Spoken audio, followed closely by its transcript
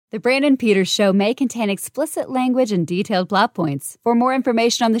The Brandon Peters Show may contain explicit language and detailed plot points. For more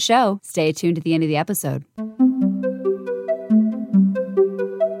information on the show, stay tuned to the end of the episode.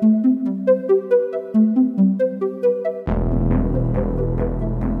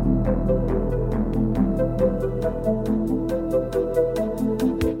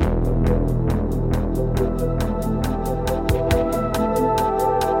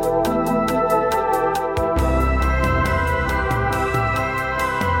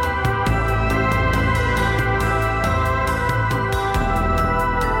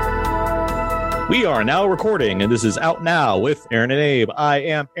 We are now recording, and this is Out Now with Aaron and Abe. I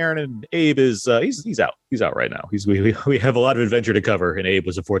am Aaron, and Abe is he's out. He's out right now. We have a lot of adventure to cover, and Abe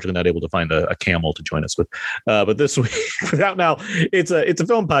was unfortunately not able to find a camel to join us with. But this week, Out Now, it's a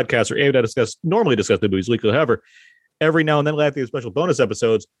film podcast where Abe and I normally discuss the movies weekly. However, every now and then we'll have these special bonus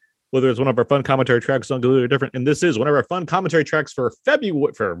episodes, whether it's one of our fun commentary tracks on completely different. And this is one of our fun commentary tracks for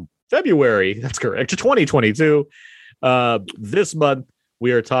February. That's correct, 2022. This month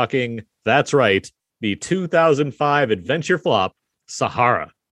we are talking. That's right. The 2005 adventure flop,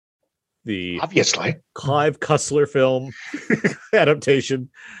 Sahara. The obviously Clive Cussler film adaptation,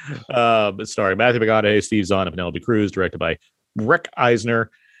 starring Matthew McConaughey, Steve Zahn, and Penelope Cruz, directed by Rick Eisner.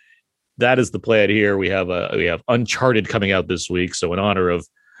 That is the plan here. We have Uncharted coming out this week. So in honor of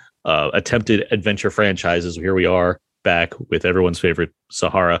attempted adventure franchises, here we are back with everyone's favorite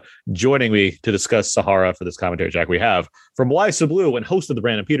Sahara. Joining me to discuss Sahara for this commentary track, we have from Why So Blue and host of the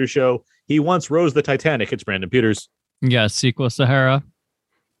Brandon Peters Show. He once rose the Titanic. It's Brandon Peters. Yeah, sequel Sahara.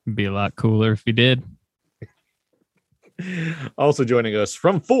 It'd be a lot cooler if he did. Also joining us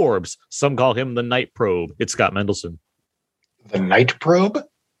from Forbes, some call him the Night Probe. It's Scott Mendelson. The Night Probe?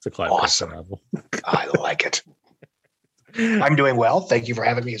 It's a Clive awesome novel. I like it. I'm doing well. Thank you for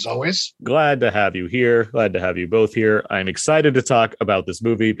having me as always. Glad to have you here. Glad to have you both here. I'm excited to talk about this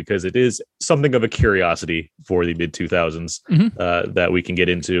movie because it is something of a curiosity for the mid 2000s that we can get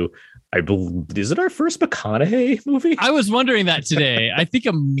into. I believe, is it our first McConaughey movie? I was wondering that today. I think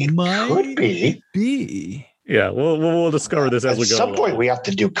it might could be. Yeah, we'll discover this as we go. At some point, we have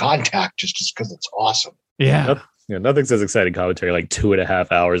to do Contact just because it's awesome. Yeah. Nothing says exciting commentary like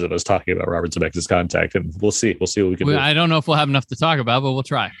 2.5 hours of us talking about Robert Zemeckis' Contact, and we'll see what we can do. I don't know if we'll have enough to talk about, but we'll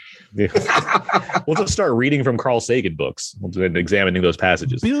try. Yeah. We'll just start reading from Carl Sagan books and examining those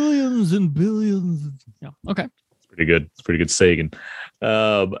passages. Billions and billions. Yeah. Okay. It's pretty good. It's pretty good Sagan.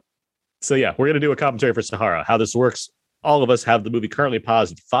 So yeah, we're going to do a commentary for Sahara. How this works, all of us have the movie currently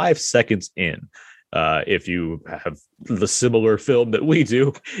paused 5 seconds in. If you have the similar film that we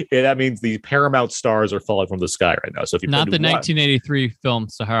do, that means the Paramount stars are falling from the sky right now. So if you not the 1983 film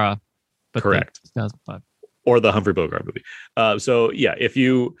Sahara, but correct, 2005 or the Humphrey Bogart movie. So yeah, if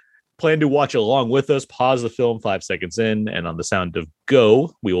you plan to watch along with us, pause the film 5 seconds in, and on the sound of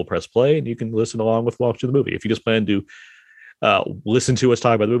go, we will press play, and you can listen along with watching the movie. If you just plan to listen to us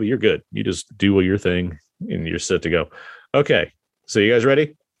talk about the movie, you're good. You just do your thing, and you're set to go. Okay, so you guys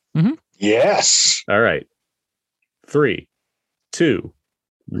ready? Mm-hmm. Yes. All right. 3, 2,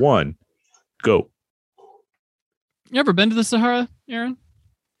 1, go. You ever been to the Sahara, Aaron?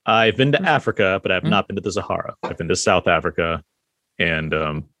 I've been to Africa, but I've not been to the Sahara. I've been to South Africa and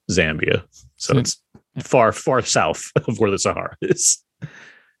Zambia. So it's far, far south of where the Sahara is.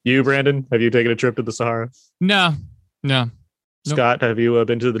 You, Brandon, have you taken a trip to the Sahara? No. Scott, have you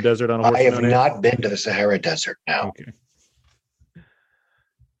been to the desert on a horse? I have not been to the Sahara Desert, no. Okay.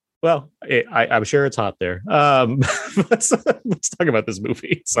 Well, I'm sure it's hot there. Let's talk about this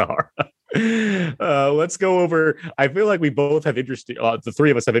movie, Sahara. Let's go over. I feel like we both have interesting. The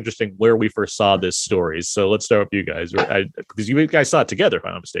three of us have interesting where we first saw this story. So let's start with you guys, because you guys saw it together, if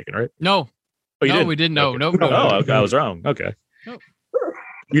I'm not mistaken, right? No, we didn't. No. Oh, okay, I was wrong. Okay. No.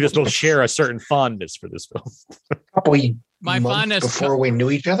 You just both share a certain fondness for this film. Probably my fondness before we knew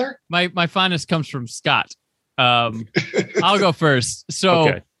each other. My fondness comes from Scott. I'll go first. So.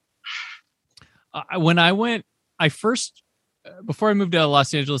 Okay. When before I moved to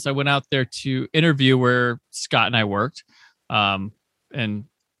Los Angeles, I went out there to interview where Scott and I worked, and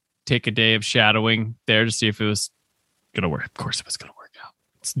take a day of shadowing there to see if it was going to work. Of course it was going to work out.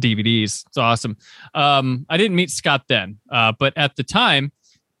 It's DVDs. It's awesome. I didn't meet Scott then, but at the time,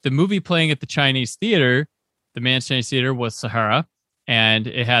 the movie playing at the Chinese theater, the Man's Chinese Theater, was Sahara, and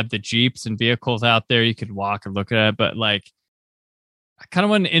it had the Jeeps and vehicles out there. You could walk and look at it, but like, I kind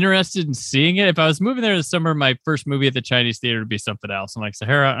of wasn't interested in seeing it. If I was moving there this summer, my first movie at the Chinese theater would be something else. I'm like,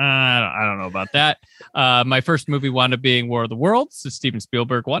 Sahara, I don't know about that. My first movie wound up being War of the Worlds, the Steven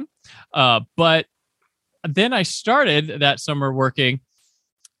Spielberg one. But then I started that summer working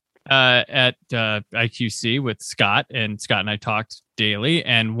at IQC with Scott, and Scott and I talked daily.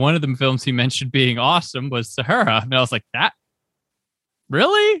 And one of the films he mentioned being awesome was Sahara. And I was like, that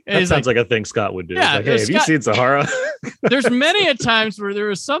really? That sounds like a thing Scott would do. Yeah, like, hey, have you seen Sahara? There's many a times where there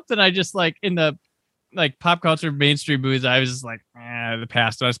was something I just like in the like pop culture mainstream movies. I was just like, the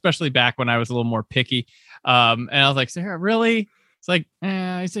past, especially back when I was a little more picky. And I was like, Sahara, really? It's like,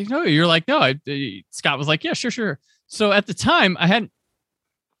 he's like, no, you're like, no. Scott was like, yeah, sure. So at the time, I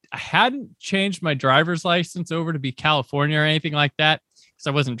hadn't changed my driver's license over to be California or anything like that because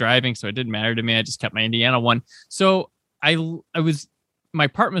I wasn't driving, so it didn't matter to me. I just kept my Indiana one. So my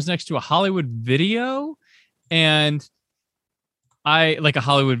apartment was next to a Hollywood Video, and I like a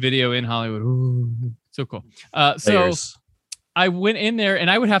Hollywood Video in Hollywood. Ooh, so cool. So I went in there, and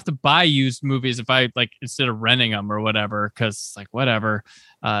I would have to buy used movies if I like instead of renting them or whatever, because like whatever,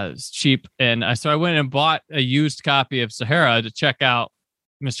 it's cheap. And so I went and bought a used copy of Sahara to check out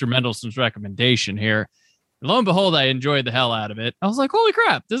Mr. Mendelson's recommendation here. And lo and behold, I enjoyed the hell out of it. I was like, holy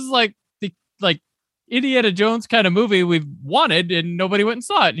crap, this is like the Indiana Jones kind of movie we've wanted, and nobody went and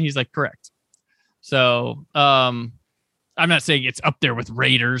saw it. And he's like, correct. So I'm not saying it's up there with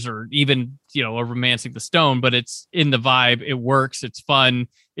Raiders or even, a Romancing the Stone, but it's in the vibe. It works. It's fun.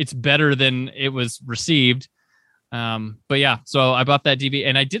 It's better than it was received. But yeah, so I bought that DVD,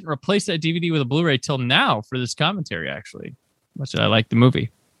 and I didn't replace that DVD with a Blu-ray till now for this commentary, actually. Much I like the movie.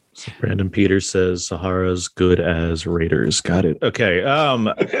 So Brandon Peters says Sahara's good as Raiders. Got it. Okay.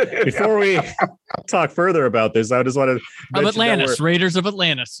 Before we talk further about this, I just want to of Atlantis, Raiders of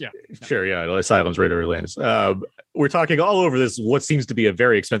Atlantis. Yeah. Sure. Yeah. Asylum's Raider of Atlantis. We're talking all over this, what seems to be a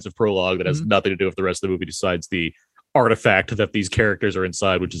very expensive prologue that has nothing to do with the rest of the movie besides the artifact that these characters are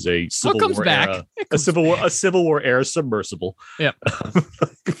inside, which is a Civil War era, a Civil War era submersible. Yeah.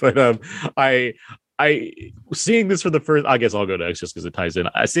 But I seeing this for the first, I guess I'll go next just because it ties in.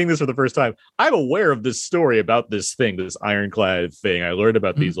 Seeing this for the first time, I'm aware of this story about this thing, this ironclad thing. I learned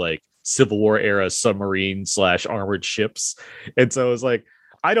about these like Civil War era submarine / armored ships. And so I was like,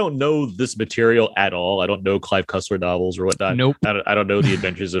 I don't know this material at all. I don't know Clive Cussler novels or whatnot. Nope. I don't know the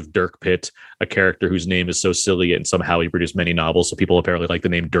adventures of Dirk Pitt, a character whose name is so silly and somehow he produced many novels. So people apparently like the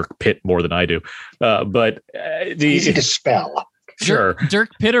name Dirk Pitt more than I do. But easy to spell. Sure.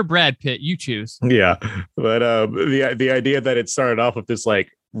 Dirk Pitt or Brad Pitt, you choose. Yeah. But the idea that it started off with this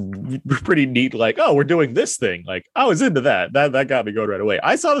like pretty neat, like, oh, we're doing this thing. Like, I was into that. That got me going right away.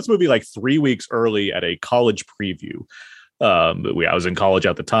 I saw this movie like 3 weeks early at a college preview. I was in college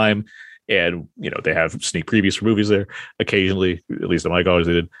at the time, and they have sneak previews for movies there occasionally, at least at my college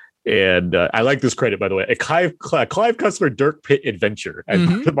they did. And I like this credit, by the way, a Clive Cussler Dirk Pitt adventure as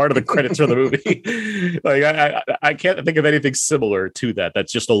part of the credits for the movie. Like I can't think of anything similar to that.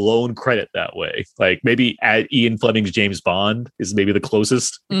 That's just a lone credit that way. Like maybe at Ian Fleming's James Bond is maybe the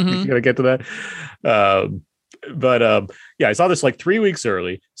closest you're gonna get to that. But yeah, I saw this like 3 weeks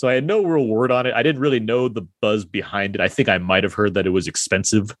early, so I had no real word on it. I didn't really know the buzz behind it. I think I might have heard that it was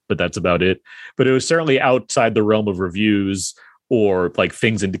expensive, but that's about it. But it was certainly outside the realm of reviews or like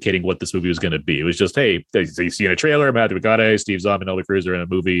things indicating what this movie was going to be. It was just, hey, you see in a trailer, Matthew McConaughey, Steve Zahn, and Ellie Cruz are in a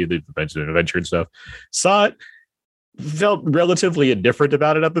movie, the adventure and stuff. Saw it, felt relatively indifferent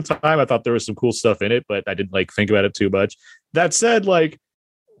about it at the time. I thought there was some cool stuff in it, but I didn't like think about it too much. That said, like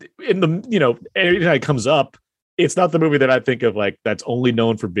in the, anytime it comes up, it's not the movie that I think of like that's only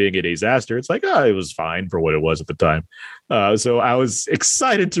known for being a disaster. It's like, it was fine for what it was at the time. So I was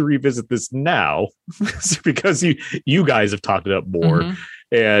excited to revisit this now because you guys have talked it up more.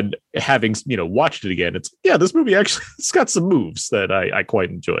 And having watched it again, this movie actually it's got some moves that I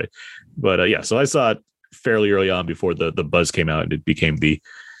quite enjoy. But so I saw it fairly early on before the buzz came out and it became the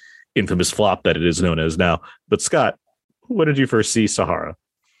infamous flop that it is known as now. But Scott, when did you first see Sahara?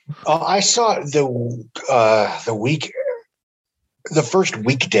 I saw the first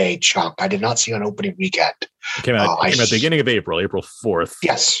weekday chunk. I did not see on opening weekend. It came out at the beginning of April 4th.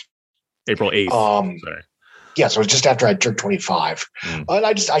 Yes. April 8th. Sorry. Yeah, so it was just after I turned 25. And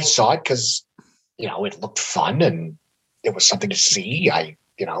I saw it because, it looked fun and it was something to see. And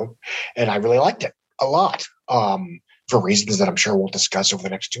I really liked it a lot for reasons that I'm sure we'll discuss over the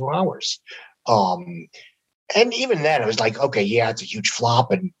next 2 hours. And even then, it was like, okay, yeah, it's a huge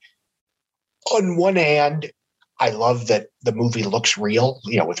flop. And on one hand, I love that the movie looks real,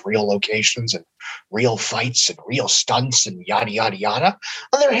 with real locations and real fights and real stunts and yada, yada, yada.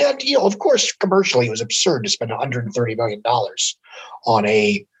 On the other hand, of course, commercially, it was absurd to spend $130 million on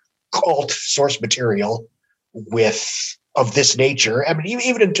a cult source material of this nature. I mean,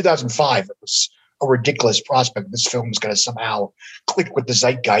 even in 2005, it was a ridiculous prospect. This film was going to somehow click with the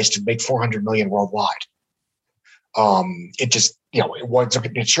zeitgeist and make $400 million worldwide. It just, it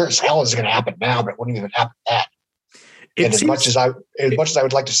wasn't, sure as hell is going to happen now, but it wouldn't even happen then. And as much as I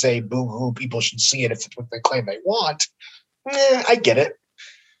would like to say, boo hoo, people should see it if it's what they claim they want. I get it.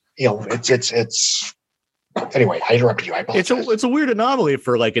 It's anyway. I interrupted you. I apologize. It's a weird anomaly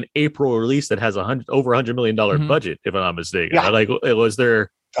for like an April release that has over $100 million budget, if I'm not mistaken. Yeah. Like, was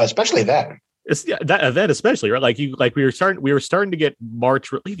there, especially then? That event, especially, right? Like we were starting to get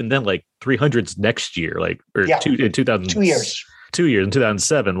March, even then, like 300s next year, in 2000, 2 years. 2 years in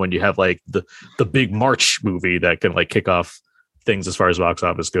 2007, when you have like the big March movie that can like kick off things as far as box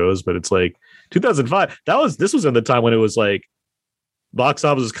office goes. But it's like 2005. This was in the time when it was like box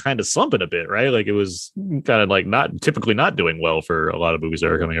office was kind of slumping a bit, right? Like it was kind of like typically not doing well for a lot of movies that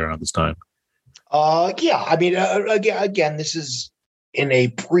are coming around this time. Yeah. I mean, again, this is in a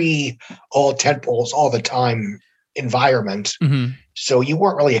pre all tentpoles all the time environment. Mm-hmm. So you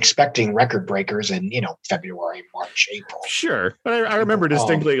weren't really expecting record breakers in, February, March, April. Sure. But I remember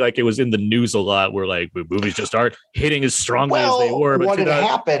distinctly like it was in the news a lot where like movies just aren't hitting as strongly as they were. But what had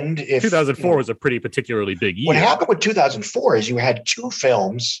happened 2004 was a pretty particularly big year. What happened with 2004 is you had two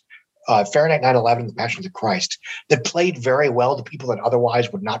films, Fahrenheit 9/11 and The Passion of the Christ, that played very well to people that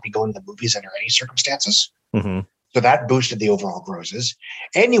otherwise would not be going to the movies under any circumstances. Mm-hmm. So that boosted the overall grosses.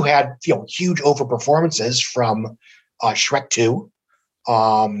 And you had, huge overperformances from Shrek 2,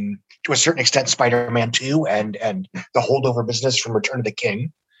 to a certain extent, Spider-Man 2, and the holdover business from Return of the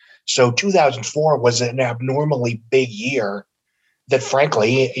King. So 2004 was an abnormally big year that,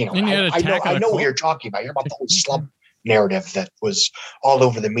 frankly, I know what you're talking about. You're about the whole slump narrative that was all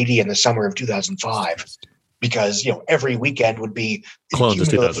over the media in the summer of 2005. Because every weekend would be close to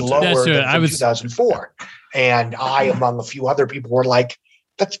 2004. Than 2004, and I, among a few other people, were like,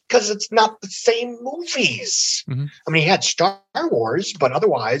 "That's because it's not the same movies." Mm-hmm. I mean, he had Star Wars, but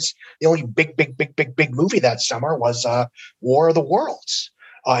otherwise, the only big movie that summer was War of the Worlds,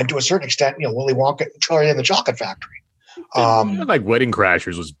 and to a certain extent, Willy Wonka, Charlie and the Chocolate Factory. Like Wedding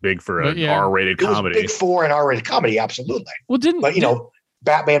Crashers was big for an R-rated comedy. It was big for an R-rated comedy, absolutely. Well,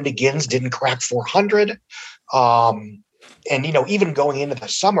 Batman Begins didn't crack 400. And, even going into the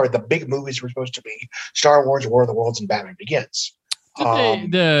summer, the big movies were supposed to be Star Wars, War of the Worlds, and Batman Begins.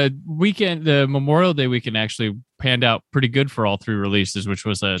 The Memorial Day weekend actually panned out pretty good for all three releases, which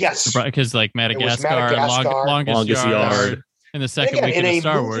was because like Madagascar, Longest Yard, and the second weekend of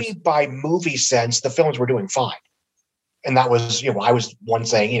Star Wars. In a movie by movie sense, the films were doing fine. And that was, I was one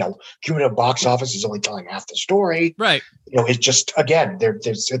saying, cumulative box office is only telling half the story. Right. It's just, again, to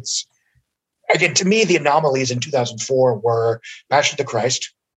me, the anomalies in 2004 were Passion of the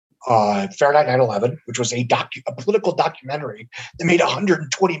Christ, Fahrenheit 9/11, which was a political documentary that made $120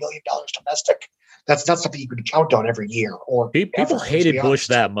 million domestic. That's not something you could count on every year. Or people hated Bush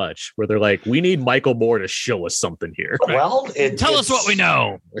that much, where they're like, "We need Michael Moore to show us something here." Well, tell us what we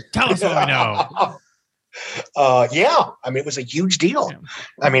know. Tell us what we know. Yeah, I mean, it was a huge deal. Yeah.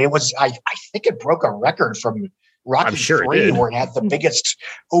 I mean, it was. I think it broke a record from Rocky III, where it had the biggest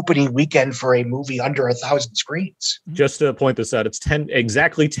opening weekend for a movie under 1,000 screens. Just to point this out, it's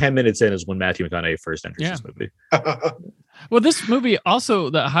exactly 10 minutes in is when Matthew McConaughey first enters this movie. Well, this movie also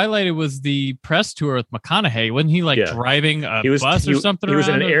that highlighted was the press tour with McConaughey. Wasn't he driving a bus or something? He was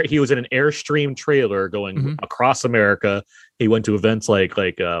in an Airstream trailer going across America. He went to events like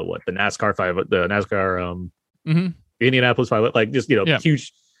the NASCAR Indianapolis 500, like just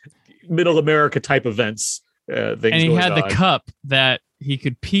huge middle America type events. And he had the cup that he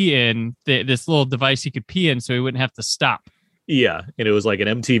could pee in, this little device he could pee in, so he wouldn't have to stop. Yeah, and it was like an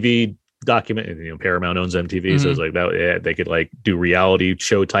MTV document. Paramount owns MTV, so it's like that. Yeah, they could like do reality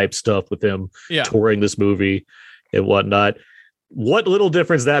show type stuff with him touring this movie and whatnot. What little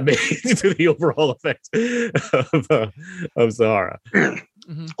difference that made to the overall effect of Sahara.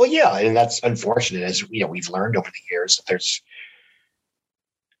 Well, yeah, and that's unfortunate, as we've learned over the years that there's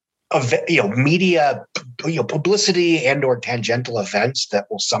media, publicity and or tangential events that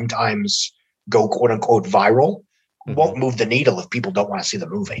will sometimes go quote unquote viral won't move the needle if people don't want to see the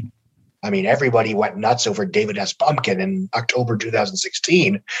movie. I mean, everybody went nuts over David S. Pumpkin in October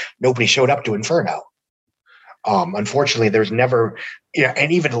 2016. Nobody showed up to Inferno. Unfortunately, there's never,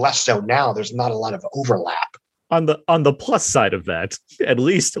 and even less so now, there's not a lot of overlap. On the plus side of that, at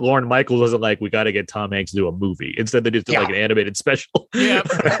least Lorne Michaels wasn't like, we got to get Tom Hanks to do a movie. Instead, they just did like an animated special. Yeah.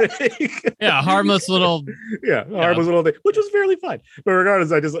 Harmless little. Harmless little thing, which was fairly fine. But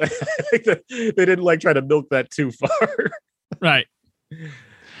regardless, I think that they didn't like try to milk that too far. Right.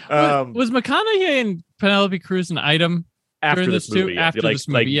 Was McConaughey and Penelope Cruz an item after this movie? After this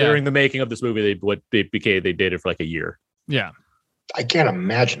movie, during the making of this movie, they dated for like a year. Yeah. I can't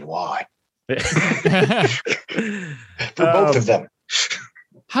imagine why. For both of them.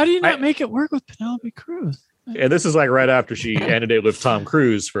 How do you not make it work with Penelope Cruz? And this is like right after she ended it with Tom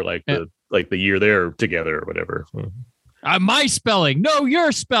Cruise for like the year they're together or whatever. My spelling. No,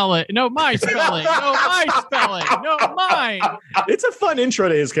 your spelling. No, my spelling. No, my spelling. No, mine. It's a fun intro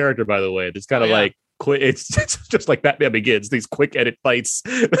to his character, by the way. It's kind of like quick. It's just like Batman Begins. These quick edit fights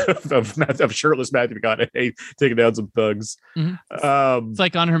of shirtless Matthew McConaughey taking down some thugs. It's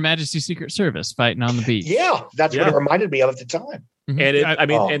like on Her Majesty's Secret Service fighting on the beach. Yeah, that's what it reminded me of at the time. And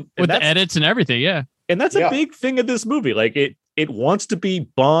and with the edits and everything, yeah. And that's a big thing of this movie. Like it wants to be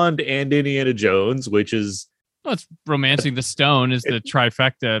Bond and Indiana Jones, which is it's romancing the stone is the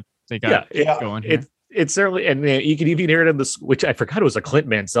trifecta they got going here. It's certainly, and you can even hear it in this, which I forgot it was a Clint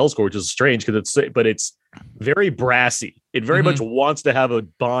Mansell score, which is strange because it's very brassy. It very much wants to have a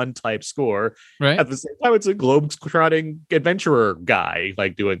Bond type score. Right. At the same time, it's a globe-trotting adventurer guy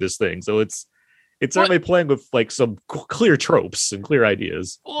like doing this thing. So it's certainly playing with like some clear tropes and clear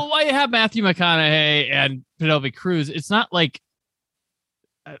ideas. Well, why you have Matthew McConaughey and Penelope Cruz? It's not like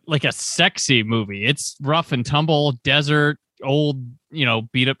a sexy movie. It's rough and tumble, desert, old,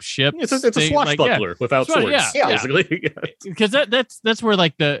 beat up ship. It's a swashbuckler without swords, basically. Because that's where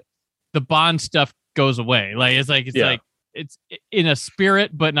like the Bond stuff goes away. Like it's in a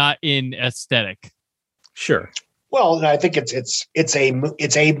spirit, but not in aesthetic. Sure. Well, I think it's a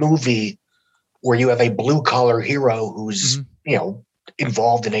movie where you have a blue collar hero who's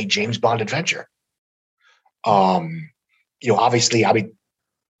involved in a James Bond adventure. Obviously, I mean,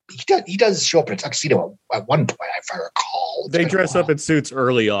 he does show up in a tuxedo at one point, if I recall. They dress up in suits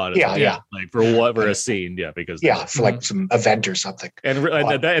early on. Yeah. Like for a scene. Yeah. Because for like some event or something. And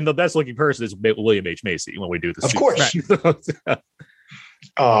the best looking person is William H. Macy when we do this. Of course.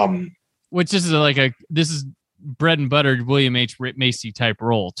 Which is this is bread and butter William H. Macy type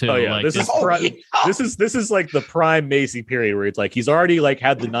role too. Oh yeah. This is like the prime Macy period where it's like he's already like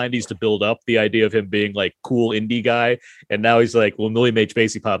had the 90s to build up the idea of him being like cool indie guy, and now he's like, when William H.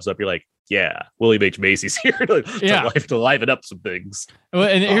 Macy pops up, you're like, yeah, William H. Macy's here to liven up some things. Well,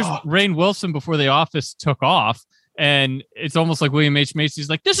 and here's Rainn Wilson before The Office took off, and it's almost like William H. Macy's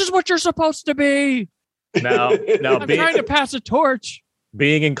like, this is what you're supposed to be. Now I'm trying to pass a torch.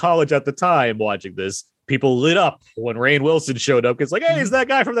 Being in college at the time, watching this, people lit up when Rainn Wilson showed up. It's like, hey, he's that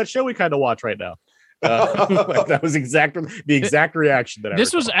guy from that show we kind of watch right now. That was the exact reaction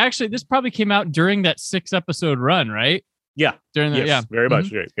that this probably came out during that 6-episode run, right? Yeah. During that, very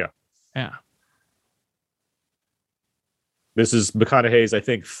much. Yeah. Yeah. This is McConaughey's, I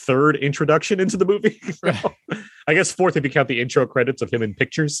think, third introduction into the movie. Right. I guess fourth if you count the intro credits of him in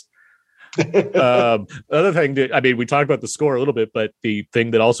pictures. Another thing we talked about the score a little bit, but the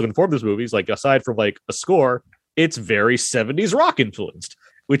thing that also informed this movie is like, aside from like a score, it's very 70s rock influenced,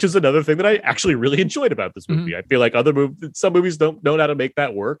 which is another thing that I actually really enjoyed about this movie. I feel like some movies don't know how to make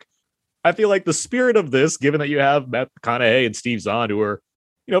that work. I feel like the spirit of this, given that you have Matt McConaughey and Steve Zahn, who are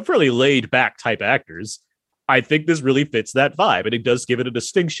fairly laid back type actors, I think this really fits that vibe, and it does give it a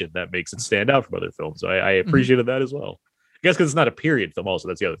distinction that makes it stand out from other films. So I appreciated that as well. I guess because it's not a period film also,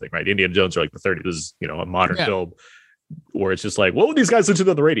 that's the other thing, right? Indiana Jones are like the 30s. This is, a modern film where it's just like, what would these guys listen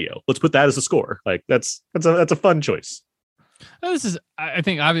to on the radio? Let's put that as a score. Like that's a fun choice. This is, I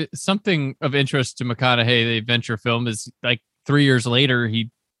think, something of interest to McConaughey, the adventure film, is like 3 years later,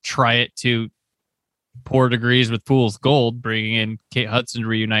 he'd try it to Poor Degrees with Fool's Gold, bringing in Kate Hudson to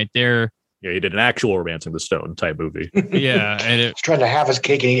reunite there. Yeah, he did an actual Romancing the Stone type movie. Yeah, and he's trying to have his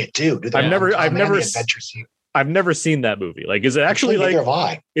cake and eat it too. I've never seen that movie. Like, is it actually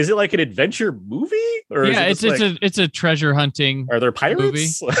is it like an adventure movie? Or it's a treasure hunting. Are there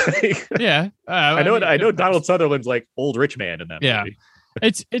pirates? Movie? Yeah, I know Donald Sutherland's like old rich man in that movie.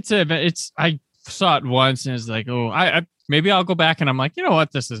 I saw it once and it's like, I maybe I'll go back and I'm like, you know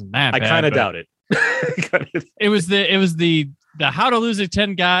what, this isn't that bad. I kind of doubt it. It was the How to Lose a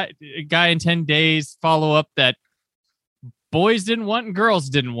 10 guy in 10 days follow up that boys didn't want and girls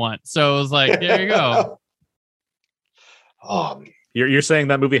didn't want. So it was like, there you go. You're saying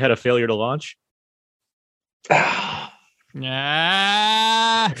that movie had a failure to launch? Yeah.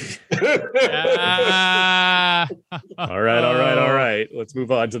 All right. Let's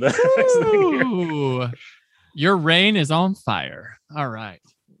move on to the next thing here. Your reign is on fire. All right.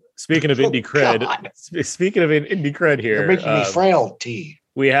 Speaking of indie cred, here, you're making me frail.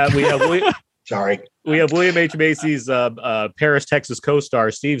 We have Sorry. We have William H. Macy's Paris, Texas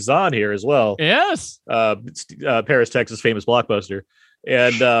co-star Steve Zahn here as well. Yes. Paris, Texas, famous blockbuster.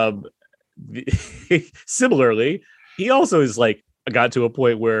 And similarly, he also is like got to a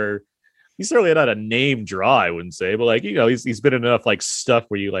point where, he's certainly not a name draw, I wouldn't say, but like, he's been in enough like stuff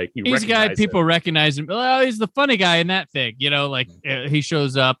where you he's a guy people recognize him. Oh, he's the funny guy in that thing, like he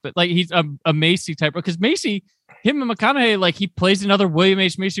shows up, but like he's a Macy type, because Macy, him and McConaughey, like he plays another William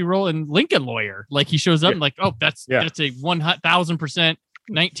H. Macy role in Lincoln Lawyer. Like he shows up and like, oh, that's a 1000%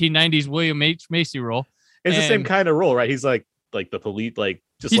 1990s William H. Macy role. It's the same kind of role, right? He's like the police, like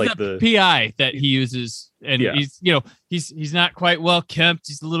just he's like the PI that he uses, and he's not quite well kept.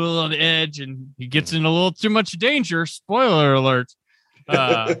 He's a little on the edge, and he gets in a little too much danger. Spoiler alert!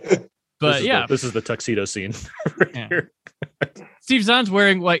 But this is the tuxedo scene. Here. Steve Zahn's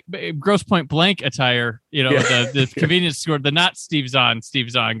wearing like Grosse Pointe Blank attire. The convenience store, the not Steve Zahn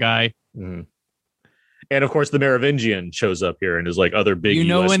guy. Mm-hmm. And of course, the Merovingian shows up here and is like other big.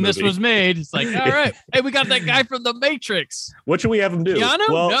 US when movie. This was made, it's like, all right, hey, we got that guy from The Matrix. What should we have him do? Keanu?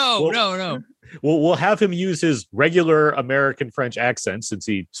 No. We'll have him use his regular American French accent, since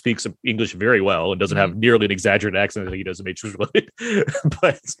he speaks English very well and doesn't have nearly an exaggerated accent that he does in Matrix.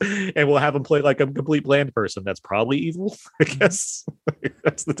 And we'll have him play like a complete bland person. That's probably evil, I guess.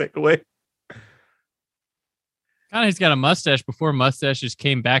 That's the takeaway. He's got a mustache before mustaches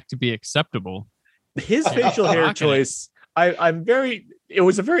came back to be acceptable. His facial hair choice,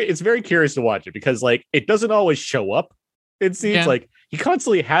 it's very curious to watch it, because like it doesn't always show up. It seems like he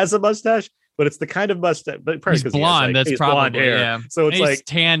constantly has a mustache, but it's the kind of mustache. But he's blonde. That's probably blonde hair. Yeah. So it's like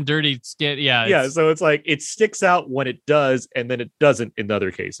tan, dirty skin. Yeah. Yeah. So it's like it sticks out when it does, and then it doesn't in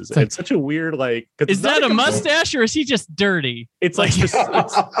other cases. It's such a weird like. Is that a mustache, or is he just dirty? It's like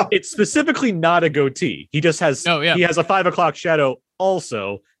it's specifically not a goatee. He just has. Oh yeah. He has a 5 o'clock shadow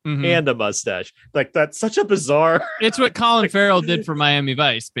also. Mm-hmm. And a mustache. Like that's such a bizarre. It's what Colin Farrell did for Miami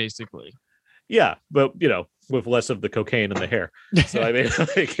Vice, basically. Yeah, but with less of the cocaine and the hair. So I mean,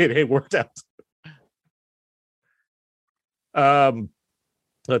 like, it worked out.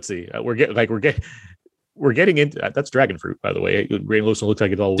 Let's see. We're getting into that's dragon fruit, by the way. Ray Lewis looks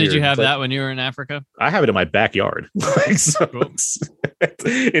like it's all weird. Did you have that when you were in Africa? I have it in my backyard. Cool.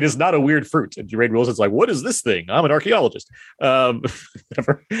 It is not a weird fruit. And Ray Wilson's like, what is this thing? I'm an archaeologist.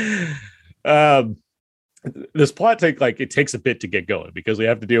 This plot takes a bit to get going, because we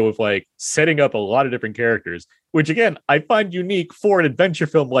have to deal with like setting up a lot of different characters, which again I find unique for an adventure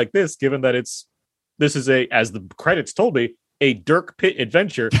film like this, given that this is as the credits told me, a Dirk Pitt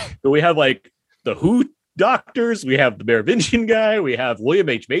adventure. But we have like the Who doctors, we have the Merovingian guy, we have William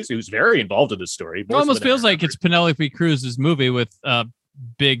H. Macy, who's very involved in this story. It almost feels like it's Penelope Cruz's movie with a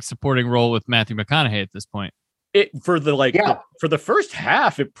big supporting role with Matthew McConaughey at this point. For the first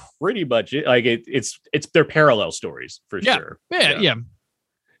half, it pretty much it's their parallel stories for sure. Yeah.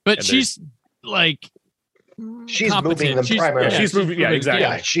 But she's like she's moving them primarily. She's moving. Yeah, exactly.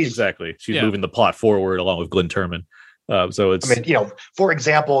 Yeah, she's moving the plot forward along with Glenn Turman. So it's, for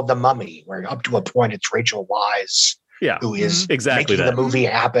example, The Mummy, where up to a point it's Rachel Weisz, who is exactly making the movie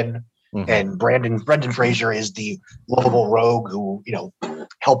happen, and Brendan Fraser is the lovable rogue who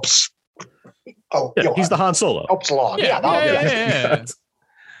helps. He's the Han Solo. Helps along. Yeah.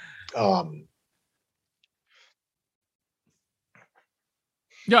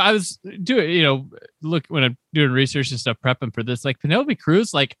 I was doing, look when I'm doing research and stuff, prepping for this, like Penelope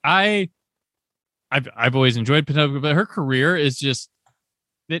Cruz, like I've always enjoyed Penelope, but her career is just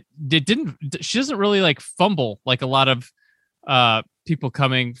she doesn't really like fumble like a lot of people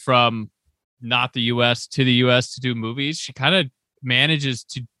coming from not the US to the US to do movies. She kind of manages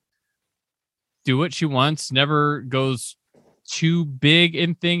to do what she wants, never goes too big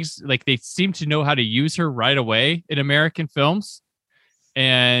in things. Like they seem to know how to use her right away in American films.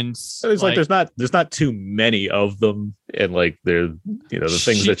 And it's like there's not too many of them, and like they're the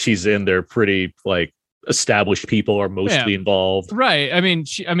things that she's in, they're pretty like established people are mostly involved, right?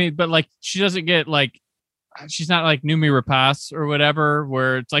 But like she doesn't get like, she's not like Noomi Rapace or whatever,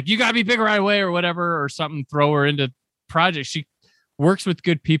 where it's like you gotta be big right away or whatever or something. Throw her into projects. She works with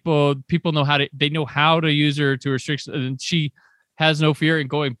good people. People know how to use her to restrict, and she has no fear in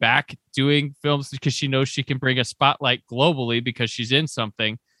going back doing films because she knows she can bring a spotlight globally because she's in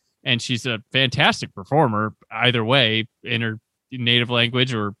something, and she's a fantastic performer either way in her native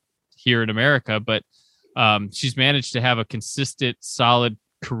language or here in America. But she's managed to have a consistent, solid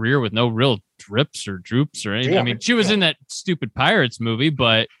career with no real drips or droops or anything. I mean, she was in that stupid Pirates movie,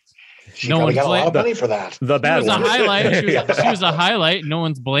 but no one got a lot of money for that. The bad one. A highlight. She was a highlight. No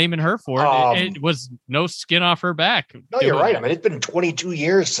one's blaming her for it. It was no skin off her back. No, you're right. I mean, it's been 22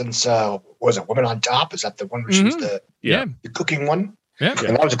 years since was it Woman on Top? Is that the one where she was the cooking one? Yeah.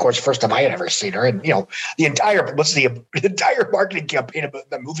 And that was, of course, the first time I had ever seen her. And the entire publicity, the entire marketing campaign about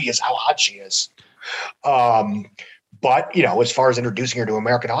the movie is how hot she is. But, you know, as far as introducing her to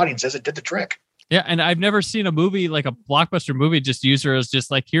American audiences, it did the trick. Yeah, and I've never seen a movie like a blockbuster movie just use her as just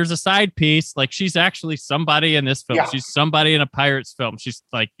like, here's a side piece. Like, she's actually somebody in this film. Yeah. She's somebody in a Pirates film. She's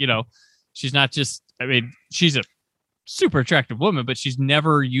like, you know, she's not just, I mean, she's a super attractive woman, but she's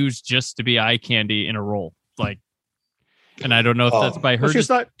never used just to be eye candy in a role. Like, and I don't know if that's by her.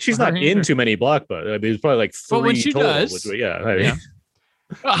 Well, she's not in too many blockbusters. I mean, it's probably like 3 but when she total. does,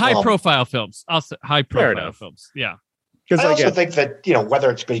 High profile films. I'll say high profile films. Yeah. I also think that, you know, whether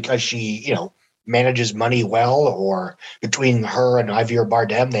it's because she, you know, manages money well, or between her and Javier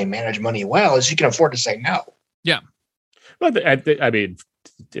Bardem, they manage money well, is she can afford to say no. Yeah. Well, I mean,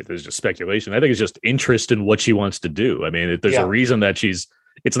 if there's just speculation, I think it's just interest in what she wants to do. I mean, there's a reason that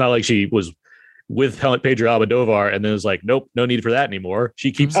it's not like she was with Pedro Almodovar and then was like, nope, no need for that anymore.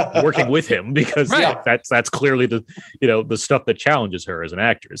 She keeps working with him because that's clearly the stuff that challenges her as an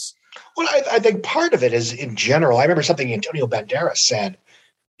actress. Well, I think part of it is in general. I remember something Antonio Banderas said,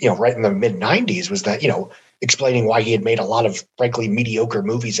 you know, right in the mid 90s, was that, you know, explaining why he had made a lot of frankly mediocre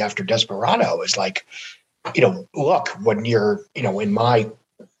movies after Desperado is like, you know, look, when you're, you know,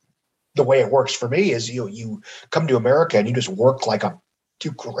 the way it works for me is you come to America and you just work like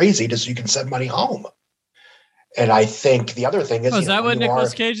too crazy just so you can send money home. And I think the other thing is, is that what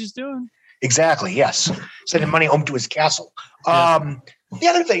Nicolas Cage is doing? Exactly. Yes. Sending money home to his castle. Yeah. The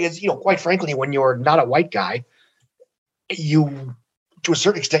other thing is, you know, quite frankly, when you're not a white guy, you, to a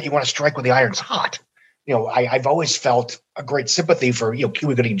certain extent, you want to strike when the iron's hot. You know, I've always felt a great sympathy for, you know,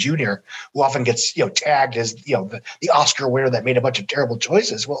 Cuba Gooding Jr., who often gets, you know, tagged as, you know, the Oscar winner that made a bunch of terrible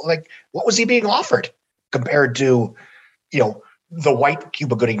choices. Well, like, what was he being offered compared to, you know, the white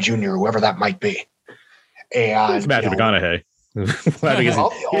Cuba Gooding Jr., whoever that might be? And it's Matthew McConaughey. He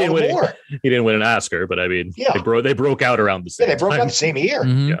didn't win an Oscar, but I mean, they broke out around the same. Yeah, they broke out the same year.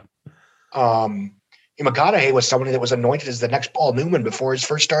 Mm-hmm. Yeah. McConaughey was somebody that was anointed as the next Paul Newman before his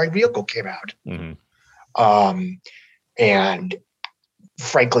first starring vehicle came out. Mm-hmm. And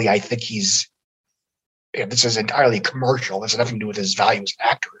frankly, I think this is entirely commercial. This has nothing to do with his value as an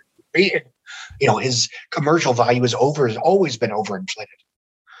actor. You know, his commercial value has always been overinflated.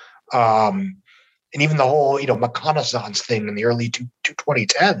 And even the whole, you know, McConaissance thing in the early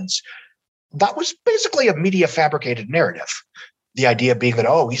 2010s, that was basically a media fabricated narrative. The idea being that,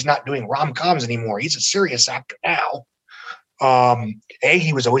 oh, he's not doing rom-coms anymore. He's a serious actor now. A,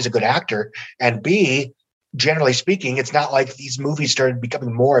 he was always a good actor. And B, generally speaking, it's not like these movies started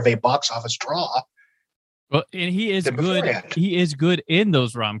becoming more of a box office draw. Well, and he is good. He is good in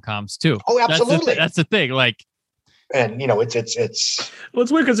those rom-coms too. Oh, absolutely. That's the thing. Like, and you know, it's well,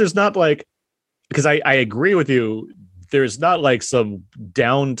 it's weird because there's not like, because I agree with you. There's not like some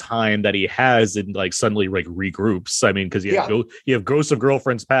downtime that he has and like suddenly like regroups. I mean, because you have Ghosts of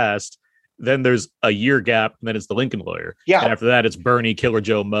Girlfriends Past, then there's a year gap, and then it's The Lincoln Lawyer. Yeah. And after that, it's Bernie, Killer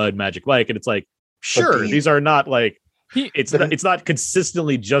Joe, Mud, Magic Mike. And it's like, sure, these are not like, it's not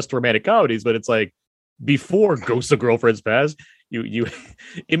consistently just romantic comedies, but it's like before Ghosts of Girlfriends Past, you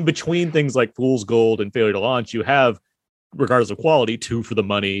in between things like Fool's Gold and Failure to Launch, you have, regardless of quality, Two for the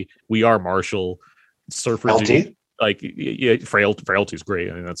Money, We Are Marshall, Surfer Dude. Like, yeah, Frailty's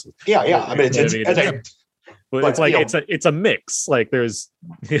great. I mean, that's I mean, it's like, it's a mix. Like, there's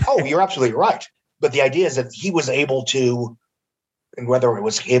oh, you're absolutely right. But the idea is that he was able to, and whether it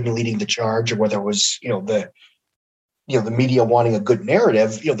was him leading the charge or whether it was, the media wanting a good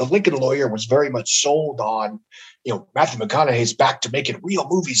narrative, The Lincoln Lawyer was very much sold on, Matthew McConaughey's back to making real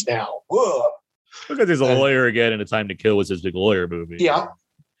movies now. Whoa. Because he's a lawyer again, and A Time to Kill was his big lawyer movie. Yeah.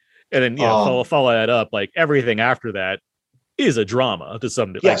 And then follow that up. Like, everything after that is a drama to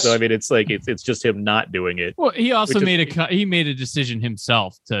some degree. Yes. So I mean, it's like it's just him not doing it. Well, he also made a decision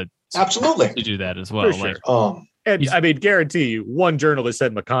himself to do that as well. For sure. And I mean, guarantee you, one journalist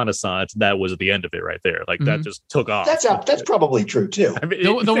said McConaissance, that was at the end of it right there. Like, that just took off. That's probably true too. I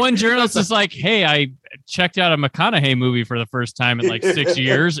mean, the one journalist is like, "Hey, I checked out a McConaughey movie for the first time in like 6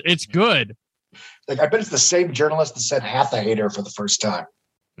 years. It's good." Like, I bet it's the same journalist that said "Half a Hater" for the first time.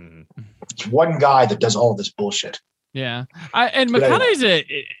 It's one guy that does all of this bullshit. Yeah, and McConaughey's an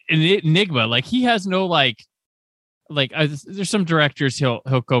enigma. Like, he has no there's some directors he'll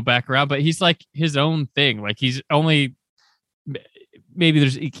go back around, but he's like his own thing. Like, he's only, maybe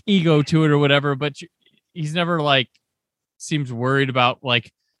there's ego to it or whatever, but he's never like seems worried about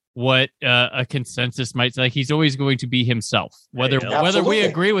like what a consensus might say. Like, he's always going to be himself, whether we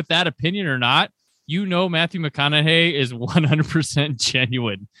agree with that opinion or not. Matthew McConaughey is 100%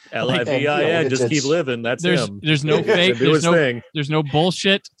 genuine. LIVIN, just keep living. That's him. There's no fake. There's no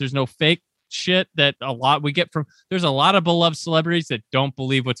bullshit. There's no fake shit that we get from. There's a lot of beloved celebrities that don't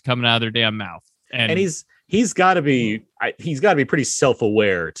believe what's coming out of their damn mouth. And he's he's got to be pretty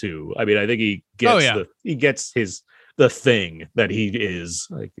self-aware too. I mean, I think he gets the thing that he is,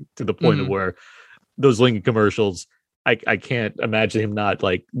 like, to the point of where those Lincoln commercials, I can't imagine him not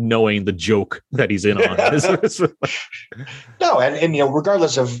like knowing the joke that he's in on. No, and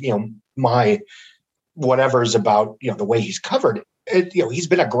regardless of my whatever's about the way he's covered it, he's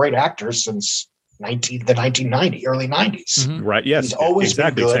been a great actor since the 1990s, early 90s. Mm-hmm. Right? Yes, he's always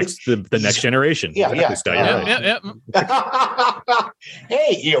been good. The next generation. Yeah.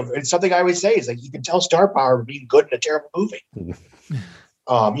 Hey, it's something I always say is like, you can tell star power from being good in a terrible movie.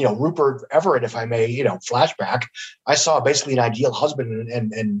 Rupert Everett, if I may, flashback. I saw basically An Ideal Husband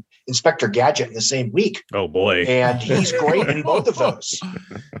and Inspector Gadget in the same week. Oh boy! And he's great in both of those.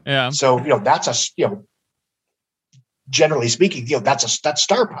 Yeah. So that's generally speaking, that's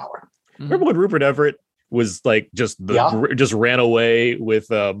star power. Remember when Rupert Everett was like just ran away with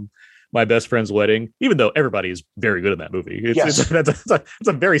My Best Friend's Wedding, even though everybody is very good in that movie. It's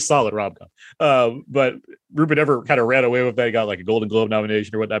a very solid rom-com. But Rupert Everett kind of ran away with that. He got like a Golden Globe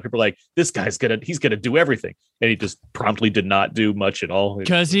nomination or whatnot. People are like, this guy's he's gonna do everything, and he just promptly did not do much at all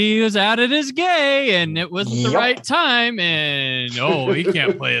because he was outed as gay, and it wasn't the right time. And he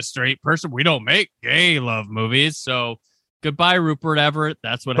can't play a straight person. We don't make gay love movies, so goodbye, Rupert Everett.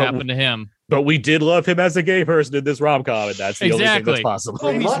 That's what happened to him. But we did love him as a gay person in this rom-com, and that's the only thing that's possible.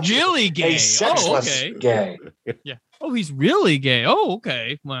 Oh, he's really gay. Gay. Yeah. Oh, he's really gay. Oh,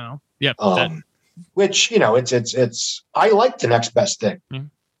 okay. Well, yeah. Which it's. I like The Next Best Thing. Mm-hmm.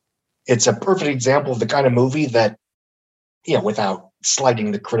 It's a perfect example of the kind of movie that, without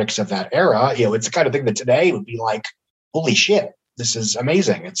slighting the critics of that era, it's the kind of thing that today would be like, holy shit, this is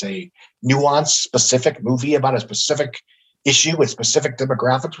amazing. It's a nuanced, specific movie about a specific issue with specific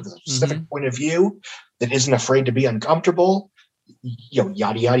demographics, with a specific point of view that isn't afraid to be uncomfortable,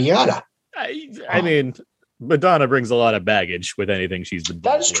 yada, yada, yada. I mean, Madonna brings a lot of baggage with anything she's been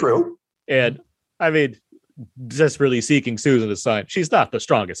doing. That's true. And I mean, just really seeking Susan a sign. She's not the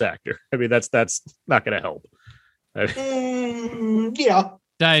strongest actor. I mean, that's not going to help.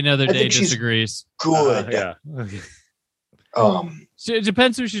 Die Another Day disagrees. Good. Yeah. So it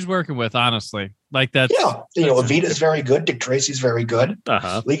depends who she's working with, honestly. Like that's Evita's very good. Dick Tracy's very good.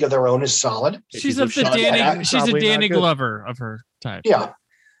 League of Their Own is solid. She's a Danny Glover of her type. Yeah.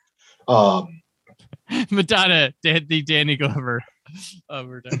 Madonna, the Danny Glover of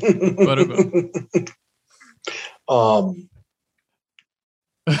her type.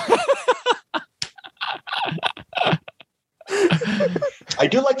 I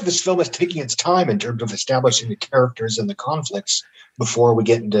do like that this film is taking its time in terms of establishing the characters and the conflicts before we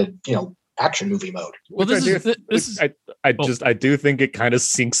get into action movie mode. Well, I do think it kind of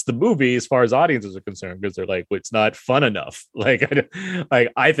sinks the movie as far as audiences are concerned, because they're like, well, it's not fun enough. Like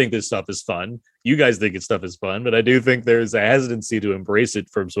I think this stuff is fun. You guys think this stuff is fun, but I do think there's a hesitancy to embrace it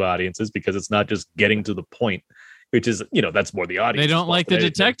from some audiences because it's not just getting to the point, which is that's more the audience. They don't like the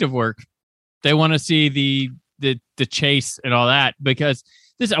detective work. They want to see the chase and all that, because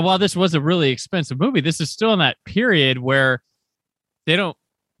while this was a really expensive movie, this is still in that period where they don't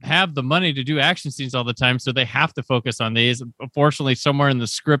have the money to do action scenes all the time, so they have to focus on these. Unfortunately, somewhere in the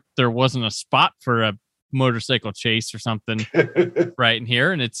script there wasn't a spot for a motorcycle chase or something right in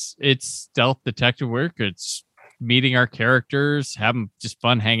here, and it's stealth detective work. It's meeting our characters, having just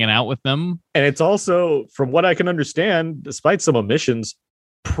fun hanging out with them, and it's also, from what I can understand, despite some omissions,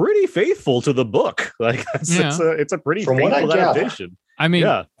 pretty faithful to the book. Like it's a pretty faithful adaptation. I mean,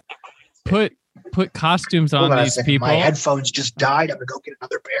 put costumes on these people. My headphones just died. I'm gonna go get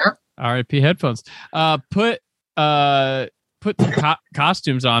another pair. R.I.P. headphones. Put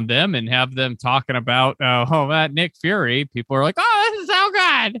costumes on them and have them talking about that Nick Fury. People are like, oh, this is so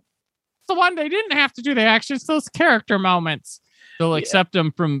good. It's the one they didn't have to do the actions. Those character moments. They'll accept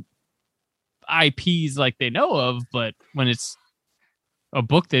them from IPs like they know of, but when it's a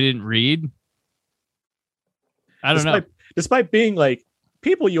book they didn't read, I don't know. Despite being like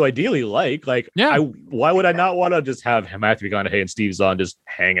people you ideally like, why would I not want to just have Matthew McConaughey and Steve Zahn just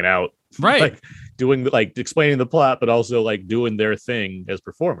hanging out, right? Like doing explaining the plot, but also like doing their thing as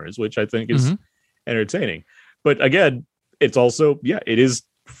performers, which I think is entertaining. But again, it's also it is,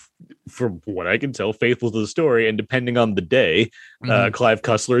 from what I can tell, faithful to the story. And depending on the day, Clive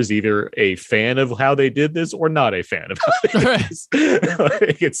Cussler is either a fan of how they did this or not a fan of how they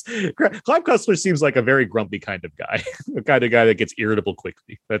did this. Clive Cussler seems like a very grumpy kind of guy, the kind of guy that gets irritable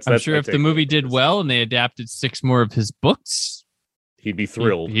quickly. I'm sure if the movie did well and they adapted 6 more of his books, he'd be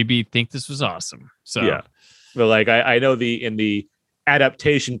thrilled. He'd think this was awesome. So yeah, but like I know in the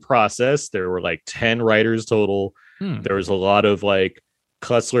adaptation process, there were like 10 writers total. There was a lot of like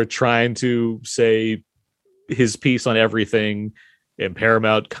Cussler trying to say his piece on everything, and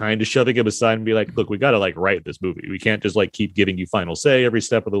Paramount kind of shoving him aside and be like, look, we got to like write this movie. We can't just like keep giving you final say every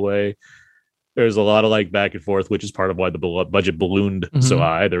step of the way. There's a lot of like back and forth, which is part of why the budget ballooned so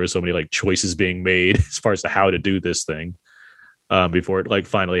high. There were so many like choices being made as far as to how to do this thing before it like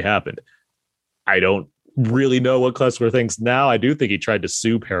finally happened. I don't really know what Klessler thinks now. I do think he tried to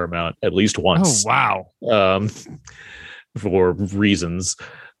sue Paramount at least once. Oh, wow. For reasons.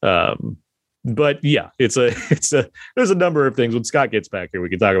 But yeah, there's a number of things. When Scott gets back here, we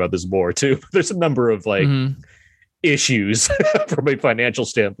can talk about this more too. But there's a number of like issues from a financial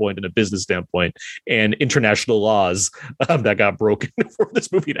standpoint and a business standpoint and international laws that got broken for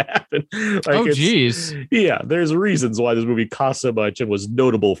this movie to happen. Like, geez. Yeah, there's reasons why this movie cost so much and was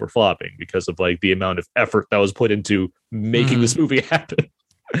notable for flopping because of like the amount of effort that was put into making this movie happen.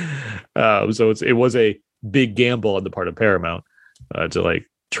 So it was a big gamble on the part of Paramount to like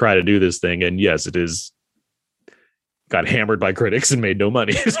try to do this thing. And yes, it is got hammered by critics and made no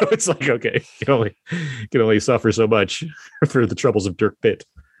money. So it's like, okay, you can only suffer so much for the troubles of Dirk Pitt.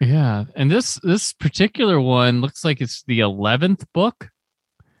 Yeah. And this particular one looks like it's the 11th book.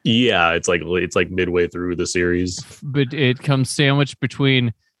 Yeah, it's like midway through the series. But it comes sandwiched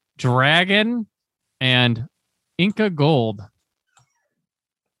between Dragon and Inca Gold.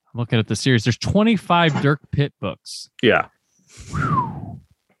 I'm looking at the series. There's 25 Dirk Pitt books. Yeah.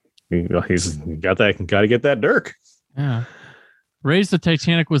 He's got to get that Dirk. Yeah. Raise the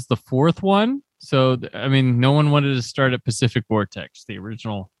Titanic was the 4th one. So, I mean, no one wanted to start at Pacific Vortex, the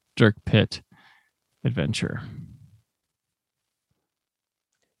original Dirk Pitt adventure.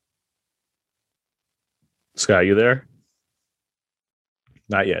 Scott, you there?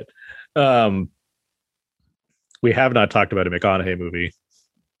 Not yet. We have not talked about a McConaughey movie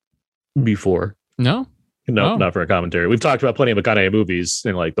before. No, not for a commentary. We've talked about plenty of McConaughey movies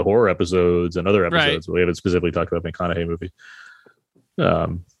in like the horror episodes and other episodes, but we haven't specifically talked about McConaughey movie.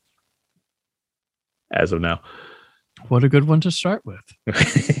 As of now. What a good one to start with.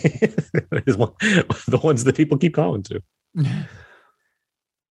 The ones that people keep calling to.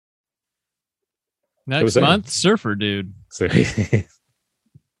 Next month, Surfer Dude. So,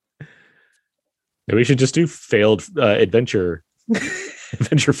 we should just do failed adventure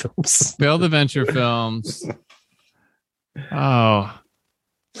films. Failed adventure films. Oh,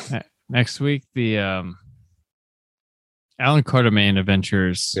 next week the Alan Quartermain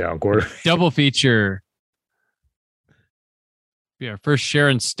adventures. Yeah, double feature. Yeah, first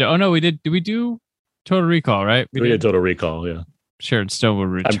Sharon Stone. Oh no, we did. Did we do Total Recall? Right, we did Total Recall. Yeah, Sharon Stone will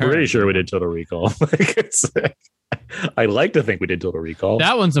return. I'm pretty sure we did Total Recall. I like to think we did Total Recall.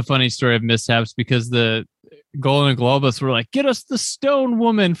 That one's a funny story of mishaps because the Golden Globus were like, get us the Stone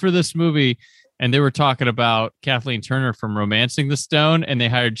woman for this movie. And they were talking about Kathleen Turner from Romancing the Stone, and they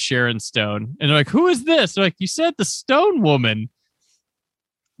hired Sharon Stone. And they're like, who is this? They're like, you said the Stone woman.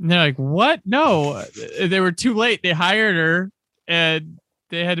 And they're like, what? No. They were too late. They hired her, and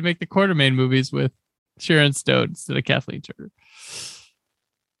they had to make the Quartermain movies with Sharon Stone instead of Kathleen Turner.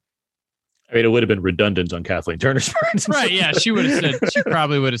 I mean, it would have been redundant on Kathleen Turner's part. Right, yeah. She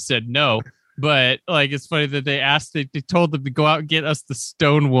probably would have said no. But like, it's funny that they told them to go out and get us the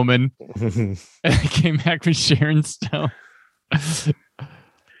Stone woman. And they came back with Sharon Stone.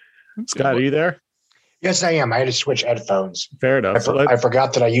 Scott, are you there? Yes, I am. I had to switch headphones. Fair enough. I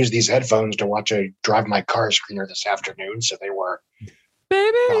forgot that I used these headphones to watch a Drive My Car screener this afternoon. So they were.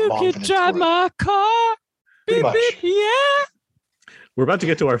 Baby, you can drive my car. Pretty much. Yeah. We're about to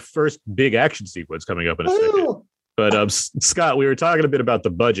get to our first big action sequence coming up in a second. But Scott, we were talking a bit about the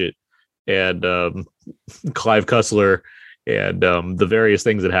budget and Clive Cussler and the various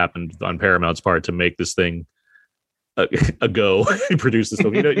things that happened on Paramount's part to make this thing a go and produce this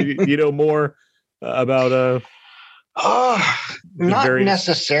film. You know more about not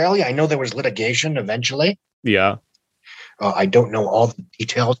necessarily. I know there was litigation eventually. Yeah. I don't know all the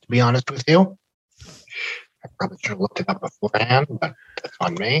details, to be honest with you. I probably should have looked it up beforehand, but that's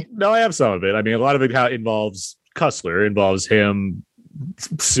on me. No, I have some of it. I mean, a lot of it involves Cussler, involves him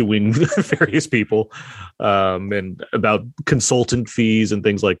suing various people and about consultant fees and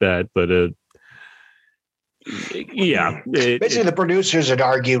things like that. But basically the producers had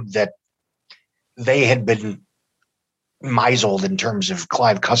argued that they had been misled in terms of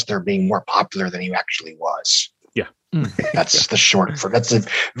Clive Cussler being more popular than he actually was. Yeah. That's that's a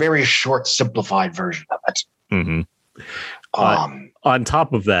very short, simplified version of it. Mm-hmm. On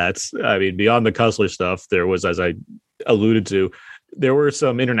top of that, I mean, beyond the Cussler stuff, there was, as I alluded to, there were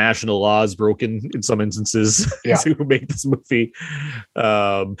some international laws broken in some instances to make this movie.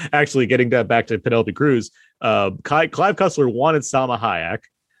 Actually, getting that back to Penelope Cruz, Clive Cussler wanted Salma Hayek.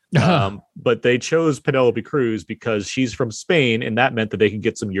 But they chose Penelope Cruz because she's from Spain, and that meant that they could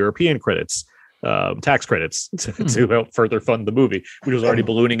get some European credits, tax credits, to help further fund the movie, which was already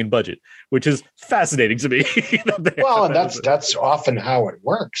ballooning in budget, which is fascinating to me. Well, and that's often how it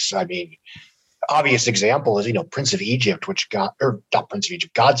works. I mean, obvious example is, Prince of Egypt, not Prince of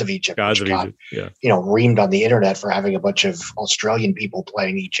Egypt, Gods of Egypt, Egypt, yeah. Reamed on the internet for having a bunch of Australian people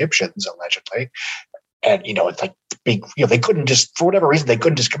playing Egyptians, allegedly. And, it's like big, they couldn't just, for whatever reason, they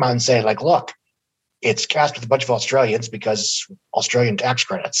couldn't just come out and say, like, look, it's cast with a bunch of Australians because Australian tax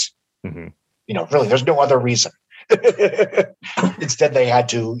credits. Mm-hmm. Really, there's no other reason. Instead, they had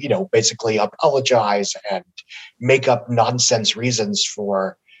to, basically apologize and make up nonsense reasons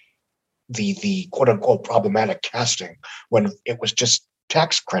for the quote unquote problematic casting when it was just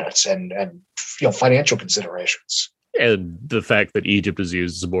tax credits and financial considerations. And the fact that Egypt is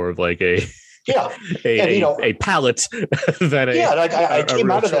used as more of like a palette than a. Yeah, I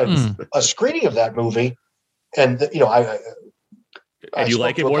came out of a screening of that movie, and and you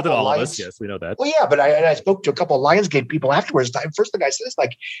like it more than all of us. Yes, we know that. Well, yeah, but I spoke to a couple of Lionsgate people afterwards. The first thing I said is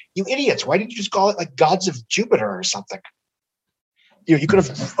like, "You idiots! Why didn't you just call it like Gods of Jupiter or something? You could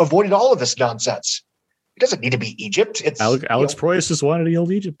have avoided all of this nonsense. It doesn't need to be Egypt. It's Alex Proyas just wanted the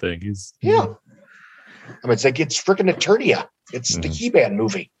old Egypt thing. I mean, it's like it's freaking Eternia. It's the He-Man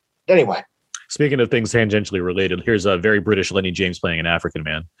movie. Anyway. Speaking of things tangentially related, here's a very British Lenny James playing an African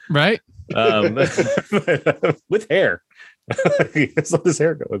man. Right. With hair. Let's let his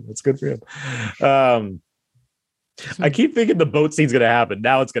hair go. That's good for him. I keep thinking the boat scene's going to happen.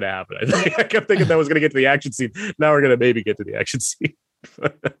 Now it's going to happen. I kept thinking that was going to get to the action scene. Now we're going to maybe get to the action scene.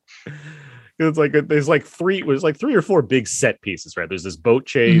 It's like there's like three or four big set pieces, right? There's this boat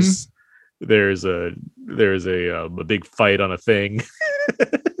chase. Mm-hmm. There's a big fight on a thing.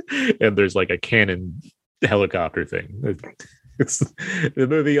 And there's like a cannon helicopter thing. It's the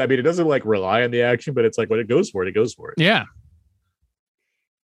movie. I mean, it doesn't like rely on the action, but it's like when it goes for it, it goes for it. Yeah.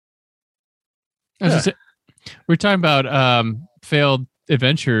 We're talking about failed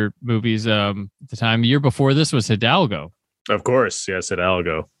adventure movies. At the time, the year before this was Hidalgo. Of course, yes,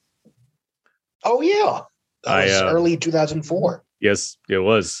 Hidalgo. Oh yeah, that was early 2004. Yes, it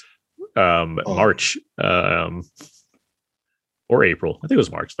was March. Or April. I think it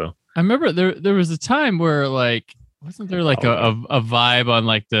was March though. I remember there was a time where like wasn't there like a vibe on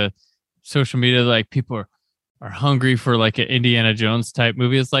like the social media, like people are hungry for like an Indiana Jones type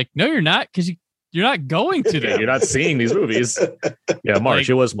movie. It's like, no, you're not, because you're not going to them. You're not seeing these movies. Yeah, March.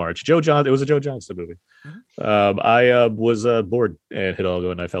 It was March. It was a Joe Johnston movie. I was bored at Hidalgo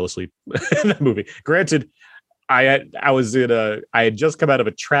and I fell asleep in that movie. Granted, I had just come out of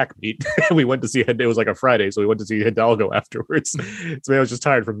a track meet. We went to see it. It was like a Friday, so we went to see Hidalgo afterwards. So I was just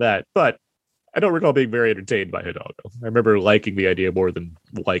tired from that. But I don't recall being very entertained by Hidalgo. I remember liking the idea more than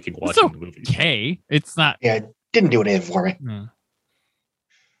watching the movie. Okay, it's not. Yeah, it didn't do anything for me.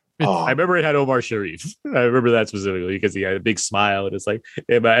 I remember it had Omar Sharif. I remember that specifically because he had a big smile, and it's like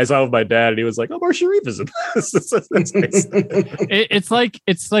I saw with my dad, and he was like, "Omar Sharif is that's nice." It's like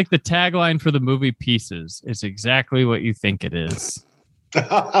the tagline for the movie Pieces. It's exactly what you think it is. That's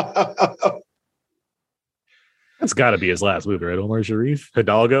got to be his last movie, right? Omar Sharif,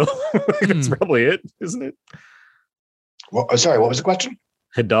 Hidalgo. That's probably it, isn't it? Well, sorry, what was the question?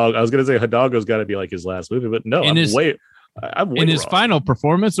 Hidalgo. I was going to say Hidalgo's got to be like his last movie, but no, I'm way in his final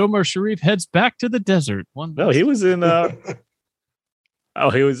performance, Omar Sharif heads back to the desert. He was in.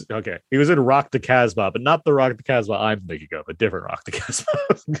 He was okay. He was in Rock the Casbah, but not the Rock the Casbah I'm thinking of. A different Rock the Casbah.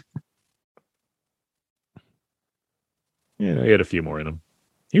 Yeah, he had a few more in him.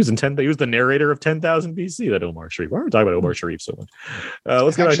 He was in 10. He was the narrator of 10,000 BC. That Omar Sharif. Why are we talking about Omar Sharif so much?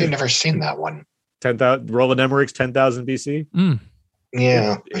 I've actually never seen that one. 10,000. Roland Emmerich's 10,000 BC.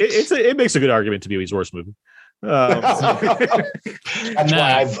 Yeah, it makes a good argument to be his worst movie. That's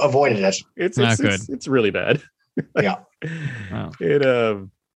why I've avoided it. It's not good. It's really bad. Yeah. Wow.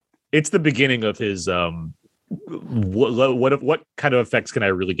 It's the beginning of his what kind of effects can I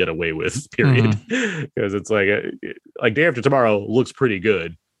really get away with? Period. Because it's like Day After Tomorrow looks pretty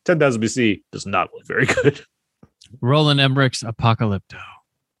good. 10,000 BC does not look very good. Roland Emmerich's Apocalypto.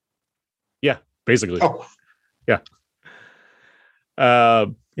 Yeah, basically. Oh. Yeah.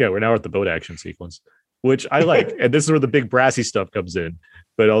 We're now at the boat action sequence, which I like. And this is where the big brassy stuff comes in.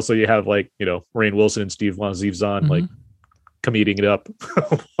 But also you have like, Rainn Wilson and Steve Zahn like comediing it up.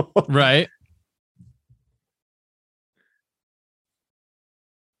 Right.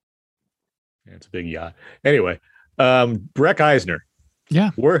 Yeah, it's a big yacht. Anyway, Breck Eisner. Yeah.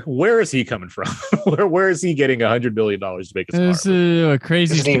 Where is he coming from? where is he getting $100 million to make his This is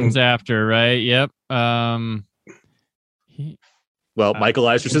crazy things after, right? Yep. Well, Michael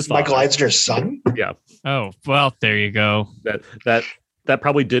Eisner's his father. Michael Eisner's son? Yeah. Oh, well, there you go. That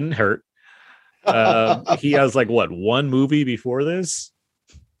probably didn't hurt. He has like one movie before this?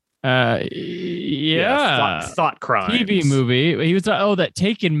 Yeah. Thought Crimes. TV movie. He was that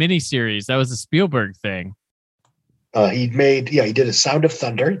Taken miniseries. That was a Spielberg thing. He did A Sound of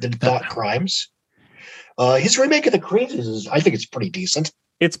Thunder, did Thought Crimes. His remake of The Crazies I think it's pretty decent.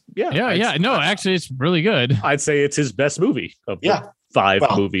 Yeah. No, actually, it's really good. I'd say it's his best movie of the 5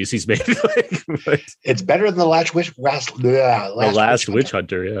 movies he's made. It's better than The Last Witch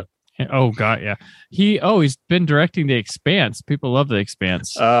Hunter, yeah. Oh God, yeah. He's been directing The Expanse. People love The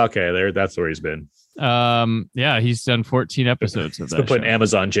Expanse. Okay, that's where he's been. He's done 14 episodes of that. He's been put in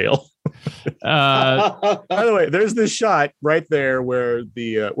Amazon jail. By the way, there's this shot right there where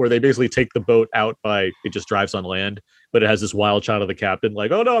where they basically take the boat out it just drives on land, but it has this wild shot of the captain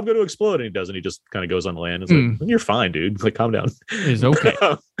like, oh no, I'm going to explode, and he doesn't. He just kind of goes on land. It's like, you're fine, dude. Like, calm down. It's okay.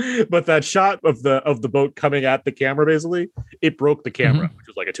 But that shot of the boat coming at the camera, basically, it broke the camera, which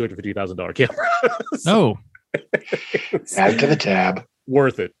was like a $250,000 camera. Add to the tab.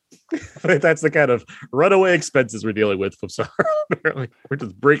 Worth it. That's the kind of runaway expenses we're dealing with from Sahara. Apparently, we're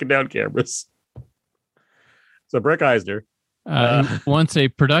just breaking down cameras. So Breck Eisner wants a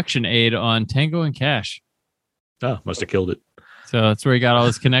production aid on Tango and Cash. Oh, must have killed it. So that's where he got all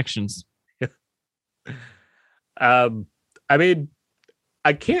his connections. I mean,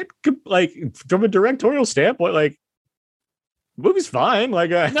 I can't from a directorial standpoint, the movie's fine.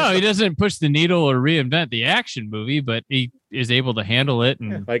 No, he doesn't push the needle or reinvent the action movie, but he is able to handle it.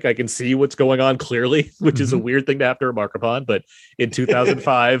 And I can see what's going on clearly, which is a weird thing to have to remark upon. But in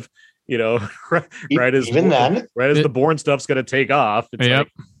 2005, right as the Bourne stuff's going to take off,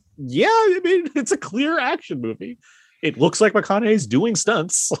 it's it's a clear action movie. It looks like McConaughey's doing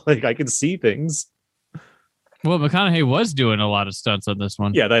stunts. I can see things. Well, McConaughey was doing a lot of stunts on this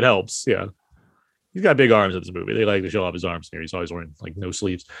one. Yeah, that helps. Yeah. He's got big arms in this movie. They like to show off his arms here. He's always wearing no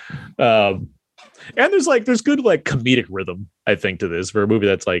sleeves. And there's good comedic rhythm, I think, to this for a movie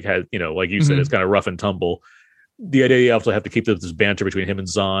that's has, like you said, it's kind of rough and tumble. The idea you also have to keep this banter between him and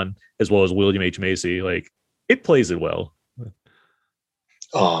Zahn as well as William H. Macy, it plays it well.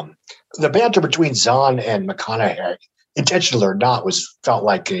 The banter between Zahn and McConaughey, intentional or not, felt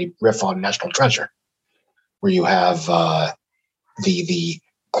like a riff on National Treasure, where you have the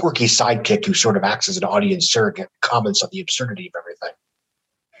quirky sidekick who sort of acts as an audience surrogate, comments on the absurdity of everything.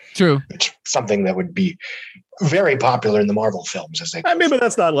 True. It's something that would be very popular in the Marvel films. But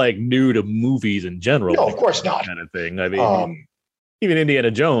that's not new to movies in general. No, of course not. Kind of thing. I mean, even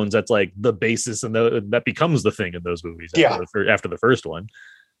Indiana Jones, that's the basis, and that becomes the thing in those movies. After the first one.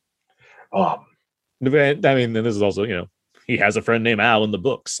 I mean, and this is also, he has a friend named Al in the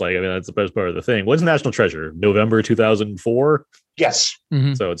books. That's the best part of the thing. What's National Treasure? November 2004. Yes.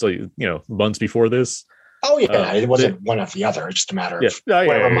 Mm-hmm. So it's months before this. Oh yeah, it wasn't one after the other. It's just a matter of what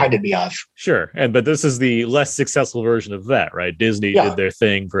it reminded me of. Sure, but this is the less successful version of that, right? Disney did their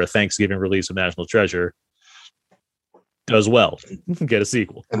thing for a Thanksgiving release of National Treasure. Does well, get a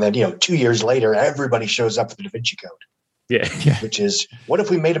sequel, and then 2 years later, everybody shows up for the Da Vinci Code. Yeah, which is, what if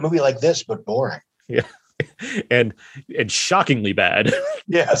we made a movie like this but boring? Yeah, and shockingly bad.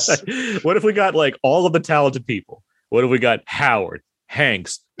 Yes. What if we got all of the talented people? What if we got Howard,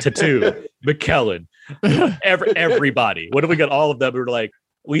 Hanks, Tattoo, McKellen? Everybody. What if we got all of them?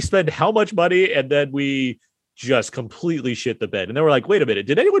 We spend how much money, and then we just completely shit the bed. And then we're like, wait a minute,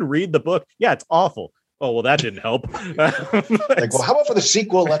 did anyone read the book? Yeah, it's awful. Oh, well, that didn't help. Well, how about for the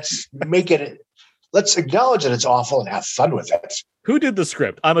sequel? Let's acknowledge that it's awful and have fun with it. Who did the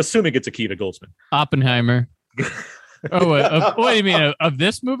script? I'm assuming it's Akiva Goldsman. Oppenheimer. What do you mean, of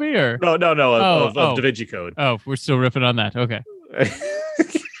this movie or? No, of Da Vinci Code. Oh, we're still riffing on that. Okay.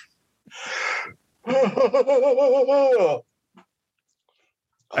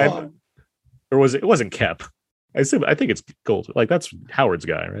 Or was it? It wasn't Kep. I think it's Goldsman. That's Howard's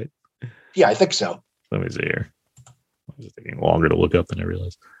guy, right? Yeah, I think so. Let me see here. I was taking longer to look up than I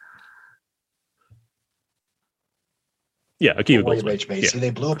realized. Yeah, Akiva Goldsman. Yeah. They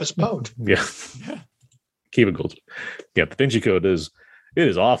blew up his boat. Yeah. Akiva Goldsman. Yeah, the Da Vinci Code is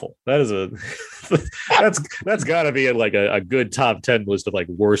awful. That is that's got to be in a good top 10 list of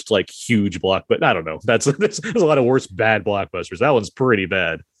worst huge blockbusters. I don't know. There's a lot of worst bad blockbusters. That one's pretty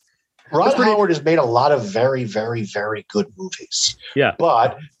bad. Ron Howard has made a lot of very, very, very good movies. Yeah.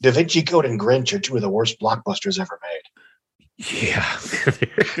 But Da Vinci Code and Grinch are two of the worst blockbusters ever made. Yeah.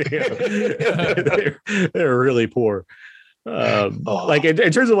 They're really poor. Like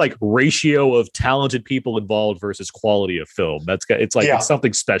in terms of like ratio of talented people involved versus quality of film, it's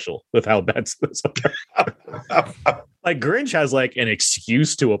something special with how bad. Like Grinch has like an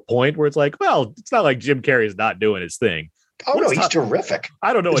excuse to a point where it's like, well, it's not like Jim Carrey is not doing his thing. Oh no, he's terrific.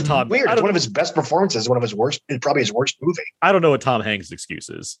 I don't know what Tom. Weird. It's one of his best performances. One of his worst. Probably his worst movie. I don't know what Tom Hanks' excuse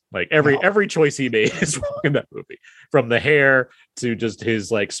is. Like every choice he made is wrong in that movie, from the hair to just his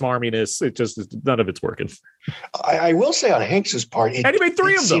like smarminess. It just none of it's working. I will say on Hanks's part, and he made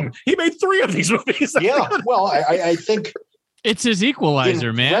three of them. He made 3 of these movies. Yeah. Well, I think it's his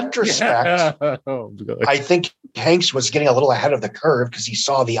equalizer, man. In retrospect, I think Hanks was getting a little ahead of the curve because he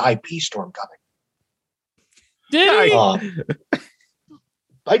saw the IP storm coming. Did he?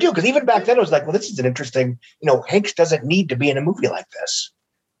 I do, because even back then it was like, well, this is an interesting. Hanks doesn't need to be in a movie like this.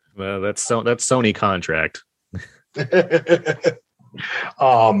 Well, that's Sony contract.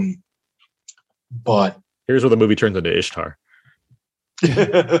 But here's where the movie turns into Ishtar,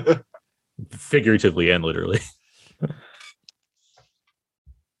 figuratively and literally.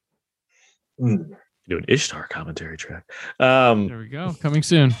 Do an Ishtar commentary track. There we go. Coming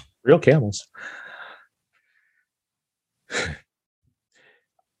soon. Real camels.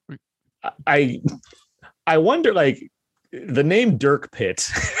 I wonder, like, the name Dirk Pitt,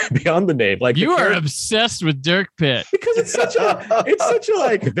 beyond the name, like you are obsessed with Dirk Pitt because it's such a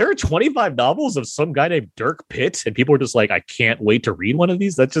like, there are 25 novels of some guy named Dirk Pitt, and people are just like, I can't wait to read one of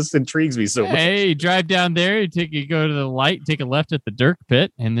these. That just intrigues me so much. Hey, you drive down there, you go to the light, take a left at the Dirk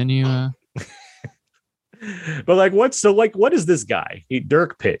Pit, and then you but like, what is this guy?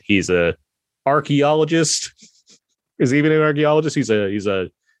 Dirk Pitt. He's a archaeologist. Is he even an archaeologist? He's a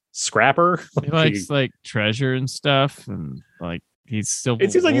scrapper. He likes like treasure and stuff, and like he's still.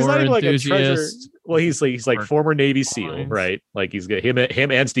 It seems like he's not even like a treasure. Well, he's like former Navy SEAL, right? Like he's got him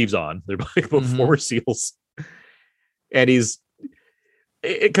and Steve Zahn. They're both former SEALs, and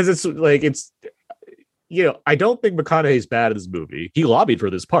because it's I don't think McConaughey's bad at this movie. He lobbied for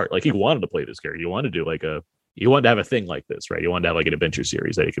this part. Like he wanted to play this character. He wanted to do you wanted to have a thing like this, right? You wanted to have like an adventure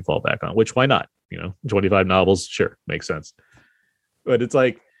series that he could fall back on, which why not? 25 novels, sure, makes sense. But it's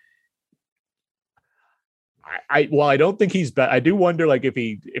like, I don't think he's bad. I do wonder, like,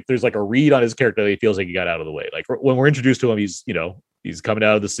 if there's like a read on his character that he feels like he got out of the way. Like when we're introduced to him, he's coming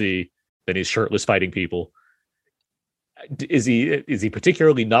out of the sea, then he's shirtless fighting people. Is he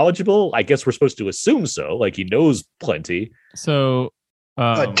particularly knowledgeable? I guess we're supposed to assume so. Like he knows plenty. So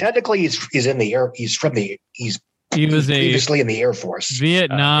technically, he's in the air. He was previously in the Air Force,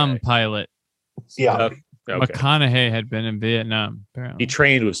 Vietnam pilot. Yeah. Okay. McConaughey had been in Vietnam. Apparently. He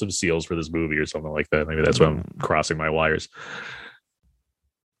trained with some SEALs for this movie or something like that. Maybe that's why I'm crossing my wires.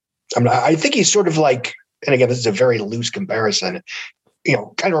 I think he's sort of like, and again, this is a very loose comparison.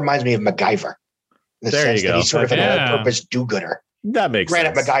 Kind of reminds me of MacGyver. In the sense that he's sort of an all-purpose do-gooder. That makes sense.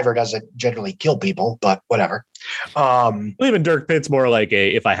 Granted, MacGyver doesn't generally kill people, but whatever. Even Dirk Pitt's more like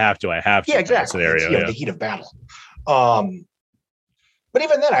if I have to, I have to. Yeah, exactly. Scenario, the heat of battle. But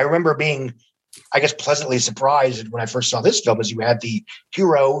even then, I remember being, I guess, pleasantly surprised when I first saw this film, as you had the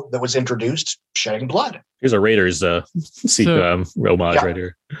hero that was introduced shedding blood. Here's a Raiders homage right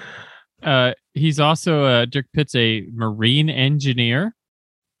here. He's also Dirk Pitt's a marine engineer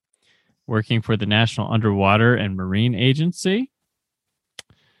working for the National Underwater and Marine Agency.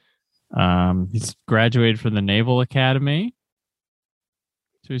 He's graduated from the Naval Academy,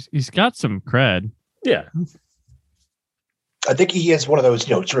 so he's got some cred. Yeah, I think he has one of those,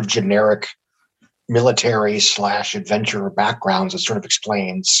 sort of generic military / adventure backgrounds that sort of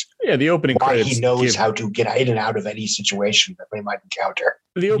explains the opening why credits. He knows how to get in and out of any situation that we might encounter.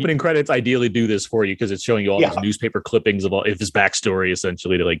 The opening credits ideally do this for you because it's showing you all these newspaper clippings of his backstory,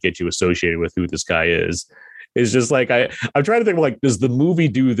 essentially, to like get you associated with who this guy is. It's just like I'm trying to think, like, does the movie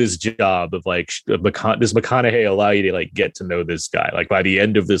do this job of like does McConaughey allow you to like get to know this guy? Like by the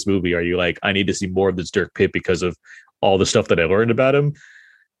end of this movie, are you like, I need to see more of this Dirk Pitt because of all the stuff that I learned about him?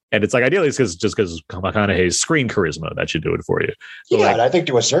 And it's like ideally it's because McConaughey's screen charisma that should do it for you. But and I think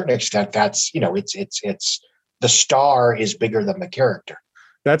to a certain extent that's it's the star is bigger than the character.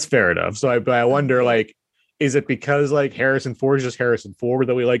 That's fair enough. So I wonder, like, is it because like Harrison Ford is just Harrison Ford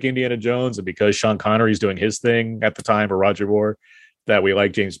that we like Indiana Jones, and because Sean Connery's doing his thing at the time, or Roger Moore, that we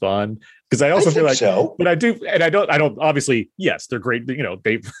like James Bond? Because I also feel like so. But I do, and I don't obviously, yes, they're great. They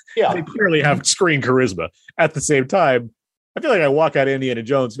clearly have screen charisma. At the same time, I feel like I walk out of Indiana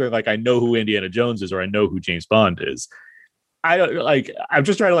Jones feeling like I know who Indiana Jones is, or I know who James Bond is. I'm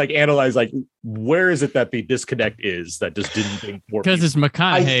just trying to like analyze, like, where is it that the disconnect is that just didn't think more? Because it's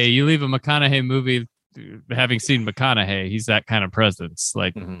McConaughey. You leave a McConaughey movie, having seen McConaughey, he's that kind of presence.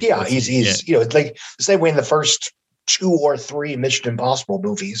 Like, he's it's like the same way in the first 2 or 3 Mission Impossible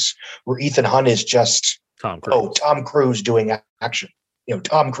movies where Ethan Hunt is just Tom Cruise doing action.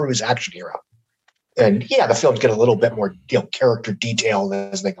 Tom Cruise action hero. And yeah, the films get a little bit more character detail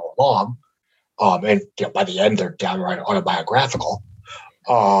as they go along. And by the end, they're downright autobiographical.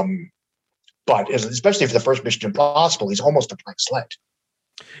 But especially for the first Mission Impossible, he's almost a blank slate.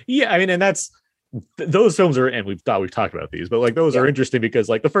 Yeah, I mean, and those films are, and we've talked about these, but like those are interesting because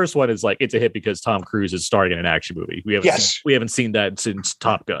like the first one is like it's a hit because Tom Cruise is starring in an action movie. We haven't seen that since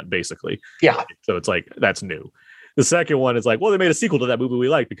Top Gun, basically. Yeah, so it's like that's new. The second one is like, well, they made a sequel to that movie we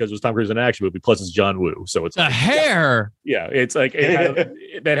liked because it was Tom Cruise in an action movie, plus it's John Woo. So it's the hair. Yeah, it's like that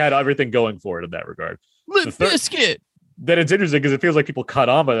had everything going for it in that regard. Limp Bizkit. Then it's interesting because it feels like people caught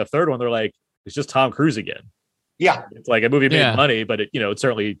on by the third one. They're like, it's just Tom Cruise again. Yeah, it's like a movie made money, but it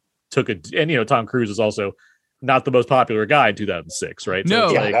certainly took it. And Tom Cruise is also not the most popular guy in 2006, right? No,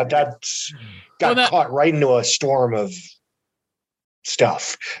 so that's got caught right into a storm of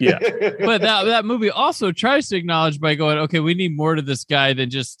stuff. Yeah. But that movie also tries to acknowledge by going, okay, we need more to this guy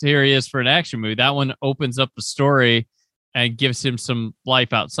than just here he is for an action movie. That one opens up the story and gives him some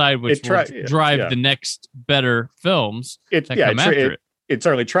life outside, which will drive the next better films that come after it. It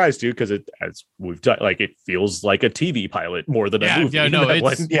certainly tries to, because as we've done, like it feels like a TV pilot more than a movie.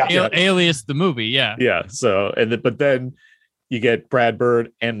 Alias the movie, yeah. So but then you get Brad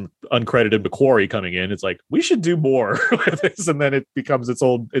Bird and uncredited McQuarrie coming in. It's like we should do more with this, and then it becomes its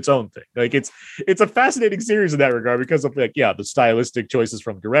own thing. Like it's a fascinating series in that regard because of the stylistic choices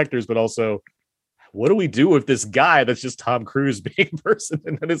from directors, but also what do we do with this guy that's just Tom Cruise being a person?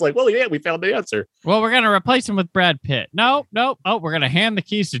 And then it's like, well, yeah, we found the answer. Well, we're going to replace him with Brad Pitt. No. Oh, we're going to hand the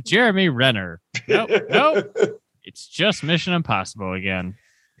keys to Jeremy Renner. No. It's just Mission Impossible again,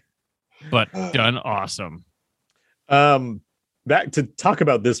 but done awesome. Back to talk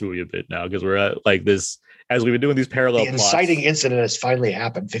about this movie a bit now, because we're at like this, as we've been doing these parallel plots. The inciting incident has finally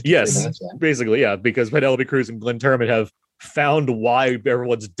happened. Basically, yeah, because Penelope Cruz and Glenn Turman have found why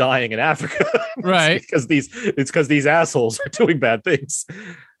everyone's dying in Africa. Right. It's because these assholes are doing bad things.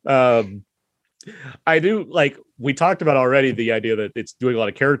 I do, like we talked about already, the idea that it's doing a lot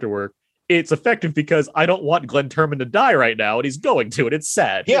of character work. It's effective because I don't want Glenn Turman to die right now, and he's going to, and it's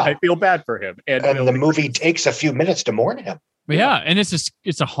sad. Yeah. I feel bad for him. And the movie takes a few minutes to mourn him. Yeah, and it's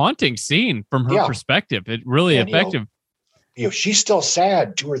a haunting scene from her perspective. It really effective. She's still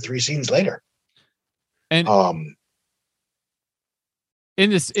sad 2 or 3 scenes later. And in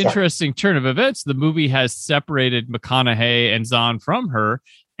this interesting turn of events, the movie has separated McConaughey and Zahn from her,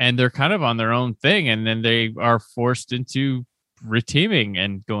 and they're kind of on their own thing, and then they are forced into reteaming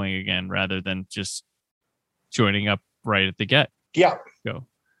and going again rather than just joining up right at the go.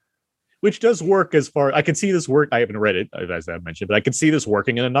 Which does work as far, I can see this work. I haven't read it, as I mentioned, but I can see this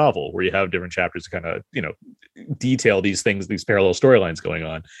working in a novel where you have different chapters to kind of, detail these things, these parallel storylines going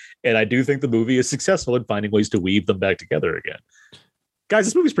on. And I do think the movie is successful in finding ways to weave them back together again. Guys,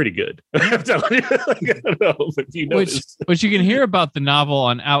 this movie's pretty good. I'm telling you. I don't know, but which you can hear about the novel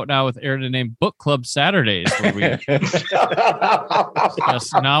on Out Now with Aaron and Name Book Club Saturdays, where we discuss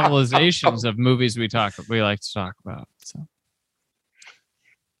novelizations of movies we like to talk about. So.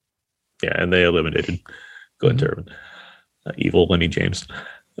 Yeah, and they eliminated Glenn Turman, evil Lenny James,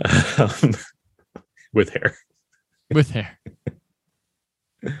 with hair. This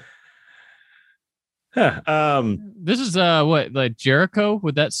is like Jericho?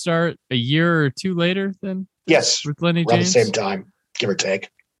 Would that start a year or 2 later then? Yes, with Lenny around James? the same time, give or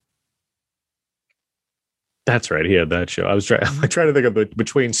take. That's right. He had that show. I was trying to think of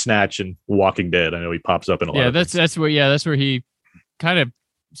between Snatch and Walking Dead. I know he pops up in a lot. Yeah, that's where he kind of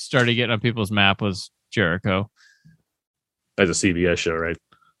started getting on people's map, was Jericho. As a CBS show, right?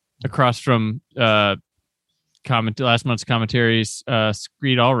 Across from last month's commentaries,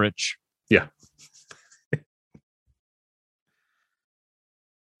 Skeet Ulrich. Yeah.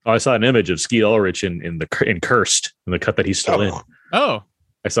 I saw an image of Skeet Ulrich in Cursed, in the cut that he's still in. Oh.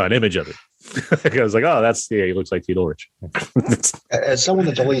 I saw an image of it. I was like, oh, he looks like Skeet Ulrich. As someone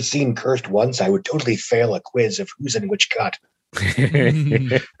that's only seen Cursed once, I would totally fail a quiz of who's in which cut.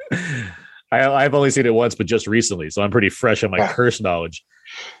 I've only seen it once, but just recently, so I'm pretty fresh on my Curse knowledge.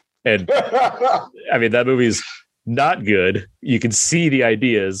 And I mean, that movie's not good. You can see the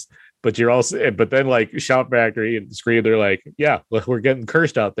ideas, but then like Shout Factory and Scream, they're like, yeah, we're getting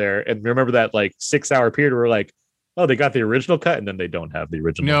cursed out there. And remember that like 6-hour period where we're like, oh, they got the original cut, and then they don't have the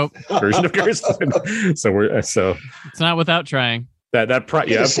original version of Curse. So it's not without trying.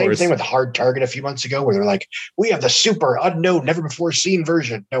 The same thing with Hard Target a few months ago, where they're like, "We have the super unknown, never before seen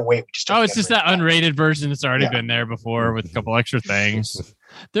version." No, wait, it's just that unrated version that's already been there before with a couple extra things.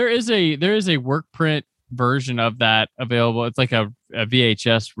 There is a work print version of that available. It's like a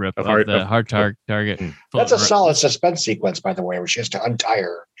VHS rip of the hard target. That's a solid suspense sequence, by the way, where she has to untie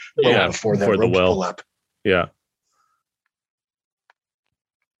her before the ropes pull up. Yeah.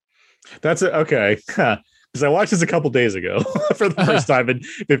 That's it. Okay. Because I watched this a couple days ago for the first time in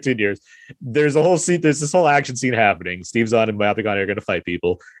 15 years. There's a whole scene. There's this whole action scene happening. Steve Zahn and Matthew McConaughey are going to fight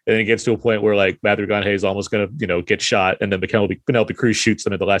people, and then it gets to a point where like Matthew McConaughey is almost going to, get shot, and then Penelope Cruz shoots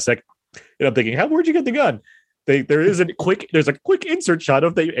them at the last second. And I'm thinking, where'd you get the gun? There's a quick insert shot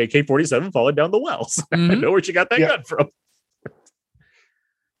of the AK-47 falling down the wells. Mm-hmm. I know where she got that gun from.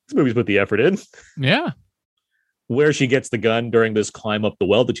 This movie's put the effort in. Yeah. Where she gets the gun during this climb up the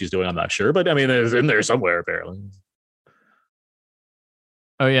well that she's doing, I'm not sure, but I mean, it's in there somewhere apparently.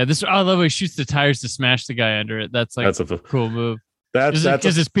 Oh yeah, I love how he shoots the tires to smash the guy under it. That's a cool move. That's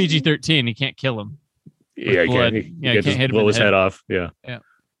because it's PG-13. He can't kill him. Yeah, he can't hit him. Blow his head off. Yeah.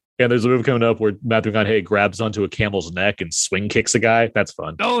 And there's a move coming up where Matthew McConaughey grabs onto a camel's neck and swing kicks a guy. That's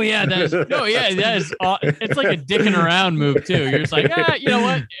fun. Oh yeah, that is. It's like a dicking around move too. You're just like, you know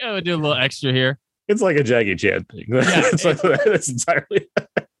what? We'll do a little extra here. It's like a Jackie Chan thing. That's entirely.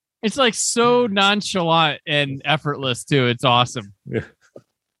 It's like so nonchalant and effortless too. It's awesome.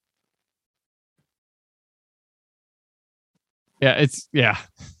 Yeah.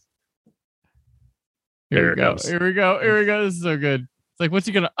 Here we go. This is so good. It's like, what's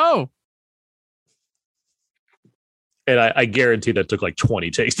he gonna? Oh. And I guarantee that took like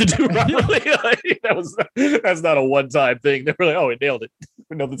 20 takes to do properly. That's not a one-time thing. They were like, we nailed it.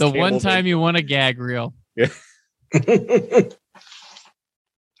 The one time you want a gag reel. Yeah.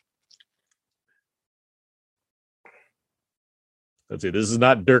 Let's see. This is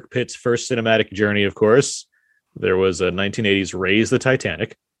not Dirk Pitt's first cinematic journey, of course. There was a 1980s Raise the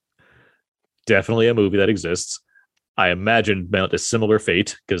Titanic. Definitely a movie that exists. I imagine meant a similar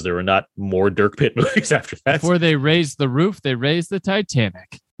fate because there were not more Dirk Pitt movies after that. Before they raised the roof, they raised the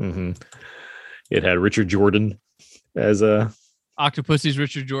Titanic. Mm-hmm. It had Richard Jordan as a Octopussy's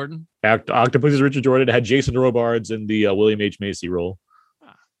Richard Jordan. Octopussy's Richard Jordan. It had Jason Robards in the William H. Macy role,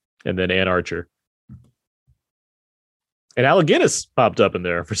 and then Ann Archer. And Alec Guinness popped up in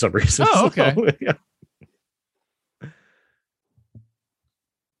there for some reason. Oh, okay. So, yeah.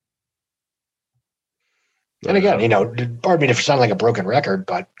 And again, pardon me if I sound like a broken record,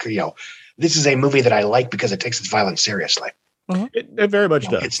 but this is a movie that I like because it takes its violence seriously. Uh-huh. It very much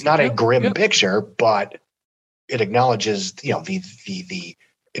does. It's not a grim picture, but it acknowledges the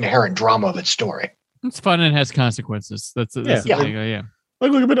inherent drama of its story. It's fun and has consequences. That's the thing. Yeah.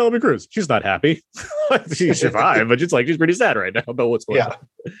 Like look at Penelope Cruz. She's not happy. She survived, but she's pretty sad right now about what's going on.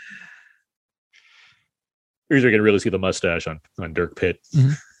 You're going to really see the mustache on Dirk Pitt.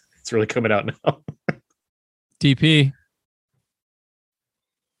 Mm-hmm. It's really coming out now. TP.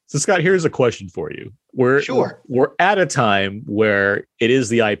 So Scott, here's a question for you. We're at a time where it is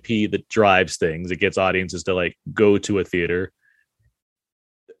the IP that drives things. It gets audiences to like go to a theater.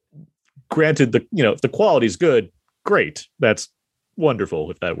 Granted, if the quality's good, great. That's wonderful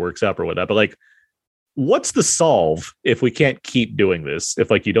if that works out or whatnot. But like, what's the solve if we can't keep doing this?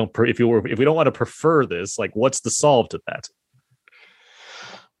 If like if we don't want to prefer this, like what's the solve to that?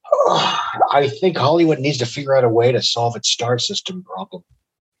 I think Hollywood needs to figure out a way to solve its star system problem.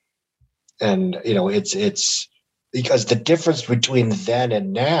 And, it's because the difference between then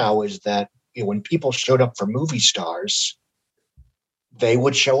and now is that when people showed up for movie stars, they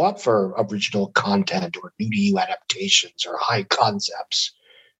would show up for original content or new to you adaptations or high concepts.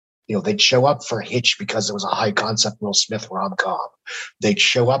 They'd show up for Hitch because it was a high concept Will Smith rom-com. They'd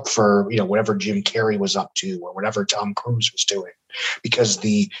show up for, whatever Jim Carrey was up to or whatever Tom Cruise was doing, because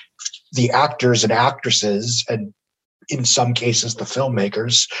the actors and actresses, and in some cases the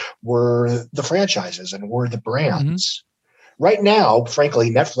filmmakers, were the franchises and were the brands. Mm-hmm. Right now, frankly,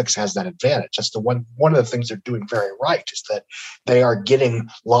 Netflix has that advantage. That's one of the things they're doing very right, is that they are getting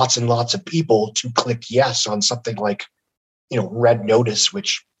lots and lots of people to click yes on something like, Red Notice,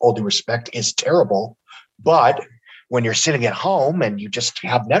 which, all due respect, is terrible. But when you're sitting at home and you just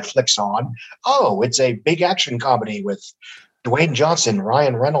have Netflix on, it's a big action comedy with Dwayne Johnson,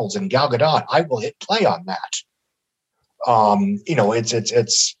 Ryan Reynolds, and Gal Gadot. I will hit play on that. It's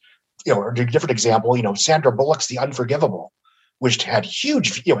a different example. Sandra Bullock's The Unforgivable, which had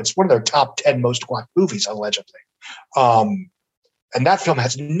huge, it's one of their top 10 most watched movies, allegedly. And that film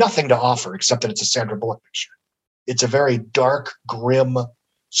has nothing to offer except that it's a Sandra Bullock picture. It's a very dark, grim,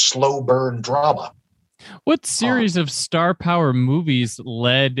 slow burn drama. What series of star power movies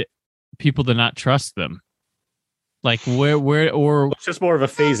led people to not trust them? Like or it's just more of a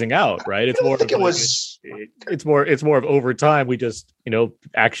phasing out, right? It's more. It's more of over time. We just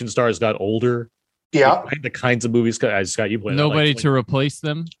action stars got older. Yeah. the kinds of movies. Scott, you play nobody to replace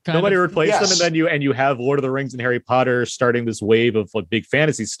them. Nobody replace them, Yes. and then you have Lord of the Rings and Harry Potter starting this wave of like big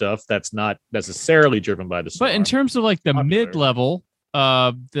fantasy stuff that's not necessarily driven by the story. But in terms of like the mid-level,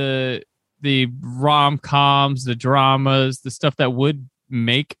 the rom-coms, the dramas, the stuff that would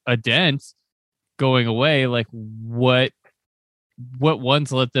make a dent going away, like what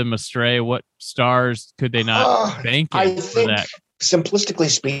ones let them astray? What stars could they not bank in for that? Simplistically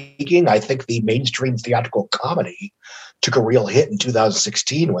speaking, I think the mainstream theatrical comedy took a real hit in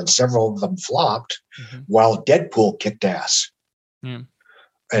 2016 when several of them flopped, while Deadpool kicked ass. Yeah.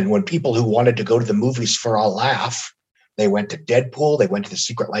 And when people who wanted to go to the movies for a laugh, they went to Deadpool, they went to The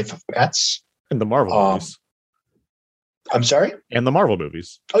Secret Life of Pets. And the Marvel movies. I'm sorry? And the Marvel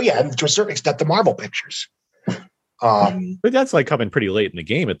movies. Oh, yeah, and to a certain extent, the Marvel pictures. But that's like coming pretty late in the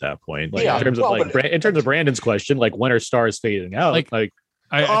game at that point. Like in terms of Brandon's question, like when are stars fading out? I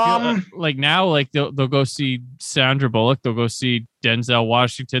feel like now, like they'll go see Sandra Bullock, they'll go see Denzel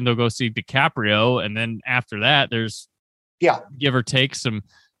Washington, they'll go see DiCaprio, and then after that, there's give or take some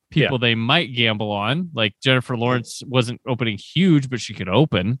people they might gamble on. Like Jennifer Lawrence wasn't opening huge, but she could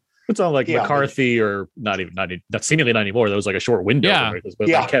open. It's all like McCarthy, or not seemingly not anymore. That was like a short window. Yeah. But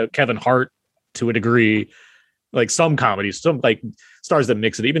like Kevin Hart to a degree. Like some comedies, some like stars that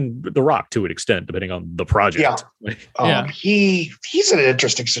mix it, even The Rock to an extent, depending on the project. He's in an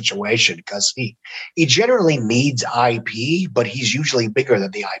interesting situation because he generally needs IP, but he's usually bigger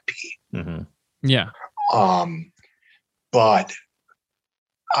than the IP. Mm-hmm. Yeah. But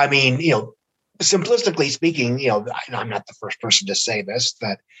I mean, simplistically speaking, I'm not the first person to say this,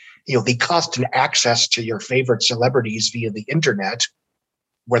 that the constant access to your favorite celebrities via the internet,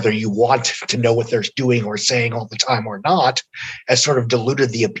 whether you want to know what they're doing or saying all the time or not, has sort of diluted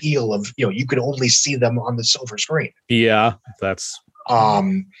the appeal of, you can only see them on the silver screen. Yeah, that's...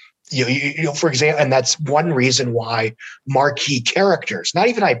 for example, and that's one reason why marquee characters, not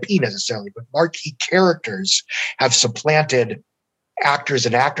even IP necessarily, but marquee characters have supplanted actors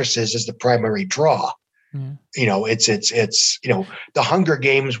and actresses as the primary draw. Mm. It's The Hunger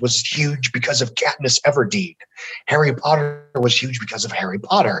Games was huge because of Katniss Everdeen. Harry Potter was huge because of Harry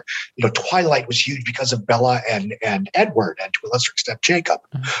Potter. Twilight was huge because of Bella and Edward, and to a lesser extent Jacob.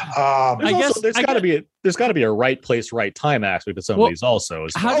 There's got to be a right place, right time aspect to some of these also.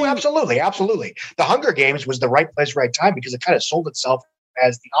 Absolutely. The Hunger Games was the right place, right time because it kind of sold itself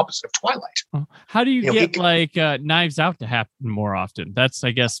as the opposite of Twilight. How do you get Knives Out to happen more often? That's,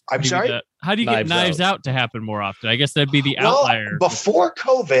 I guess. I'm sorry? How do you get Knives Out to happen more often? I guess that'd be the outlier. Before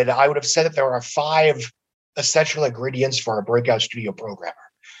COVID, I would have said that there are 5 essential ingredients for a breakout studio programmer.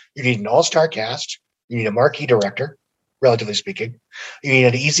 You need an all-star cast. You need a marquee director, relatively speaking. You need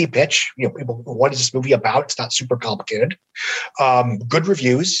an easy pitch. People, what is this movie about? It's not super complicated. Good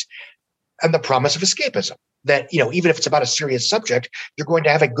reviews, and the promise of escapism. That, even if it's about a serious subject, you're going to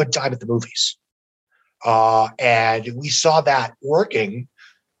have a good time at the movies. And we saw that working,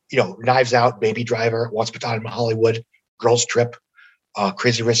 Knives Out, Baby Driver, Once Upon a Time in Hollywood, Girls Trip,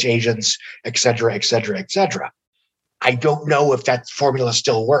 Crazy Rich Asians, et cetera, et cetera, et cetera. I don't know if that formula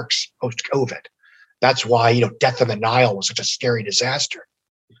still works post-COVID. That's why, Death on the Nile was such a scary disaster.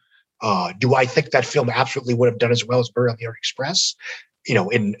 Do I think that film absolutely would have done as well as Burial on the Orient Express?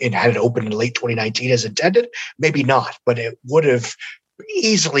 In had it opened in late 2019 as intended? Maybe not, but it would have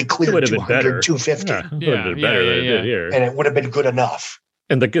easily cleared 200, 250. Yeah, it would have been better than it did here. And it would have been good enough.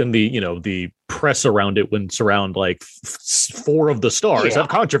 And the press around it wouldn't surround like 4 of the stars have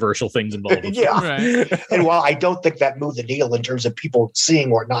controversial things involved. Right. And while I don't think that moved the deal in terms of people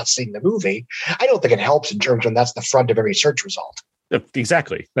seeing or not seeing the movie, I don't think it helps in terms of that's the front of every search result.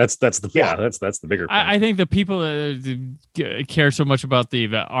 Exactly. That's the bigger point. I think the people that care so much about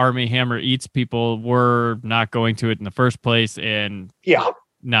the Army Hammer Eats people were not going to it in the first place, and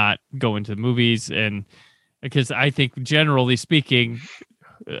not going to the movies, and because I think generally speaking,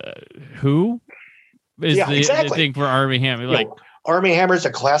 who is the thing for Army Hammer? Like Army Hammer is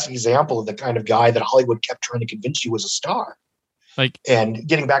a classic example of the kind of guy that Hollywood kept trying to convince you was a star. And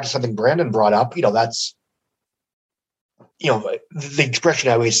getting back to something Brandon brought up, that's. The expression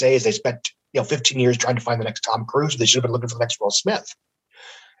I always say is they spent 15 years trying to find the next Tom Cruise. They should have been looking for the next Will Smith.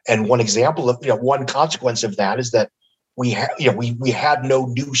 And one example of one consequence of that is that we had no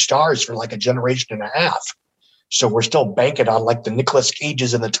new stars for like a generation and a half. So we're still banking on like the Nicolas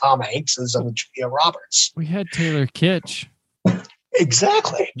Cages and the Tom Hankses and the Julia Roberts. We had Taylor Kitsch.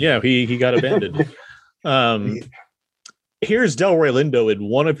 Exactly. Yeah, he got abandoned. here's Delroy Lindo in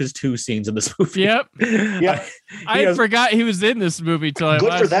one of his 2 scenes in this movie. Yep. Yeah. I forgot he was in this movie till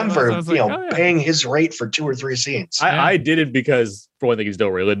Good for them for like, paying his rate for 2 or 3 scenes. I did it because, for one thing, he's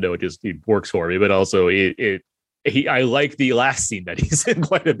Delroy Lindo. He works for me, but also I like the last scene that he's in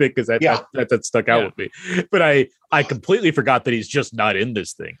quite a bit because that stuck out with me. But I completely forgot that he's just not in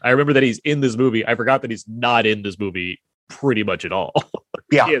this thing. I remember that he's in this movie. I forgot that he's not in this movie pretty much at all.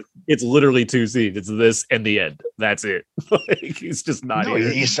 Yeah. It's literally 2 scenes. It's this and the end. That's it. He's just not here.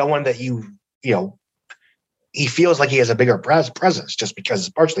 He's someone that he feels like he has a bigger presence just because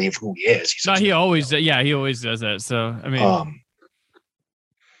partially of who he is. He always does that. So, I mean,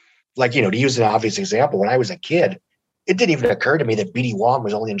 to use an obvious example, when I was a kid, it didn't even occur to me that B.D. Wong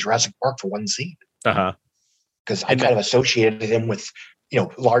was only in Jurassic Park for 1 scene. Uh-huh. Because I kind of associated him with,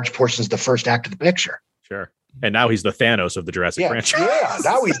 large portions of the first act of the picture. Sure. And now he's the Thanos of the Jurassic franchise. Yeah,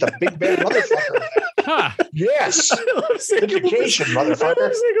 now he's the big bad motherfucker. Huh. Yes. Education, motherfucker.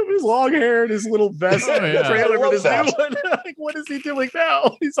 His long hair and his little vest. Trailer for this new one. Like, what is he doing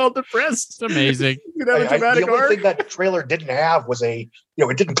now? He's all depressed. It's amazing. The only thing that trailer didn't have was it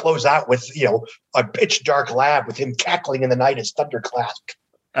didn't close out with, a pitch dark lab with him cackling in the night as thunderclap.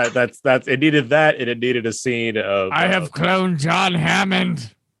 It needed that, and it needed a scene of I have cloned John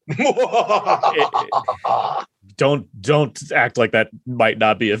Hammond. Don't act like that might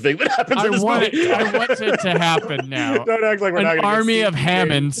not be a thing that happens in this movie. I want it to happen now. Don't act like we're not an army of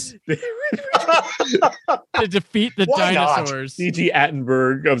Hammonds to defeat the dinosaurs. C.G.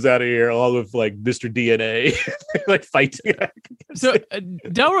 Attenberg comes out of here along with like Mr. DNA, like fighting. So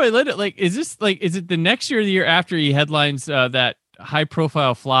Delroy Lindo, is it the next year or the year after he headlines that high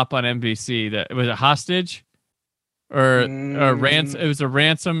profile flop on NBC that was a Hostage? Or ransom. It was a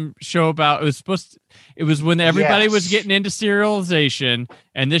ransom show about. It was when everybody was getting into serialization,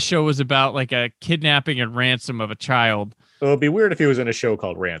 and this show was about like a kidnapping and ransom of a child. So it'd be weird if he was in a show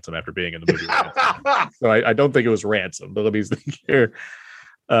called Ransom after being in the movie. So I don't think it was Ransom. But let me think here.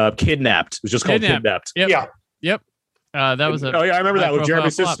 Kidnapped. It was just called Kidnapped. Yep. Yeah. Yep. That was I remember that with Jeremy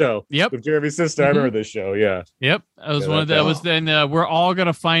Sisto. Yep. With Jeremy Sisto. I remember this show. Yeah. Yep. That was one of that. Was then we're all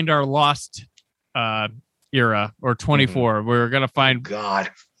gonna find our lost era or 24. Mm-hmm. We're gonna find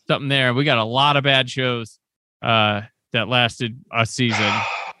something there. We got a lot of bad shows that lasted a season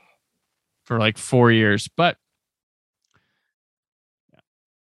for like 4 years, but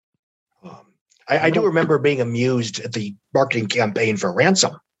I do remember being amused at the marketing campaign for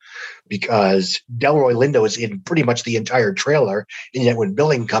Ransom because Delroy Lindo is in pretty much the entire trailer, and yet when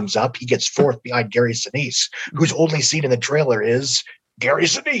billing comes up, he gets fourth behind Gary Sinise, whose only scene in the trailer is Gary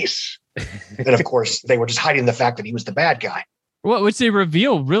Sinise. And of course, they were just hiding the fact that he was the bad guy. Well, which they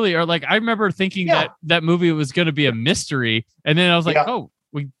reveal really are like, I remember thinking that movie was going to be a mystery. And then I was like, oh,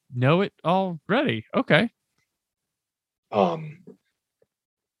 we know it already. Okay.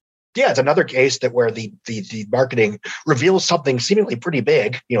 It's another case that where the marketing reveals something seemingly pretty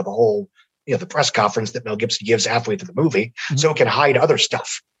big, the whole, the press conference that Mel Gibson gives halfway through the movie, so it can hide other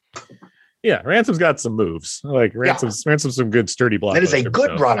stuff. Yeah, Ransom's got some moves. Like Ransom's some good sturdy blockbuster. That is a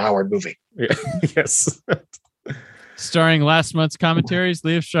good Ron Howard movie. Yeah. Yes. Starring last month's commentaries,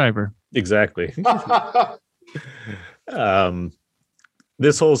 Liev Schreiber. Exactly.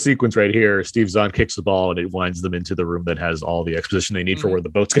 This whole sequence right here, Steve Zahn kicks the ball and it winds them into the room that has all the exposition they need for where the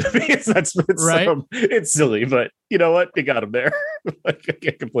boat's going to be. It's right. It's silly, but you know what? They got him there. I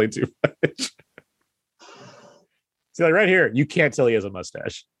can't complain too much. See, like right here, you can't tell he has a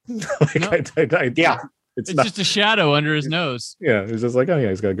mustache. It's just a shadow under his nose. Yeah, it's just like, oh yeah,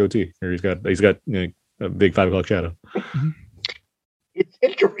 he's got a goatee, or he's got a big 5 o'clock shadow.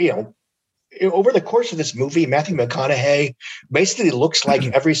 It's over the course of this movie, Matthew McConaughey basically looks like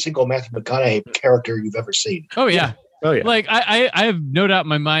every single Matthew McConaughey character you've ever seen. Oh yeah. Like I have no doubt in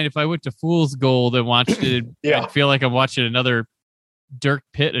my mind, if I went to Fool's Gold and watched it, I'd feel like I'm watching another Dirk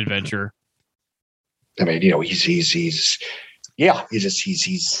Pitt adventure. I mean, he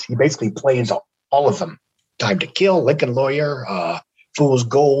basically plays all of them. Time to Kill, Lincoln Lawyer, Fool's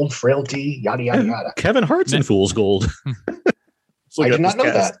Gold, Frailty, yada yada yada. Kevin Hart's in Fool's Gold. I did not know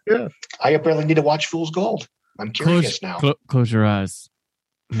that. Yeah. I apparently need to watch Fool's Gold. I'm curious now. Close your eyes.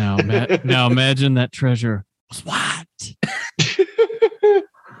 Now, now imagine that treasure was what?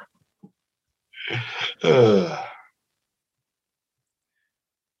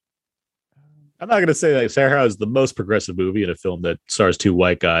 I'm not going to say that Sahara is the most progressive movie in a film that stars 2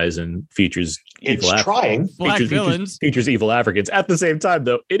 white guys and features villains. Features evil Africans. At the same time,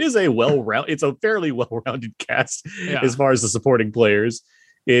 though, it's a fairly well-rounded cast as far as the supporting players.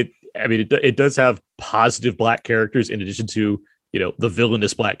 It does have positive black characters in addition to the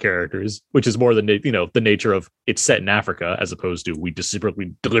villainous black characters, which is more the nature of it's set in Africa as opposed to we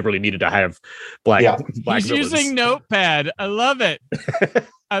deliberately needed to have black He's villains. using Notepad. I love it.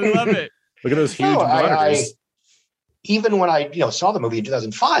 I love it. Look at those huge monitors. Even when I saw the movie in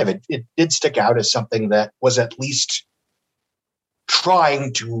 2005, it did stick out as something that was at least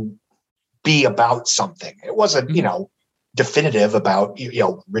trying to be about something. It wasn't definitive about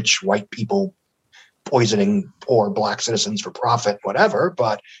rich white people poisoning poor black citizens for profit, whatever.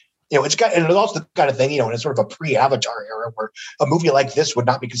 But it's also the kind of thing, and it's sort of a pre-Avatar era where a movie like this would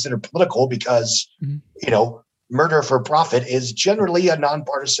not be considered political because murder for profit is generally a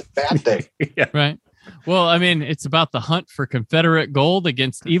nonpartisan bad thing. Yeah. Right. Well, I mean, it's about the hunt for Confederate gold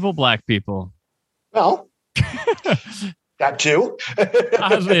against evil black people. Well, that too.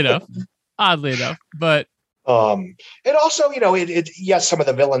 Oddly enough, but and also, yes, some of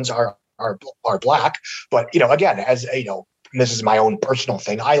the villains are black, but again, as this is my own personal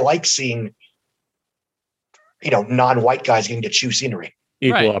thing. I like seeing non-white guys getting to chew scenery.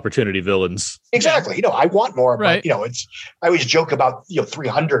 Equal opportunity villains. Exactly. I want more, right. But I always joke about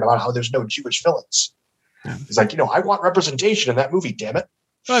 300 about how there's no Jewish villains. It's like I want representation in that movie. Damn it.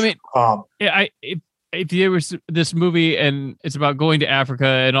 Well, I mean, if there was this movie and it's about going to Africa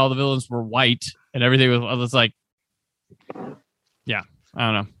and all the villains were white and everything was like, yeah,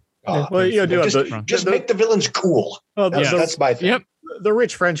 I don't know. Just make the villains cool. Well, that's my thing. Yep. The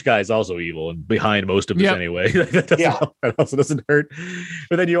rich French guy is also evil and behind most of this anyway. That also doesn't hurt.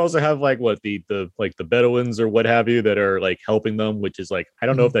 But then you also have the Bedouins or what have you that are like helping them, which is like I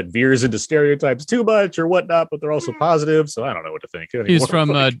don't know if that veers into stereotypes too much or whatnot, but they're also positive. So I don't know what to think. He's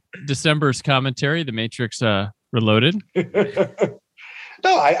from December's commentary, The Matrix Reloaded.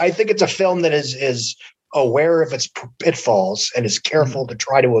 No, I think it's a film that is aware of its pitfalls and is careful to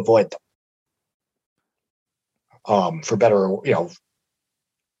try to avoid them. For better,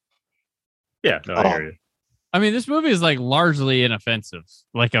 Yeah, no, I hear you. I mean, this movie is like largely inoffensive,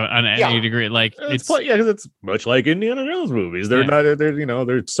 like on any degree. Like it's much like Indiana Jones movies. They're not,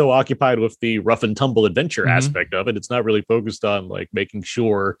 they're so occupied with the rough and tumble adventure aspect of it. It's not really focused on like making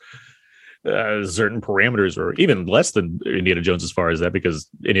sure certain parameters, or even less than Indiana Jones as far as that, because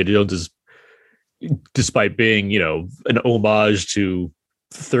Indiana Jones is, despite being, an homage to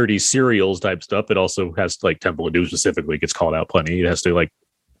 30 serials type stuff, it also has like Temple of Doom specifically gets called out plenty. It has to like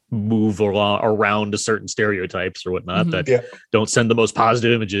move around to certain stereotypes or whatnot that don't send the most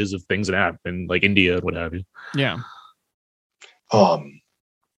positive images of things that happen, like India and what have you. Yeah. Clive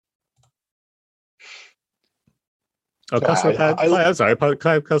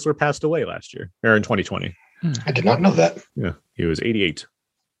Cussler passed away last year, or in 2020. I did not know that. Yeah, he was 88.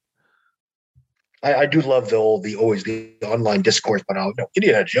 I do love the online discourse, but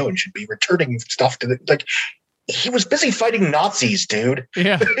Indiana Jones should be returning stuff to he was busy fighting Nazis, dude.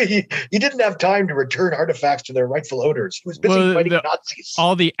 Yeah. he didn't have time to return artifacts to their rightful owners. He was busy fighting Nazis.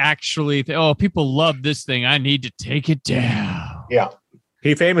 All the people love this thing. I need to take it down. Yeah.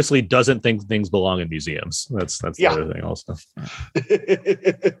 He famously doesn't think things belong in museums. That's the other thing also.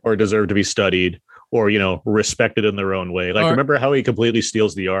 Or deserve to be studied or, respected in their own way. Like, remember how he completely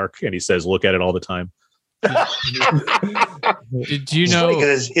steals the Ark and he says, look at it all the time. Did you know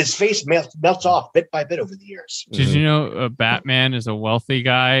his face melts off bit by bit over the years? Did you know Batman is a wealthy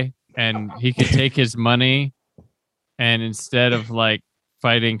guy and he could take his money and instead of like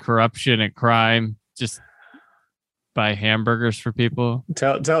fighting corruption and crime, just buy hamburgers for people?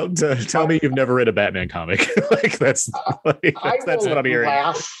 Tell me you've never read a Batman comic. that's what I'm hearing.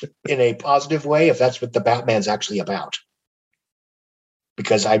 Laugh in a positive way if that's what the Batman's actually about,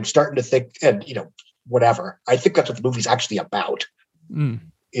 because I'm starting to think, and whatever. I think that's what the movie's actually about.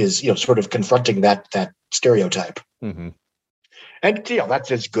 Is sort of confronting that stereotype. Mm-hmm. And that's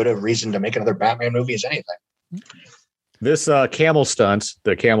as good a reason to make another Batman movie as anything. This camel stunt,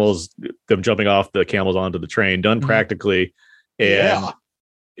 the camels, them jumping off the camels onto the train, done practically. And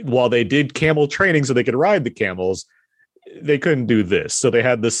while they did camel training so they could ride the camels, they couldn't do this. So they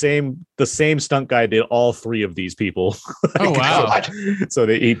had the same stunt guy did all three of these people. Oh, wow. So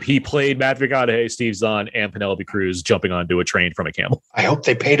he played Matt McConaughey, Steve Zahn, and Penelope Cruz jumping onto a train from a camel. I hope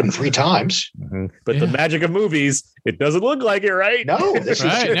they paid him 3 times. Mm-hmm. But the magic of movies, it doesn't look like it, right? No, this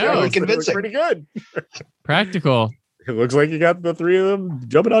is really convincing. Pretty good. Practical. It looks like you got the 3 of them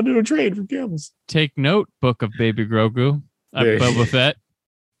jumping onto a train from camels. Take note, Book of Baby Grogu. Boba Fett.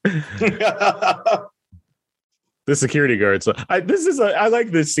 The security guard. So I like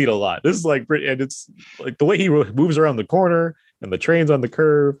this scene a lot. This is like, and it's like the way he moves around the corner and the train's on the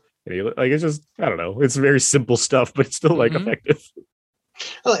curve. And it's just, I don't know. It's very simple stuff, but it's still like effective.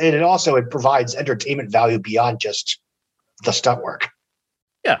 Well, and it provides entertainment value beyond just the stunt work.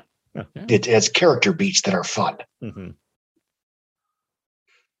 Yeah. It has character beats that are fun. Mm-hmm.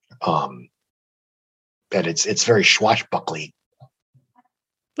 And it's very swashbuckly.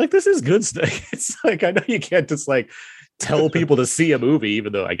 Like, this is good stuff. It's like, I know you can't just like tell people to see a movie,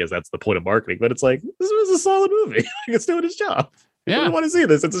 even though I guess that's the point of marketing, but it's like, this was a solid movie. It's doing its job. I want to see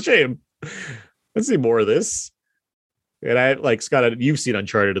this. It's a shame. Let's see more of this. And I like, Scott, you've seen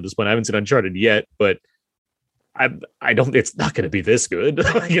Uncharted at this point. I haven't seen Uncharted yet, but I don't, it's not going to be this good.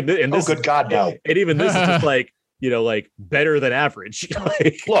 Like, and this, good God, no. And even this is just like, like better than average.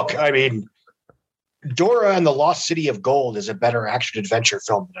 Like, look, I mean, Dora and the Lost City of Gold is a better action adventure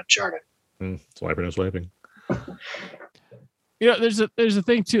film than Uncharted. Swiping. There's a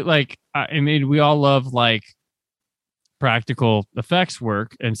thing too. Like, I mean, we all love like practical effects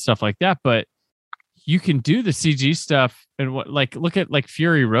work and stuff like that, but you can do the CG stuff and look at like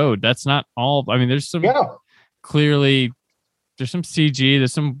Fury Road. That's not all. I mean, there's some clearly there's some CG,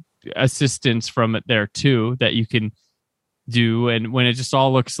 there's some assistance from it there too that you can do. And when it just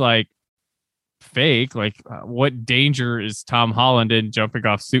all looks like fake, like what danger is Tom Holland in jumping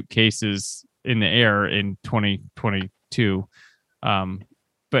off suitcases in the air in 2022?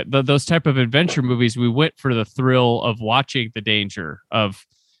 But those type of adventure movies, we went for the thrill of watching the danger of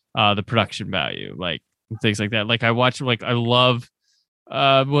the production value, like things like that. Like I love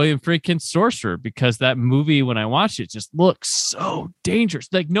William Friedkin's Sorcerer, because that movie, when I watched it, just looks so dangerous.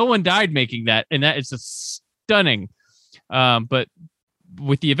 Like no one died making that, and that is just stunning. But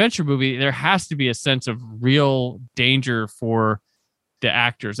with the adventure movie, there has to be a sense of real danger for the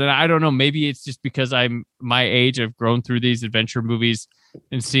actors. And I don't know, maybe it's just because I'm my age, I've grown through these adventure movies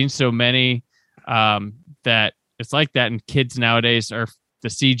and seen so many that it's like that. And kids nowadays the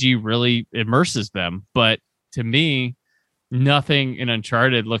CG really immerses them. But to me, nothing in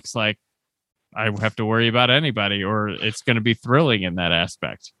Uncharted looks like I have to worry about anybody, or it's going to be thrilling in that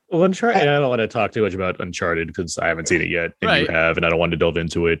aspect. Well, Uncharted, I don't want to talk too much about Uncharted because I haven't seen it yet, and you have, and I don't want to delve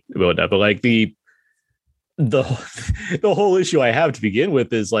into it about that. But like the whole issue I have to begin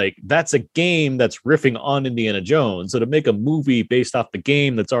with is like, that's a game that's riffing on Indiana Jones. So to make a movie based off the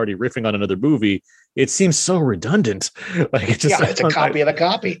game that's already riffing on another movie, it seems so redundant. Like it's a copy of the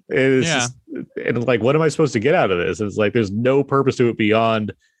copy. Just, and like, what am I supposed to get out of this? It's like there's no purpose to it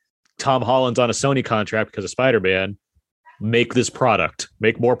beyond Tom Holland's on a Sony contract because of Spider-Man. Make this product,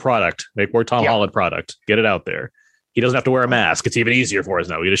 make more Tom Holland product, get it out there. He doesn't have to wear a mask. It's even easier for us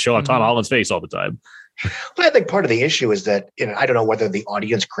now. We just show off Tom Holland's face all the time. Well, I think part of the issue is that, I don't know whether the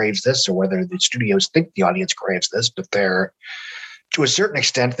audience craves this or whether the studios think the audience craves this, but to a certain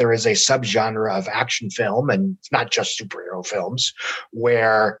extent, there is a subgenre of action film, and it's not just superhero films,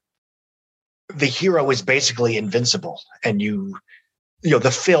 where the hero is basically invincible, and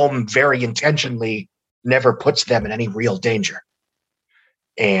the film very intentionally never puts them in any real danger.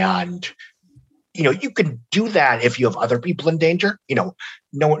 And you can do that if you have other people in danger.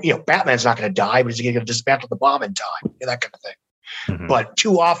 Batman's not going to die, but he's going to dismantle the bomb in time, that kind of thing. Mm-hmm. But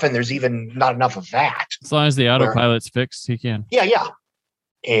too often there's even not enough of that. As long as the autopilot's fixed, he can. Yeah.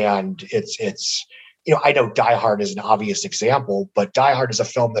 And it's I know Die Hard is an obvious example, but Die Hard is a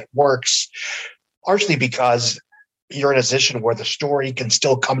film that works partially because you're in a position where the story can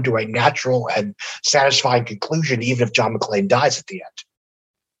still come to a natural and satisfying conclusion, even if John McClane dies at the end.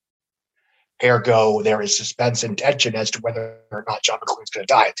 Ergo, there is suspense and tension as to whether or not John McClane's going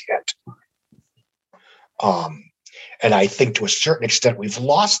to die at the end. And I think to a certain extent, we've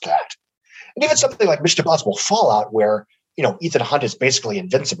lost that. And even something like Mission Impossible Fallout, where, Ethan Hunt is basically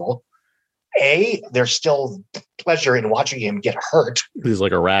invincible. There's still pleasure in watching him get hurt. He's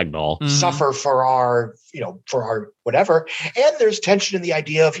like a ragdoll. Suffer for our whatever. And there's tension in the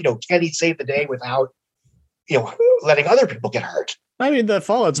idea of, can he save the day without, letting other people get hurt? I mean, the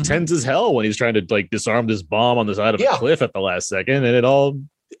Fallout's tense as hell when he's trying to like disarm this bomb on the side of a cliff at the last second, and it all.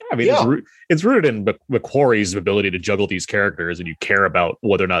 I mean, it's rooted in McQuarrie's ability to juggle these characters, and you care about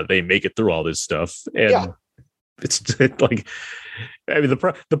whether or not they make it through all this stuff. And it's like, I mean,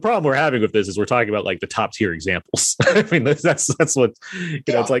 the problem we're having with this is we're talking about like the top tier examples. I mean, that's what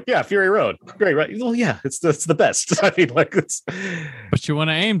it's like. Yeah, Fury Road, great, right? Well, yeah, it's the best. I mean, like it's. But you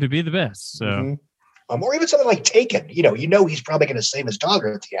want to aim to be the best, so. Mm-hmm. Or even something like Taken, he's probably going to save his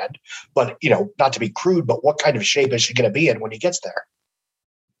daughter at the end, but, not to be crude, but what kind of shape is she going to be in when he gets there?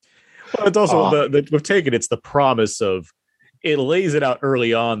 Well, it's also with Taken, it's the promise of, it lays it out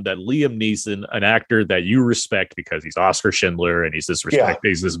early on that Liam Neeson, an actor that you respect because he's Oscar Schindler and he's this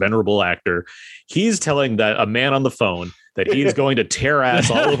he's this venerable actor, he's telling that a man on the phone that he's going to tear ass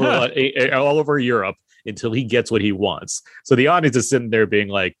all over Europe until he gets what he wants. So the audience is sitting there being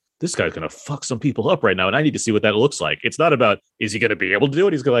like, this guy's going to fuck some people up right now, and I need to see what that looks like. It's not about, is he going to be able to do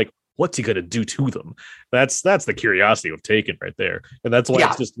it? He's going to like, what's he going to do to them? That's the curiosity of Taken right there. And that's why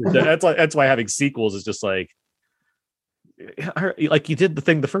it's just, that's why having sequels is just like you did the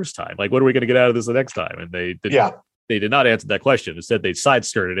thing the first time. Like, what are we going to get out of this the next time? And they did not answer that question. Instead, they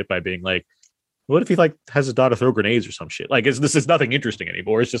side-skirted it by being like, what if he like has his daughter throw grenades or some shit? Like, this is nothing interesting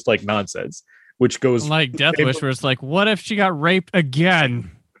anymore. It's just like nonsense, which goes like Death Wish, where it's like, what if she got raped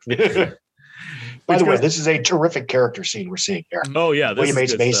again? By the way, this is a terrific character scene we're seeing here. Oh yeah, William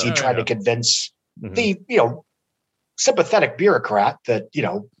H. Macy trying to convince the sympathetic bureaucrat that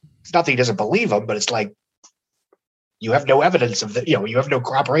it's not that he doesn't believe him, but it's like you have no evidence of that. You have no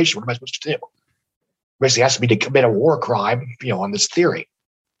corroboration. What am I supposed to do? Basically, asking me to commit a war crime, on this theory.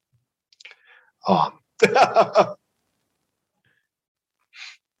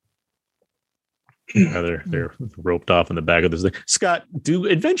 They're roped off in the back of this thing. Scott, do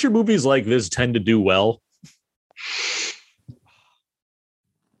adventure movies like this tend to do well?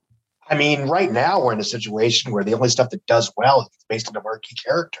 I mean, right now we're in a situation where the only stuff that does well is based on a marquee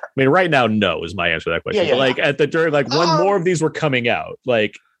character. I mean, right now, no is my answer to that question. Yeah. Like when more of these were coming out,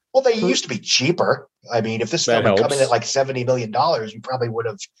 like, well, they used to be cheaper. I mean, if this stuff had come in at like $70 million, you probably would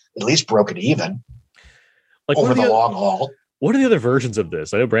have at least broken even over the long haul. What are the other versions of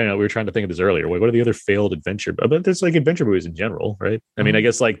this? I know, Brandon, we were trying to think of this earlier. What are the other failed adventure? But there's like adventure movies in general, right? I mean, I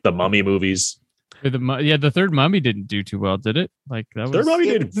guess like the Mummy movies. The third Mummy didn't do too well, did it? Like that was. Third Mummy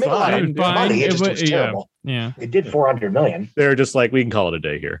did fine. It was terrible. Yeah, it did $400 million. They're just like, we can call it a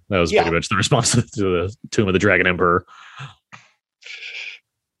day here. That was pretty much the response to the Tomb of the Dragon Emperor.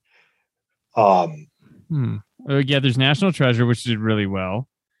 There's National Treasure, which did really well.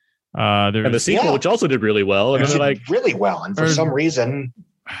 And the sequel, which also did really well. And really well. And for some reason,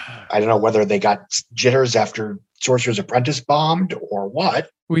 I don't know whether they got jitters after Sorcerer's Apprentice bombed or what.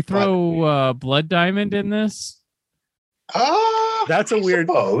 We throw Blood Diamond in this. That's a weird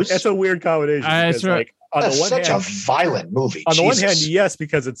combination. That's such a violent movie. On the one hand, yes,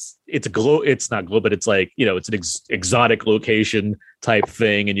 because it's not glow, but it's like, it's an exotic location type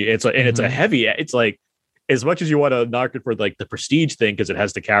thing. And it's a heavy, it's like, as much as you want to knock it for like the prestige thing, because it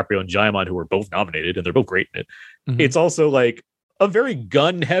has DiCaprio and Jaimon, who were both nominated and they're both great in it. It's also like a very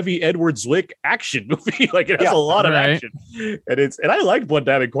gun heavy Edward Zwick action movie. Like it has a lot of action, and I like Blood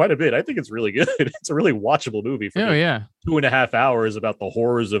Diamond quite a bit. I think it's really good. It's a really watchable movie for 2.5 hours about the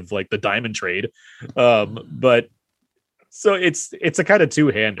horrors of like the diamond trade. But so it's a kind of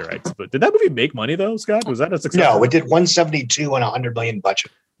two-hander. But did that movie make money though, Scott? Was that a success? No, it did 172 on $100 million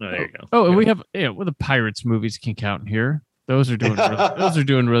budget. Oh, there you go. Oh, and we have the Pirates movies can count here. Those are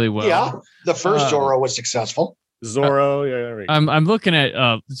doing really well. Yeah, the first Zorro was successful. Zorro, right. I'm looking at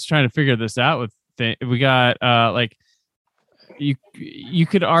just trying to figure this out. We got like you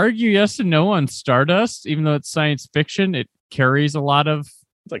could argue yes and no on Stardust, even though it's science fiction. It carries a lot of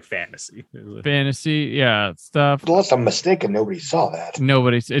it's like fantasy, stuff. Unless I'm mistaken, nobody saw that.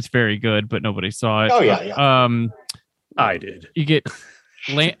 It's very good, but nobody saw it. Oh yeah. I did. You get.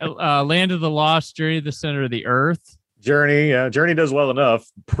 Land of the Lost, Journey to the Center of the Earth. Journey does well enough.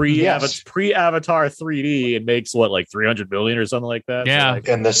 Pre-Avatar 3D, it makes like 300 million or something like that. Yeah,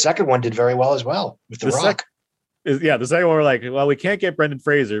 and the second one did very well as well with The Rock. The second one we're like, well, we can't get Brendan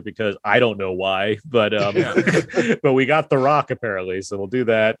Fraser because I don't know why, but but we got The Rock apparently, so we'll do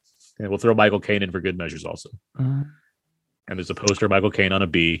that, and we'll throw Michael Caine in for good measures also. And there's a poster of Michael Caine on a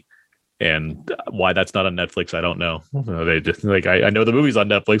bee. And why that's not on Netflix, I don't know. They just like I know the movie's on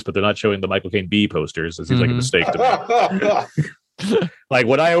Netflix, but they're not showing the Michael Caine bee posters. It seems like a mistake to me. Like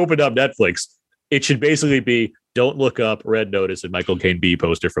when I opened up Netflix, it should basically be "Don't look up Red Notice" and Michael Caine bee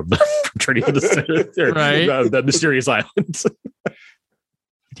poster from Journey to the Mysterious Island.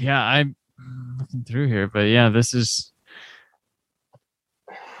 Yeah, I'm looking through here, but this is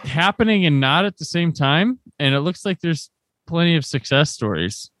happening and not at the same time, and it looks like there's plenty of success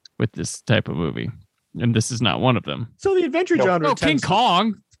stories with this type of movie, and this is not one of them. So the adventure genre. Oh, King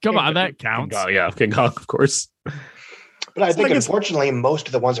Kong! Come on, that counts. King Kong, of course. But I think, unfortunately, most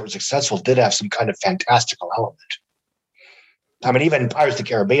of the ones that were successful did have some kind of fantastical element. I mean, even Pirates of the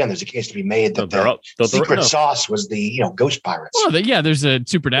Caribbean, there's a case to be made that the secret sauce was the ghost pirates. Well, there's a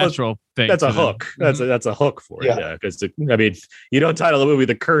supernatural thing. That's a hook. That's a hook for it. Yeah, because I mean, you don't title a movie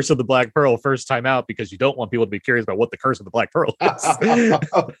 "The Curse of the Black Pearl" first time out because you don't want people to be curious about what the Curse of the Black Pearl is.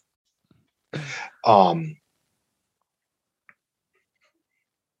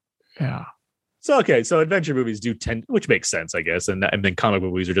 Yeah. So adventure movies do tend, which makes sense, I guess, and then comic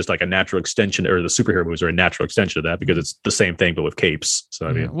movies are just like a natural extension, or the superhero movies are a natural extension of that because it's the same thing but with capes. So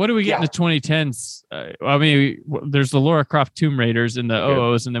I mean, what do we get in the 2010s? There's the Lara Croft Tomb Raiders and the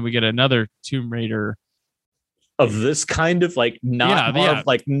OOs, and then we get another Tomb Raider of this kind of like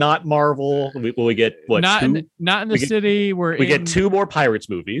not Marvel. We get what? Not in the city. We get 2 more Pirates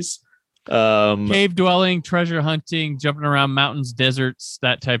movies. Cave dwelling, treasure hunting, jumping around mountains, deserts,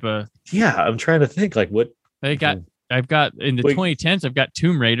 that type of. Yeah, I'm trying to think like what they got. I've got in the 2010s. I've got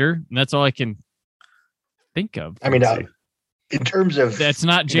Tomb Raider, and that's all I can think of. I mean, in terms of that's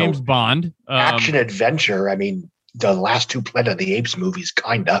not James Bond action adventure. I mean, the last 2 Planet of the Apes movies,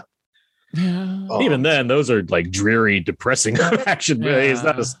 kinda. Yeah. Even then, those are like dreary, depressing action movies.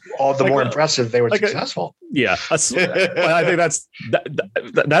 Not as all the more impressive they were successful. Yeah, I think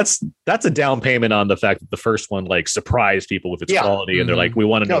that's a down payment on the fact that the first one like surprised people with its quality, and they're like, we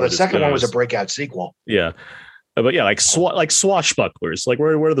want to know. No, the second one was a breakout sequel. Yeah. But yeah, like swashbucklers. Like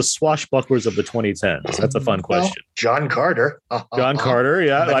where are the swashbucklers of the 2010s? That's a fun question. John Carter. John Carter.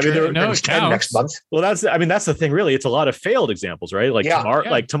 Yeah, I mean, there was 10 next month. Well, that's the thing. Really, it's a lot of failed examples, right? Like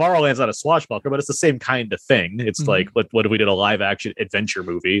Tomorrowland's not a swashbuckler, but it's the same kind of thing. It's like what if we did a live action adventure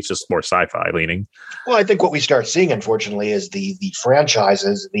movie? It's just more sci-fi leaning. Well, I think what we start seeing, unfortunately, is the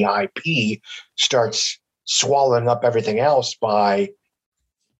franchises, the IP starts swallowing up everything else by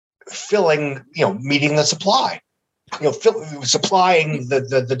meeting the supply, supplying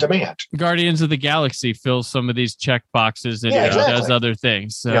the demand. Guardians of the Galaxy fills some of these check boxes and does other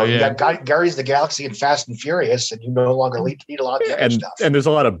things. So you got Guardians of the Galaxy and Fast and Furious, and you no longer need a lot of the other stuff. And there's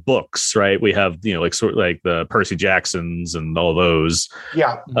a lot of books, right? We have like the Percy Jacksons and all those.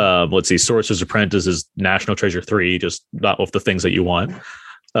 Yeah. Let's see, Sorcerer's Apprentice is National Treasure 3, just not with the things that you want.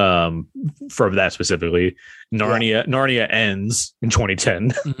 From that specifically, Narnia ends in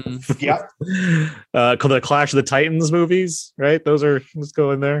 2010. Yeah. The Clash of the Titans movies, right? Let's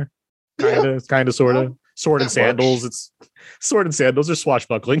go in there. Kind of, sort of. Sword and Sandals. It's Sword and Sandals are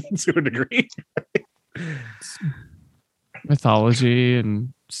swashbuckling to a degree. Mythology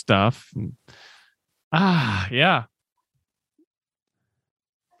and stuff. Yeah.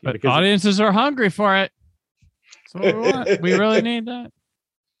 But because audiences are hungry for it. That's what we want. We really need that.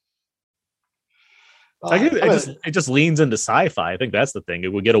 I guess it just leans into sci-fi. I think that's the thing.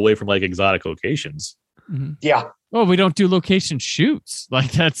 It would get away from like exotic locations. Mm-hmm. Yeah. Well, we don't do location shoots.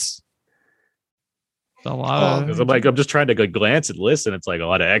 Like that's a lot of. I'm just trying to glance at lists, and it's like a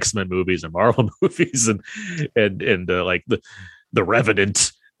lot of X-Men movies and Marvel movies, and like the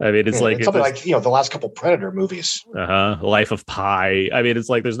Revenant. I mean, it's like something like the last couple Predator movies. Life of Pi. I mean, it's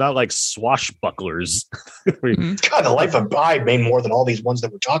like there's not like swashbucklers. God, the Life of Pi made more than all these ones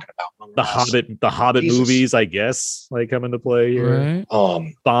that we're talking about. The Hobbit movies, I guess, like come into play here.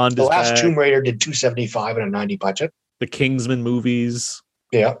 Right. Bond. The last Tomb Raider did $275 and a $90 budget. The Kingsman movies.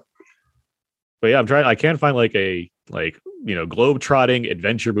 Yeah. But yeah, I'm trying. I can't find like a globe-trotting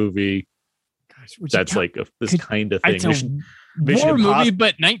adventure movie. Gosh, that's like this kind of thing. War movie,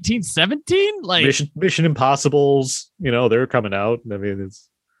 but 1917, like Mission Impossibles. They're coming out. I mean,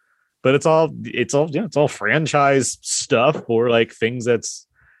 it's all franchise stuff or like things that's.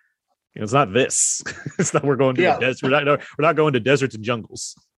 It's not this. It's not. We're going to the desert. We're not going to deserts and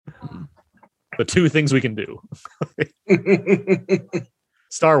jungles. The 2 things we can do.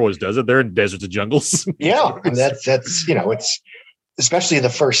 Star Wars does it. They're in deserts and jungles. Yeah, and that's it's especially the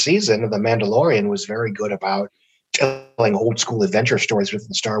first season of The Mandalorian was very good about telling old school adventure stories within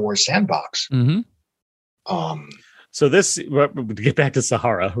the Star Wars sandbox. Mm-hmm. So to get back to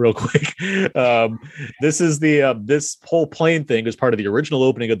Sahara real quick, this is this whole plane thing is part of the original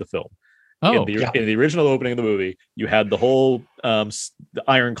opening of the film. In the original opening of the movie, you had the whole the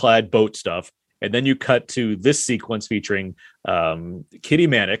ironclad boat stuff, and then you cut to this sequence featuring Kitty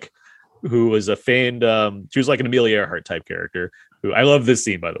Manick, who was a famed. She was like an Amelia Earhart type character. Who I love this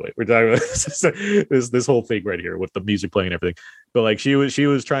scene, by the way. We're talking about this whole thing right here with the music playing and everything. But like she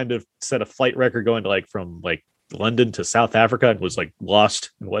was trying to set a flight record going to like from like London to South Africa and was like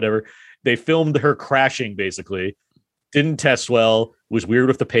lost and whatever. They filmed her crashing basically. Didn't test well. Was weird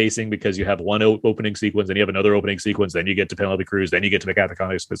with the pacing because you have one opening sequence, then you have another opening sequence, then you get to Penelope Cruz, then you get to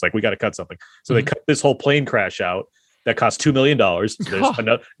McConaughey. It's like we got to cut something. So they cut this whole plane crash out that cost $2 million. So there's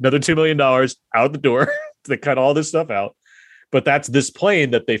another $2 million out the door. They cut all this stuff out. But that's this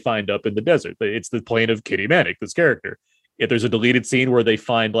plane that they find up in the desert. It's the plane of Kitty Manick, this character. If there's a deleted scene where they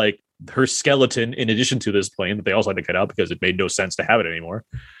find like her skeleton in addition to this plane that they also had to cut out because it made no sense to have it anymore.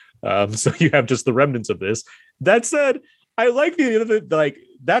 So you have just the remnants of this. That said, I like the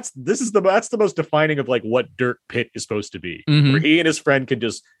that's the most defining of like what Dirk Pitt is supposed to be, Mhm. where he and his friend can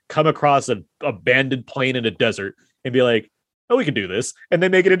just come across an abandoned plane in a desert and be like, oh, we can do this, and they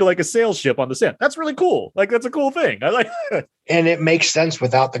make it into like a sail ship on the sand. That's really cool. Like, that's a cool thing. I like that. And it makes sense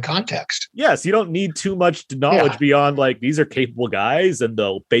without the context. Yes, you don't need too much knowledge Yeah. beyond like these are capable guys, and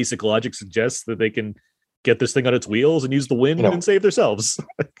the basic logic suggests that they can get this thing on its wheels and use the wind and save themselves.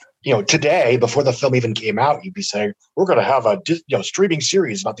 Today, before the film even came out, you'd be saying, we're going to have a streaming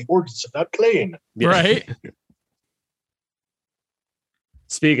series about the origins of that plane. Yeah. Right.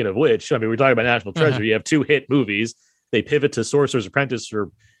 Speaking of which, I mean, we're talking about National Treasure. Uh-huh. You have 2 hit movies. They pivot to Sorcerer's Apprentice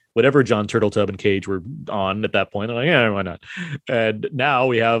or whatever John Turtletub and Cage were on at that point. I'm like, yeah, why not? And now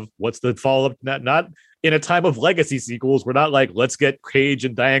we have what's the follow-up? Not in a time of legacy sequels. We're not like, let's get Cage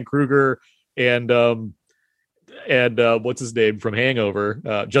and Diane Kruger and what's his name from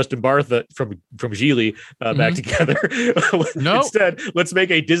Hangover, Justin Bartha from Gigli back together. No. Instead, let's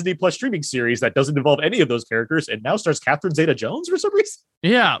make a Disney Plus streaming series that doesn't involve any of those characters and now stars Catherine Zeta-Jones for some reason.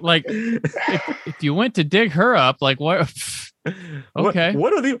 Yeah, like if you went to dig her up, like what? Okay.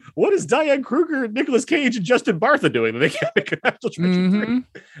 What is Diane Kruger, Nicolas Cage, and Justin Bartha doing that they can't make a National Treasure 3?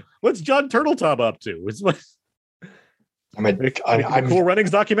 What's John Turtletop up to? I'm Cool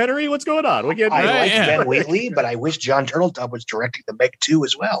Runnings documentary. What's going on? We can't. I like Ben Wheatley, but I wish John Turtletop was directing the Meg 2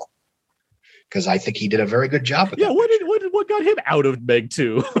 as well, because I think he did a very good job with that. What got him out of Meg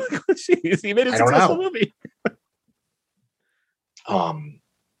 2? Jeez, he made a successful movie.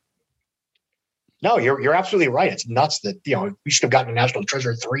 No, you're absolutely right. It's nuts that we should have gotten a National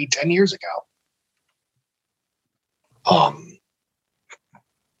Treasure 3 10 years ago.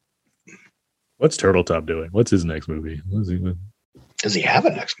 What's Turtletop doing? What's his next movie? Does he have a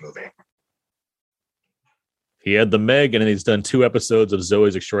next movie? He had the Meg, and then he's done 2 episodes of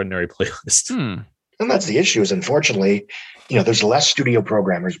Zoe's Extraordinary Playlist. And that's the issue. Is unfortunately, there's less studio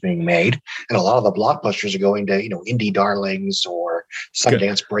programmers being made, and a lot of the blockbusters are going to indie darlings or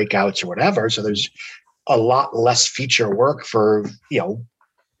Sundance breakouts or whatever. So there's a lot less feature work for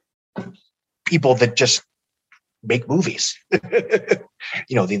people that just make movies.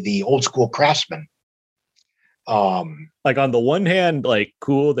 The old school craftsmen. Like on the one hand, like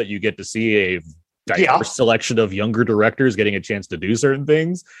cool that you get to see a diverse selection of younger directors getting a chance to do certain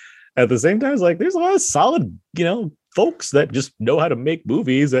things. At the same time, it's like there's a lot of solid, folks that just know how to make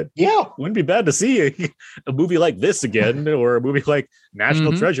movies that wouldn't be bad to see a movie like this again, or a movie like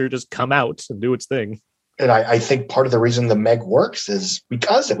National Treasure just come out and do its thing. And I think part of the reason the Meg works is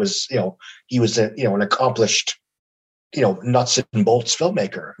because it was, he was an accomplished, nuts and bolts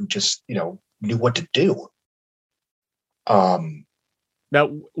filmmaker who just, knew what to do. Now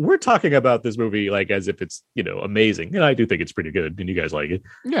we're talking about this movie like as if it's, amazing. And I do think it's pretty good and you guys like it.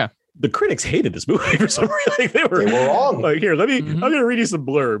 Yeah. The critics hated this movie for some reason. Like they were wrong. Like, here, I'm going to read you some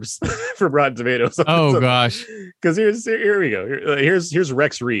blurbs from Rotten Tomatoes. Oh gosh. Because here we go. Here's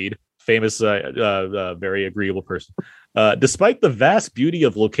Rex Reed, famous, very agreeable person. Despite the vast beauty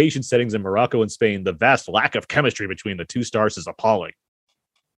of location settings in Morocco and Spain, the vast lack of chemistry between the 2 stars is appalling.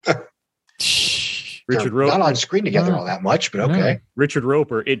 Richard Roper, not on screen together all that much, but okay. Richard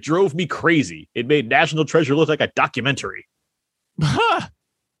Roper, it drove me crazy. It made National Treasure look like a documentary.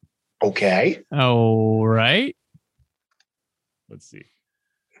 Okay. All right. Let's see.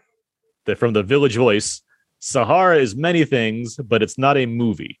 From the Village Voice, Sahara is many things, but it's not a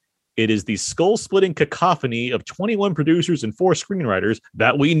movie. It is the skull-splitting cacophony of 21 producers and 4 screenwriters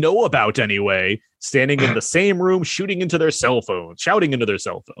that we know about anyway, standing in the same room, shouting into their cell phones.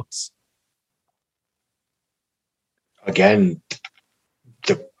 Again,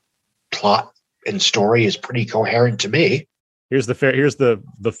 the plot and story is pretty coherent to me. Here's the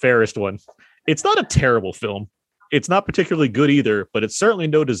fairest one. It's not a terrible film. It's not particularly good either, but it's certainly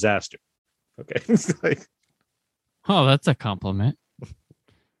no disaster. Okay. Oh, that's a compliment.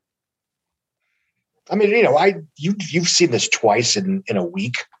 I mean, you've seen this twice in a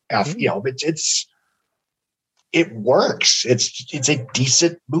week. It works. It's a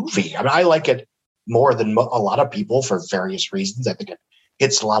decent movie. I mean, I like it more than a lot of people for various reasons. I think it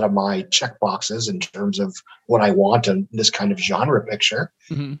hits a lot of my check boxes in terms of what I want in this kind of genre picture.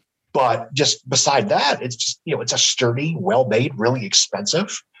 Mm-hmm. But just beside that, it's just, it's a sturdy, well-made, really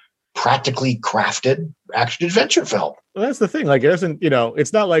expensive, practically crafted action adventure film. Well, that's the thing. Like, it doesn't,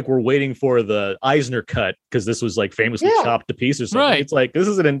 it's not like we're waiting for the Eisner cut because this was like famously chopped to pieces or something. Right. It's like, this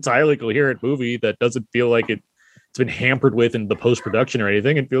is an entirely coherent movie that doesn't feel like it's been hampered with in the post-production or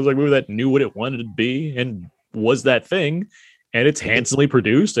anything. It feels like a movie that knew what it wanted to be and was that thing. And it's handsomely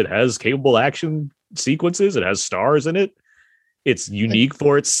produced. It has capable action sequences. It has stars in it. It's unique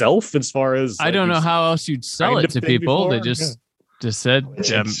for itself as far as I don't know how else you'd sell it to people. They just Just said,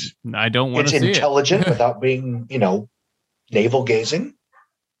 I don't want to see it. It's intelligent without being, navel gazing.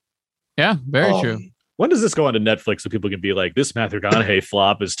 Yeah, very true. When does this go on to Netflix so people can be like, this Matthew McConaughey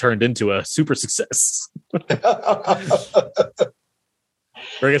flop has turned into a super success? Or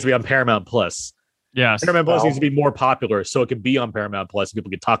I guess be on Paramount Plus. Yes. Paramount Plus needs to be more popular so it can be on Paramount Plus and people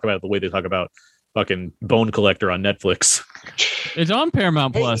can talk about it the way they talk about fucking Bone Collector on Netflix. It's on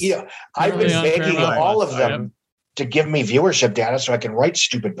Paramount Plus. I've been begging all of them to give me viewership data so I can write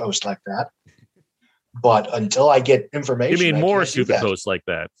stupid posts like that. But until I get information, you mean more stupid posts like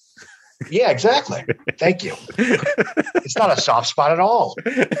that? Yeah, exactly. Thank you. It's not a soft spot at all.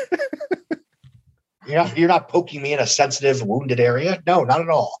 You're not poking me in a sensitive, wounded area. No, not at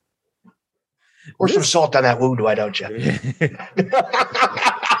all. Pour some salt on that wound, why don't you?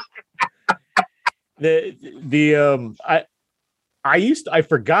 I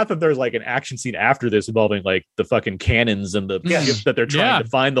forgot that there's like an action scene after this involving like the fucking cannons and the ships that they're trying to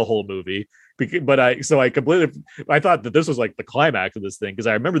find the whole movie. But I thought that this was like the climax of this thing because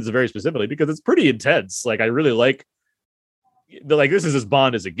I remember this very specifically because it's pretty intense. Like I really like this is as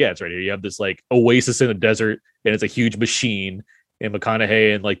Bond as it gets right here. You have this like oasis in the desert and it's a huge machine and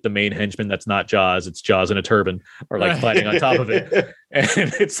McConaughey and like the main henchman that's not Jaws, it's Jaws in a turban are like fighting on top of it.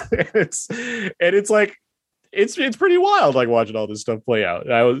 And it's like it's pretty wild, like watching all this stuff play out.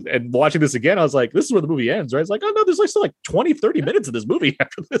 And watching this again, I was like, this is where the movie ends, right? It's like, oh no, there's like still like 20-30 minutes of this movie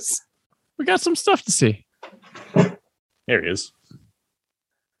after this. We got some stuff to see. There he is.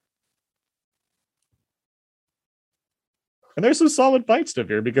 And there's some solid fight stuff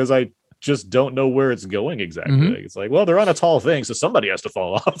here because I just don't know where it's going exactly. Mm-hmm. Like, it's like, well, they're on a tall thing, so somebody has to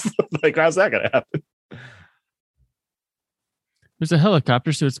fall off. Like, how's that going to happen? There's a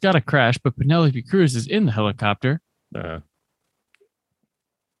helicopter, so it's got to crash, but Penelope Cruz is in the helicopter.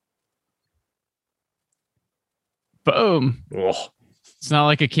 Boom. Oh. It's not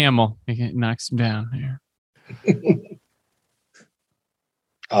like a camel. It knocks him down here.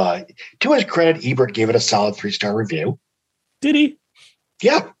 To his credit, Ebert gave it a solid 3-star review. Did he?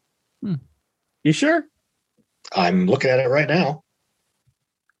 Yeah. You sure? I'm looking at it right now.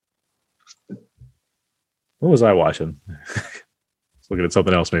 What was I watching? Looking at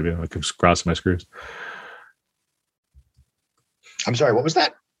something else, maybe. I was crossing my screws. I'm sorry, what was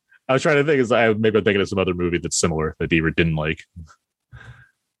that? I was trying to think. Maybe I'm thinking of some other movie that's similar that Ebert didn't like.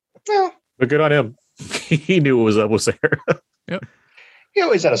 Well, but good on him. He knew what was up with Sahara. Yep. He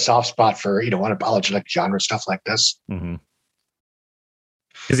always had a soft spot for unapologetic genre stuff like this. Mm-hmm.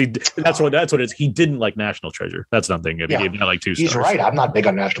 Because that's what it is. He didn't like National Treasure. That's nothing. He gave me like 2 stars. He's right. I'm not big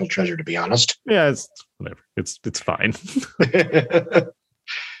on National Treasure, to be honest. Yeah, it's whatever. It's fine.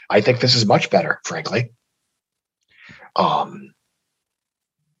 I think this is much better, frankly.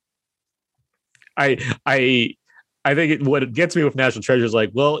 I think what gets me with National Treasure is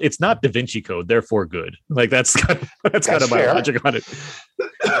like, well, it's not Da Vinci Code, therefore good. Like that's kind of my logic on it.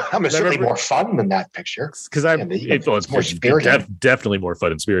 Certainly more fun than that picture because it's more spirited. Definitely more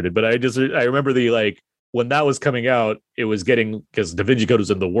fun and spirited. But I remember when that was coming out, it was getting because Da Vinci Code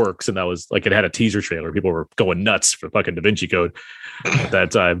was in the works, and that was like it had a teaser trailer. People were going nuts for fucking Da Vinci Code at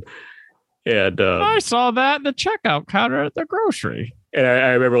that time. And I saw that at the checkout counter at the grocery. And I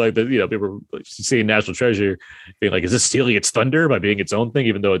remember people were seeing National Treasure being like, is this stealing its thunder by being its own thing,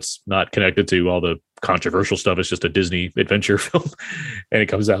 even though it's not connected to all the controversial stuff. It's just a Disney adventure film. And it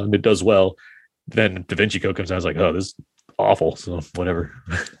comes out and it does well. Then Da Vinci Code comes out. I was like, oh, this is awful. So whatever.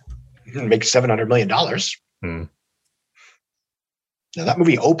 Make $700 million. Now that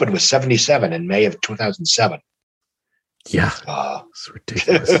movie opened with 77 in May of 2007. Yeah. It's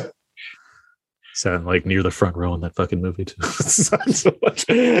ridiculous. Sound like near the front row in that fucking movie too. So much.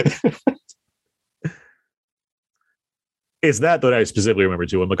 It's that I specifically remember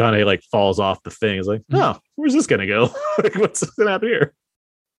too. When McConaughey falls off the thing, it's like, oh, where's this gonna go? What's gonna happen here?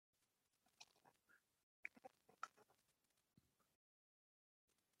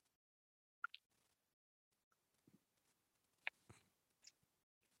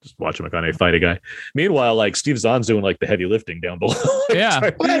 Just watching McConaughey fight a guy. Meanwhile, Steve Zahn's doing the heavy lifting down below.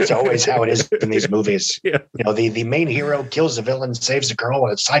 Yeah. Well, that's always how it is in these movies. Yeah. The main hero kills the villain, saves the girl,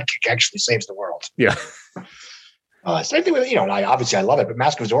 and its sidekick actually saves the world. Yeah. Same thing with, I love it, but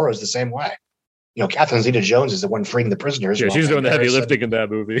Mask of Zorro is the same way. Catherine Zeta-Jones is the one freeing the prisoners. Yeah, she's doing the heavy lifting in that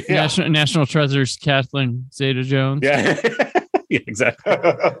movie. Yeah. National Treasure's Catherine Zeta-Jones. Yeah. Yeah, exactly.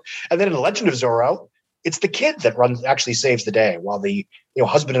 And then in The Legend of Zorro, it's the kid that actually saves the day while the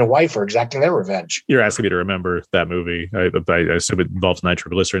husband and wife are exacting their revenge. You're asking me to remember that movie. I assume it involves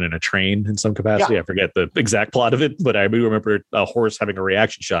nitroglycerin in a train in some capacity. I forget the exact plot of it, but I do remember a horse having a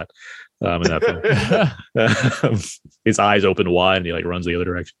reaction shot in that film. His eyes open wide and he like runs the other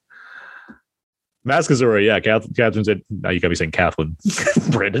direction. Mask of Zorro, yeah. Catherine said, now you got me saying Kathleen,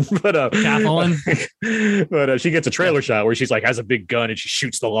 Brandon, but Kathleen. But she gets a trailer shot where she's like has a big gun and she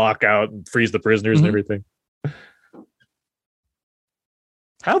shoots the lock out and frees the prisoners and everything.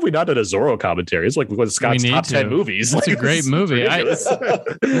 How have we not done a Zorro commentary? It's like one of Scott's top 10 movies. It's like, a great movie. That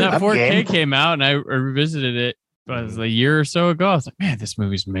 4K came out and I revisited it a year or so ago. I was like, man, this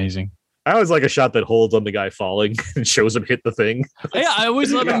movie's amazing. I always like a shot that holds on the guy falling and shows him hit the thing. Yeah, I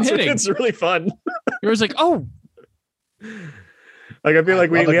always love him hitting. It's really fun. It was like, oh. Like I feel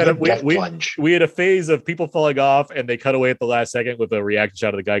like we had a phase of people falling off and they cut away at the last second with a reaction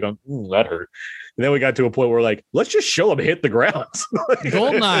shot of the guy going, that hurt. And then we got to a point where like, let's just show him hit the ground.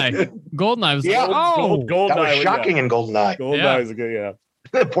 Goldeneye was yeah. Goldeneye that was shocking in Goldeneye. Goldeneye was a good, yeah.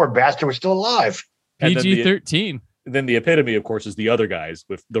 The poor bastard was still alive. PG-13. Then the epitome, of course, is the other guys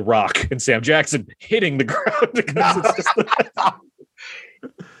with The Rock and Sam Jackson hitting the ground. Because it's just I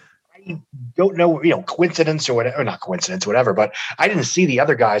don't know, coincidence or whatever, or not coincidence, whatever, but I didn't see the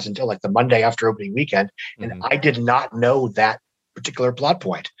other guys until like the Monday after opening weekend. And I did not know that particular plot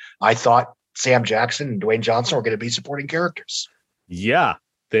point. I thought Sam Jackson and Dwayne Johnson were going to be supporting characters. Yeah.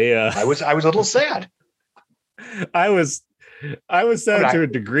 They I was a little sad. I was sad to a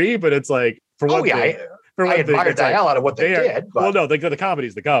degree, but it's like for one thing. I admired the hell out of what they did. But, well, no, the comedy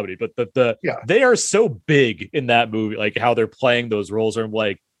is the comedy, but they are so big in that movie, like how they're playing those roles. Or I'm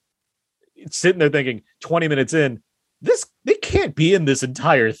like sitting there thinking, 20 minutes in, they can't be in this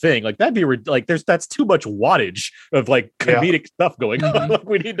entire thing. Like that'd be like that's too much wattage of like comedic stuff going on. Like,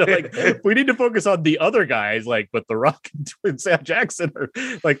 we need to focus on the other guys, like, but The Rock and Sam Jackson are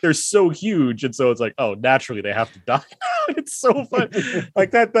like they're so huge, and so it's like, oh, naturally they have to die. It's so fun.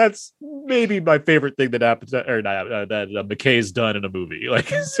 Like that's maybe my favorite thing that happens, that McKay's done in a movie.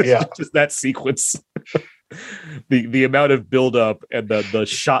 Like it's just that sequence. The amount of buildup and the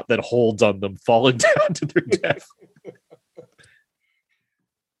shot that holds on them falling down to their death.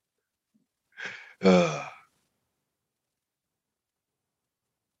 Yeah,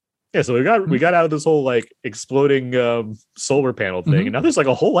 so we got out of this whole like exploding solar panel thing, and now there's like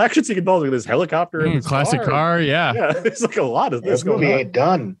a whole action scene involving this helicopter and this classic car. Yeah, it's like a lot of this. This movie ain't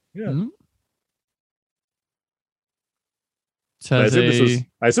done. Yeah. I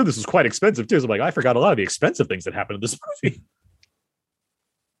assume this was quite expensive too. So I'm like, I forgot a lot of the expensive things that happened in this movie.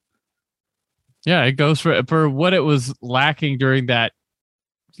 Yeah, it goes for what it was lacking during that,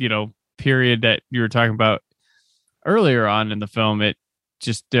 period that you were talking about earlier on in the film. It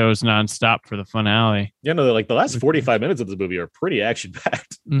just goes nonstop for the finale. Yeah, no, like the last 45 minutes of this movie are pretty action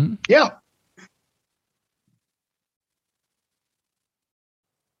packed. Mm-hmm. Yeah.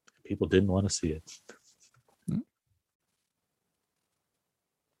 People didn't want to see it.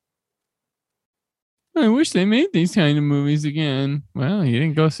 I wish they made these kind of movies again. Well, you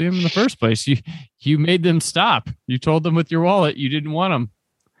didn't go see them in the first place. You made them stop. You told them with your wallet you didn't want them.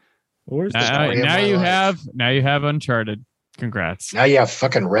 Where's now you have Uncharted. Congrats. Now you have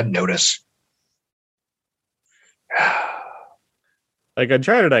fucking Red Notice. Like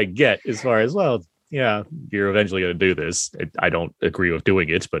Uncharted, I get as far as, well, yeah, you're eventually going to do this. I don't agree with doing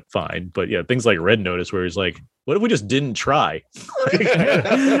it, but fine. But yeah, things like Red Notice, where it's like, what if we just didn't try?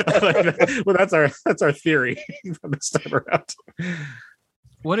 Well, that's our theory from this time around.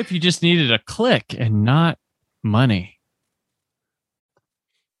 What if you just needed a click and not money?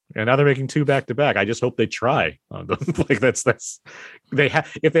 And now they're making 2 back-to-back. I just hope they try. Like that's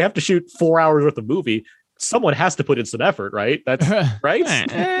if they have to shoot 4 hours worth of movie, someone has to put in some effort, right? That's right.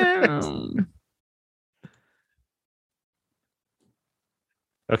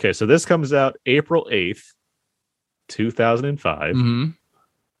 Okay, so this comes out April 8th, 2005. Mm-hmm.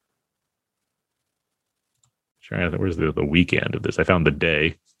 Trying to think, where's the weekend of this? I found the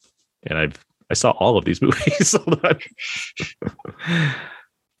day, and I saw all of these movies.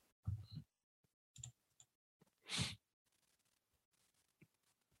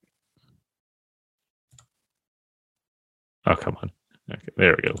 Oh, come on. Okay,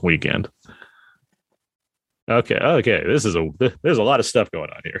 there we go. Weekend. Okay. There's a lot of stuff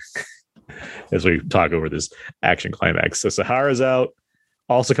going on here as we talk over this action climax. So Sahara's out.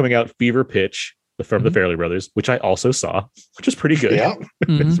 Also coming out, Fever Pitch from the Farrelly Brothers, which I also saw, which is pretty good. Yeah.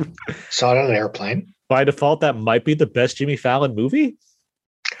 Saw it on an airplane. By default, that might be the best Jimmy Fallon movie.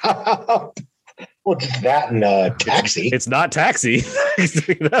 Well, just that and Taxi. It's not Taxi. He's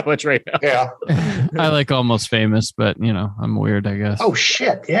doing that much right now. Yeah. I like Almost Famous, but I'm weird, I guess. Oh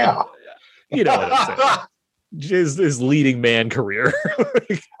shit! Yeah. You know what I'm saying. His leading man career.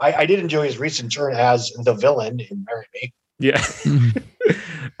 I did enjoy his recent turn as the villain in Marry Me. Yeah.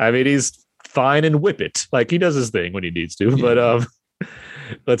 I mean, he's fine in Whip It. Like, he does his thing when he needs to. Yeah. But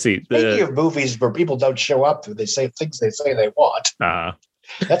let's see. Speaking of movies where people don't show up, they say things they say they want.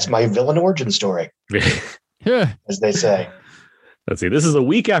 That's my villain origin story. Yeah. As they say. Let's see. This is a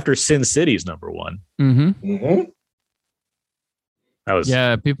week after Sin City's number one. Mm-hmm. Mm-hmm.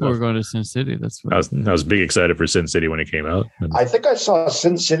 People were going to Sin City. That's what I was big excited for Sin City when it came out. I think I saw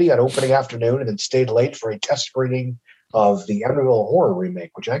Sin City on opening afternoon and then stayed late for a test screening of the Amityville Horror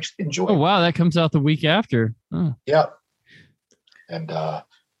remake, which I actually enjoyed. Oh wow, that comes out the week after. Oh. Yeah. And I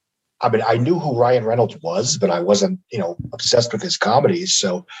mean, I knew who Ryan Reynolds was, but I wasn't, obsessed with his comedies.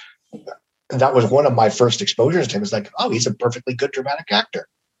 So that was one of my first exposures to him. It's like, oh, he's a perfectly good dramatic actor.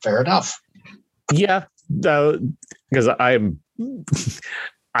 Fair enough. Yeah, because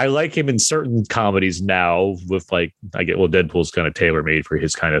I like him in certain comedies now. With Deadpool's kind of tailor made for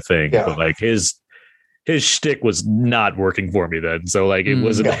his kind of thing. Yeah. But like his shtick was not working for me then. So like it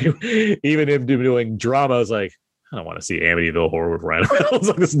wasn't even him doing drama. I was like, I don't want to see Amityville Horror with Ryan Reynolds.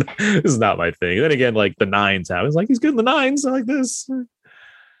 Like, this is not my thing. And then again, like the Nines happens. Like, he's good in the Nines. I like this.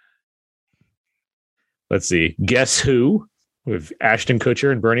 Let's see. Guess Who with Ashton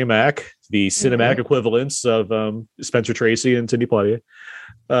Kutcher and Bernie Mac, the cinematic equivalents of Spencer Tracy and Sidney Poitier.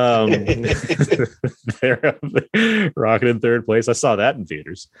 They're rocking in third place. I saw that in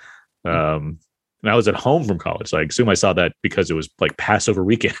theaters. And I was at home from college. So I assume I saw that because it was like Passover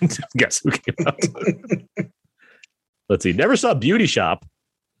weekend. Guess Who came out. Let's see. Never saw Beauty Shop,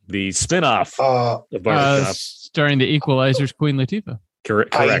 the spinoff of Barbershop. Starring the Equalizer's Queen Latifah.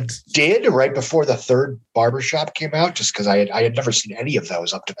 Correct. I did right before the third Barbershop came out, just because I had never seen any of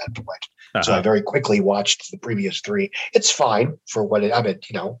those up to that point. Uh-huh. So I very quickly watched the previous three. It's fine for what it,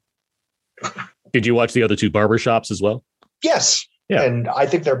 Did you watch the other two Barbershops as well? Yes. Yeah. And I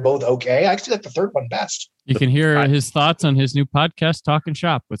think they're both okay. I actually like the third one best. You can hear his thoughts on his new podcast, Talking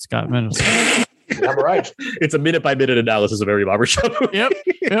Shop with Scott Mendelson. I'm right. It's a minute-by-minute analysis of every Barbershop movie.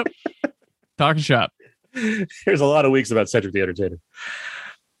 Yep. Talking Shop. There's a lot of weeks about Cedric the Entertainer.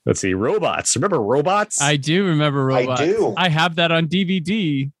 Let's see. Robots. Remember Robots? I do remember Robots. I do. I have that on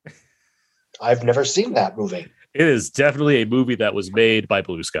DVD. I've never seen that movie. It is definitely a movie that was made by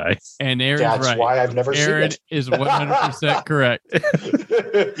Blue Sky. And Aaron's That's right. why I've never seen it. Aaron is 100% correct.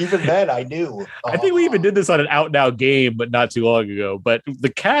 Even then, I knew. I think we even did this on an Out Now game, but not too long ago. But the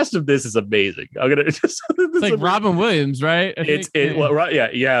cast of this is amazing. I'm gonna just like Robin Williams, right?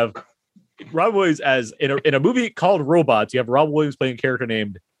 You have Robin Williams as in a movie called Robots. You have Robin Williams playing a character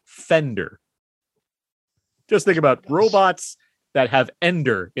named Fender. Just think about robots that have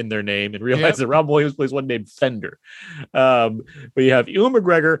Ender in their name and realize that Robin Williams plays one named Fender. But you have Ewan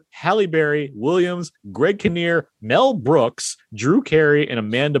McGregor, Halle Berry, Williams, Greg Kinnear, Mel Brooks, Drew Carey, and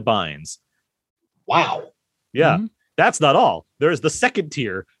Amanda Bynes. Wow. Yeah. Mm-hmm. That's not all. There's the second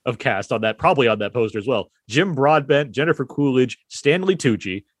tier of cast probably on that poster as well. Jim Broadbent, Jennifer Coolidge, Stanley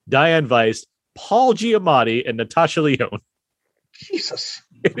Tucci, Diane Weiss, Paul Giamatti, and Natasha Lyonne. Jesus.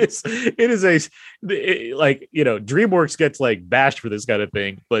 DreamWorks gets like bashed for this kind of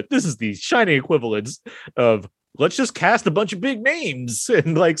thing, but this is the shining equivalence of let's just cast a bunch of big names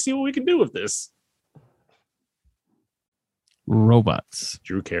and like see what we can do with this. Robots.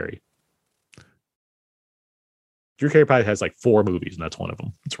 Drew Carey probably has like 4 movies, and that's one of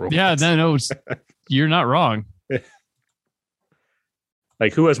them. It's Robots. Yeah, no, you're not wrong.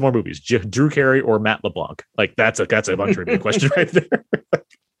 Like, who has more movies, Drew Carey or Matt LeBlanc? Like, that's a bunch of question right there.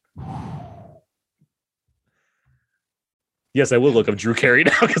 Yes, I will look up Drew Carey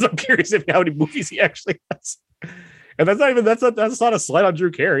now because I'm curious how many movies he actually has. And that's not a slight on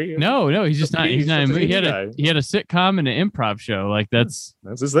Drew Carey. No, he's just not. He's not. He had a sitcom and an improv show. Like that's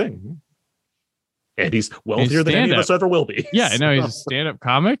his thing. And he's wealthier than any of us ever will be. Yeah, I know. He's a stand-up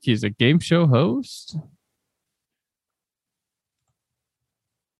comic. He's a game show host.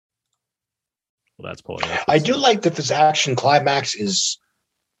 That's pulling up. I do like that this action climax is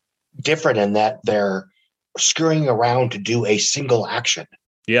different in that they're screwing around to do a single action.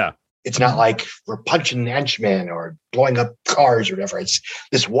 Yeah. It's not like we're punching henchmen or blowing up cars or whatever. It's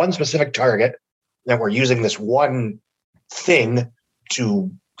this one specific target that we're using this one thing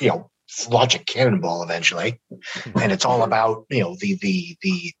to, launch a cannonball eventually. And it's all about,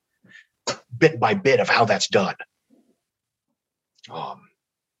 the bit by bit of how that's done.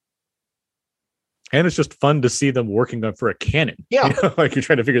 And it's just fun to see them working for a cannon. Yeah. Like you're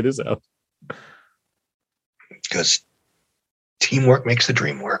trying to figure this out. because teamwork makes the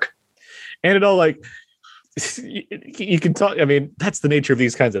dream work. And it all like you can talk. I mean, that's the nature of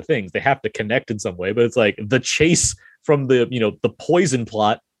these kinds of things. They have to connect in some way, but it's like the chase from the poison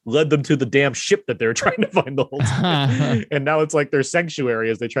plot led them to the damn ship that they're trying to find the whole time. And now it's like their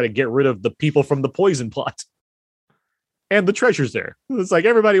sanctuary as they try to get rid of the people from the poison plot. And the treasure's there. It's like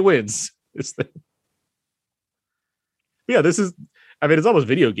everybody wins. This is, I mean, it's almost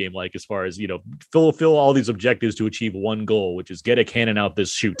video game like as far as, fill all these objectives to achieve one goal, which is get a cannon out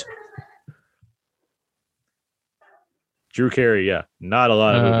this chute. Drew Carey, not a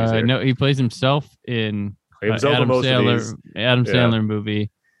lot of movies there. No, he plays himself in Adam Sandler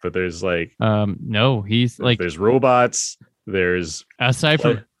movie. But there's like no, he's like there's robots. There's aside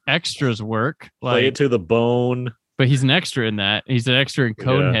from extras work, Play It to the Bone. But he's an extra in that. He's an extra in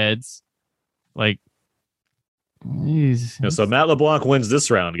Coneheads. Like so Matt LeBlanc wins this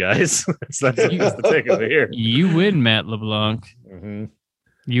round, guys. that's the takeaway here. You win, Matt LeBlanc. Mm-hmm.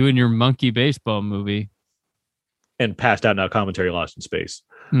 You and your monkey baseball movie. And Passed Out Now commentary Lost in Space.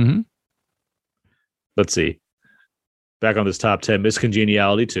 Mm-hmm. Let's see. Back on this top 10, Miss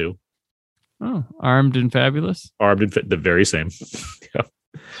Congeniality 2. Oh, Armed and Fabulous. The very same. Yep.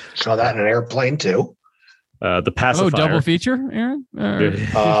 Saw that in an airplane too. The Pacifier. Oh, double feature, Aaron?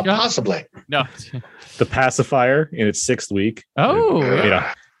 Possibly. No. The Pacifier in its 6th week. Oh,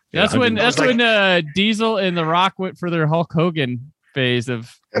 yeah. That's when Diesel and The Rock went for their Hulk Hogan phase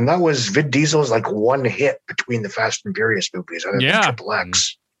of. And that was Vin Diesel's like one hit between the Fast and Furious movies. Other than Triple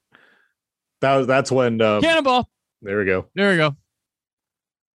X. That's when Cannonball. There we go.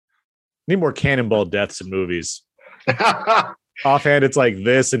 Need more cannonball deaths in movies. Offhand, it's like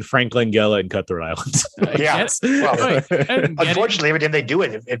this and Frank Langella and Cutthroat Island. Well, unfortunately, every time they do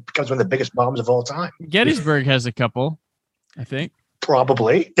it, it becomes one of the biggest bombs of all time. Gettysburg has a couple, I think.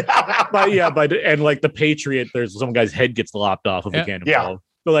 Probably. And like the Patriot, there's some guy's head gets lopped off of a cannonball. Yeah.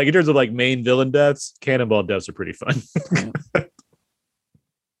 But like in terms of like main villain deaths, cannonball deaths are pretty fun.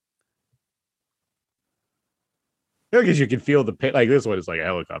 Because you can feel the pain. Like this one is like a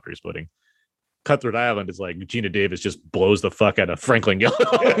helicopter exploding. Cutthroat Island is like Gina Davis just blows the fuck out of Franklin Gilliam.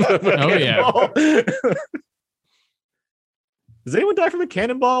 Oh yeah. Does anyone die from a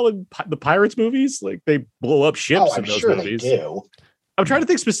cannonball in the Pirates movies? Like they blow up ships in those movies. They do. I'm trying to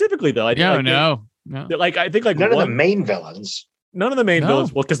think specifically though. No. Like I think like none of the main villains. None of the main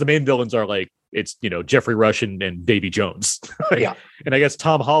villains. Well, because the main villains are like it's Jeffrey Rush and Davy Jones. Yeah. And I guess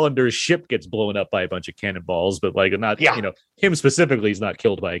Tom Hollander's ship gets blown up by a bunch of cannonballs, but like not him specifically is not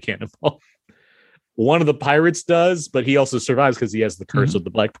killed by a cannonball. One of the pirates does, but he also survives because he has the curse of the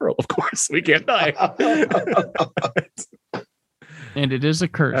Black Pearl. Of course, we can't die. And it is a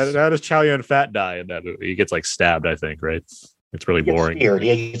curse. How does Chow Yun Fat die in that movie? He gets like stabbed, I think, right? It's really boring.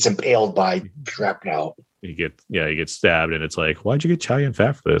 He gets impaled by shrapnel. He gets stabbed, and it's like, why'd you get Chow Yun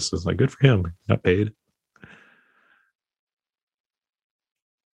Fat for this? It's like, good for him, not paid.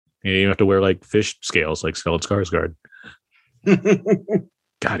 And you have to wear like fish scales, like Stellan Skarsgård.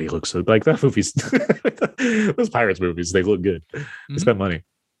 God, he looks so like that movie's those Pirates movies. They look good. They spend money.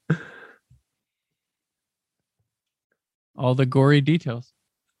 All the gory details.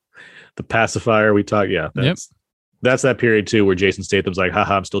 The Pacifier we talk. Yeah, that's that period too where Jason Statham's like,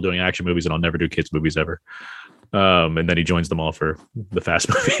 haha, I'm still doing action movies and I'll never do kids movies ever. And then he joins them all for the Fast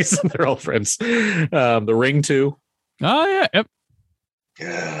movies. They're all friends. The Ring 2. Oh yeah, yep.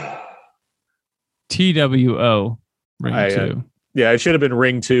 Yeah. TWO. Ring 2. Yeah, it should have been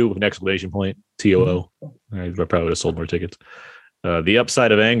Ring 2 with an exclamation point. TOO. I probably would have sold more tickets. The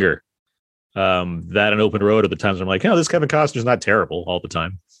Upside of Anger. That and Open Road are the times where I'm like, this Kevin Costner's not terrible all the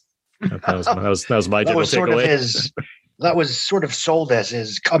time. That was my general takeaway. That was sort of sold as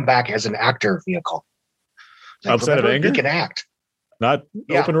his comeback as an actor vehicle. Like, Upside of Anger? He can act. Not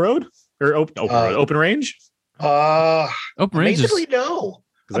Open Road? Or Open Range? Open Range basically no.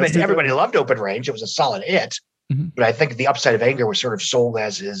 I mean, everybody loved Open Range. It was a solid hit. Mm-hmm. But I think The Upside of Anger was sort of sold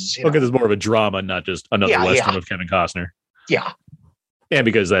as his... because it's more of a drama, not just another Western of Kevin Costner. Yeah. And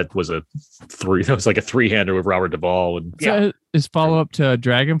because that was a three-hander with Robert Duvall. And his follow-up to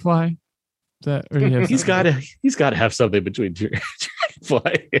Dragonfly? He's got to have something between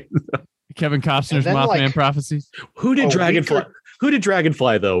Dragonfly and Kevin Costner's Mothman Prophecies. Who did Dragonfly? Who did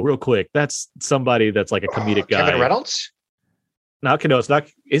Dragonfly though? Real quick, that's somebody that's like a comedic guy. Kevin Reynolds? No, it's not.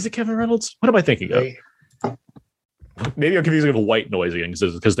 Is it Kevin Reynolds? What am I thinking of? Maybe I'm confusing with White Noise again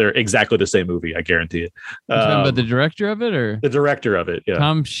because they're exactly the same movie. I guarantee it. But the director of it, or the director of it? Yeah,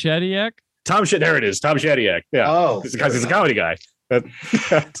 Tom Shadyac. There it is. Tom Shadyac. Yeah. Oh, because he's a comedy guy.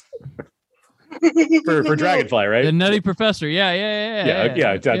 For Dragonfly, right? The Nutty Professor. Yeah.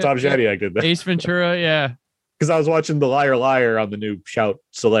 Tom Shadyac did that. Ace Ventura. Yeah. because I was watching The Liar Liar on the new Shout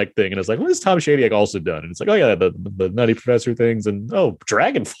Select thing, and I was like, what has Tom Shadyac also done? And it's like, oh yeah, the Nutty Professor things, and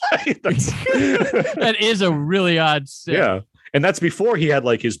Dragonfly. That is a really odd set. Yeah. And that's before he had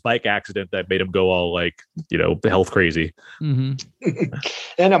like his bike accident that made him go all like, health crazy. Mm-hmm.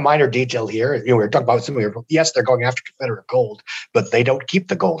 And a minor detail here, we were talking about yes, they're going after Confederate gold, but they don't keep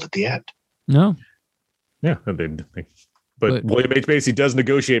the gold at the end. No. Yeah. But William H. Macy does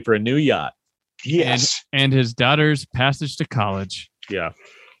negotiate for a new yacht. Yes. And his daughter's passage to college. Yeah.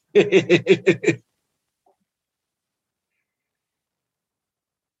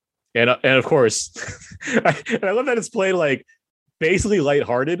 And of course, I love that it's played like basically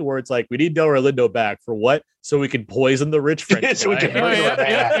lighthearted, where it's like, we need Delroy Lindo back for what? So we can poison the rich French So we guy. can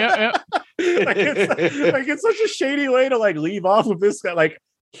Yeah. It's such a shady way to like leave off of this guy. Like,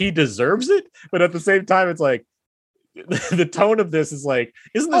 he deserves it, but at the same time, it's like the tone of this is like,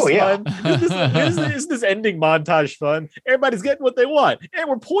 isn't this fun? Isn't this ending montage fun? Everybody's getting what they want, and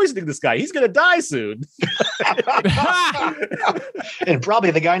we're poisoning this guy. He's gonna die soon. And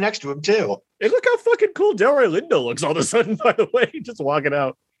probably the guy next to him too. And look how fucking cool Delroy Lindo looks all of a sudden, by the way, just walking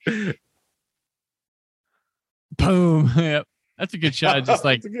out. Boom. Yep. That's a good shot. Just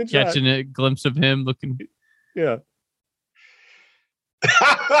like catching a glimpse of him looking. Yeah.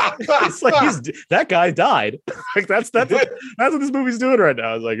 It's like that guy died. Like that's what this movie's doing right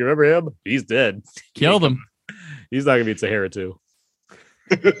now. It's like, remember him? He's dead. Killed him. He's not gonna be in Sahara 2.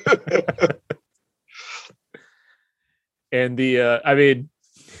 And this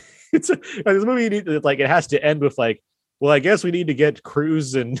movie it has to end with like, well, I guess we need to get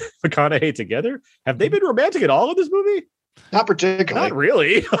Cruise and McConaughey together. Have they been romantic at all in this movie? Not particularly. Not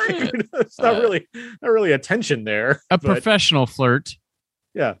really. It's not really a tension there. Professional flirt.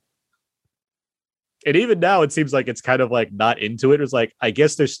 Yeah. And even now it seems like it's kind of like not into it. It's like, I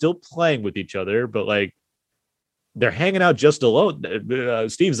guess they're still playing with each other, but like they're hanging out just alone.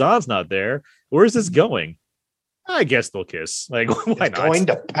 Steve Zahn's not there. Where's this going? I guess they'll kiss. Like, why not? Going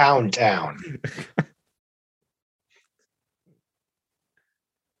to Pound Town.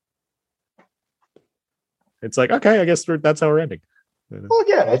 It's like, okay, I guess that's how we're ending. Well,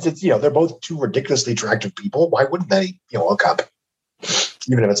 yeah, it's they're both two ridiculously attractive people. Why wouldn't they, hook up?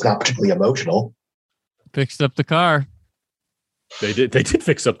 Even if it's not particularly emotional. Fixed up the car. They did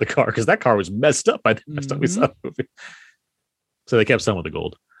fix up the car, because that car was messed up by the last time we saw the movie. So they kept some of the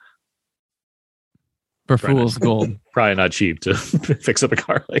gold. For fool's gold. Probably not cheap to fix up a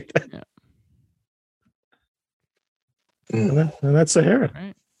car like that. Yeah. And that's Sahara.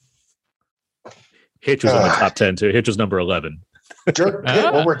 Right. Hitch was on the top 10 too. Hitch was number 11. Dirk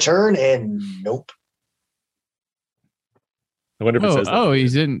Pitt will return, and nope. I wonder if it says that. Oh,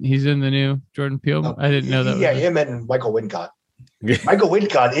 he's in the new Jordan Peele. I didn't know that. Yeah, him and Michael Wincott. Michael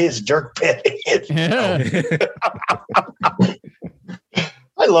Wincott is Dirk Pitt. Yeah.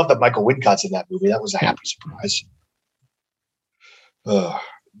 I love that Michael Wincott's in that movie. That was a happy surprise.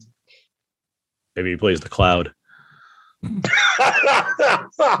 Maybe he plays the Cloud. You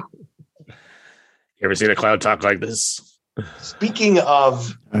ever seen a Cloud talk like this? Speaking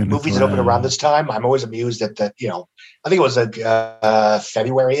of movies that open around this time, I'm always amused at that. I think it was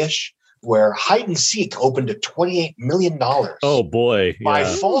February-ish, where Hide and Seek opened at $28 million. Oh boy! By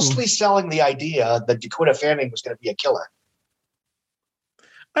falsely selling the idea that Dakota Fanning was going to be a killer.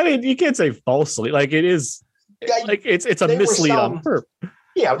 I mean, you can't say falsely. Like, it is. Like, it's a mislead on purpose.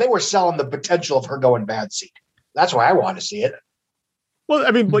 Yeah, they were selling the potential of her going bad seed. That's why I want to see it. Well,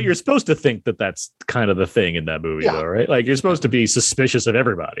 I mean, but you're supposed to think that that's kind of the thing in that movie, though, right? Like, you're supposed to be suspicious of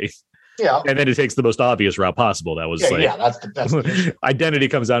everybody. Yeah. And then it takes the most obvious route possible. That was that's the Identity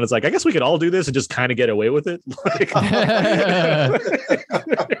comes out. It's like, I guess we could all do this and just kind of get away with it.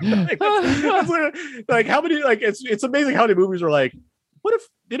 Like how many, it's amazing how many movies were like, what if,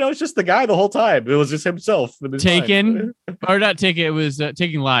 it's just the guy the whole time? It was just himself. Taken, or not Taken. It was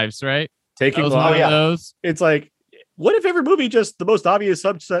Taking Lives, right? Taking Lives. Those. It's like, what if every movie just the most obvious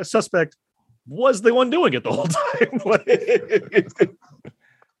suspect was the one doing it the whole time?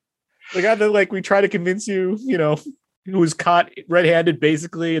 The guy that we try to convince you, who was caught red-handed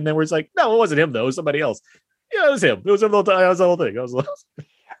basically, and then we're just like, no, it wasn't him though, it was somebody else. Yeah, it was him. It was him the whole time. That was the whole thing.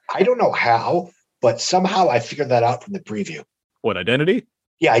 I don't know how, but somehow I figured that out from the preview. What, Identity?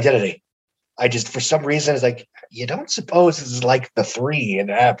 Yeah, Identity. I just, for some reason, it's like, you don't suppose this is like The 3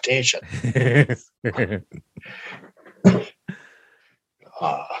 in adaptation. It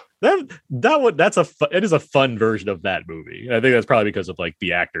is a fun version of that movie. I think that's probably because of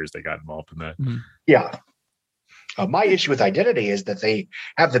the actors that got involved in that. Mm-hmm. Yeah. My issue with Identity is that they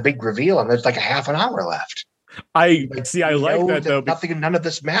have the big reveal and there's a half an hour left. I see. I like that though. None of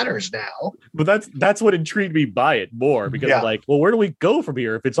this matters now. But that's what intrigued me by it more because I'm like, well, where do we go from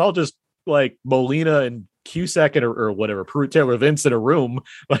here? If it's all just like Molina and Cusack or whatever, Pruitt Taylor Vince in a room,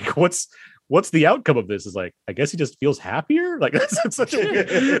 like what's the outcome of this? Is like, I guess he just feels happier. Like that's such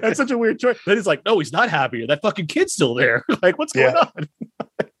a weird choice. Then he's like, no, he's not happier. That fucking kid's still there. Like, what's going on?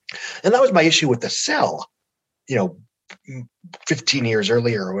 And that was my issue with The Cell, 15 years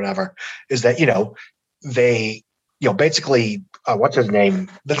earlier or whatever, is that, they, basically, what's his name?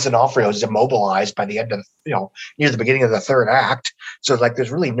 Vincent D'Onofrio is immobilized by the end of, near the beginning of the third act. So like,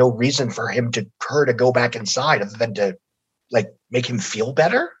 there's really no reason for her to go back inside other than to like make him feel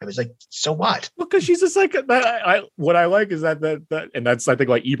better. It was like, so what? Well, because she's just like, what I like is that, and that's, I think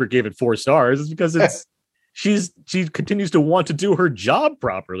why Ebert gave it 4 stars is because it's, she continues to want to do her job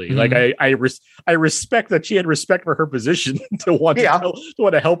properly. Mm-hmm. Like I respect that she had respect for her position to want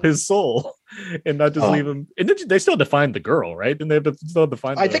to help his soul and not just leave him. And they still defined the girl, right? And they still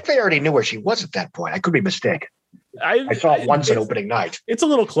defined. I think they already knew where she was at that point. I could be mistaken. I saw it once at opening night. It's a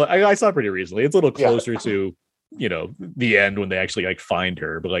little close. I saw it pretty recently. It's a little closer to the end when they actually like find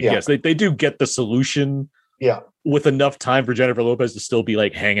her. But like yes, they do get the solution. Yeah. With enough time for Jennifer Lopez to still be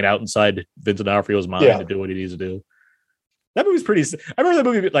like hanging out inside Vincent D'Onofrio's mind to do what he needs to do. That movie's pretty. I remember that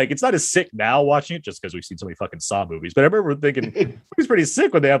movie. Like, it's not as sick now watching it just because we've seen so many fucking Saw movies. But I remember thinking it was pretty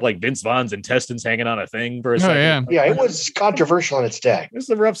sick when they have like Vince Vaughn's intestines hanging on a thing for a second. Yeah, it was controversial in its day. There's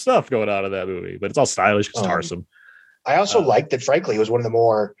some rough stuff going on in that movie, but it's all stylish. It's tiresome. I also liked that. Frankly, it was one of the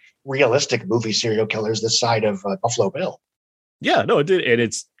more realistic movie serial killers this side of Buffalo Bill. Yeah, no, it did, and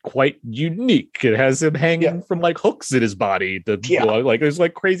it's quite unique. It has him hanging from like hooks in his body. Like there's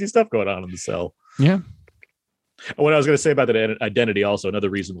like crazy stuff going on in The Cell. Yeah. What I was going to say about that identity, also another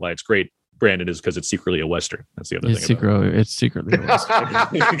reason why it's great, Brandon, is because it's secretly a Western. That's the other thing. It's secretly a Western.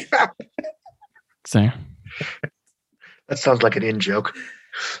 Sorry. That sounds like an in joke.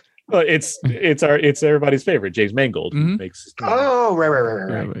 Well, it's everybody's favorite. James Mangold makes. Oh,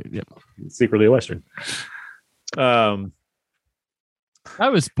 right. Yep. It's secretly a Western. I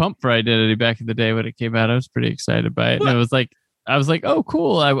was pumped for Identity back in the day when it came out. I was pretty excited by it. And I was like, oh,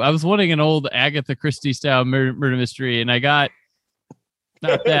 cool. I was wanting an old Agatha Christie style murder mystery, and I got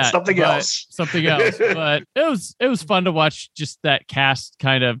not that something else. But it was fun to watch just that cast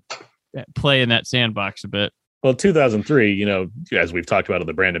kind of play in that sandbox a bit. Well, 2003, as we've talked about on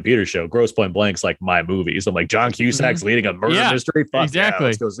the Brandon Peters show, Grosse Pointe Blank's like my movies. I'm like, John Cusack's leading a murder mystery. Fuck exactly. Yeah,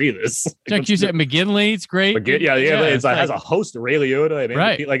 let's go see this. John Cusack, McGinley, it's great. It has a host of Ray Liotta. I mean,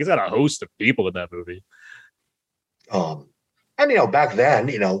 it's got a host of people in that movie. And back then,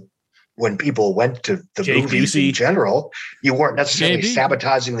 when people went to the movies in general, you weren't necessarily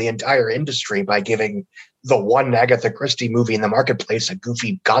sabotaging the entire industry by giving the one Agatha Christie movie in the marketplace a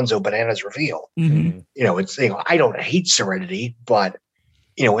goofy gonzo bananas reveal. Mm-hmm. I don't hate Serenity, but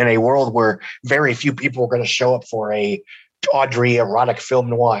in a world where very few people are going to show up for a tawdry erotic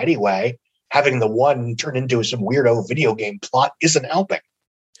film noir anyway, having the one turn into some weirdo video game plot isn't helping.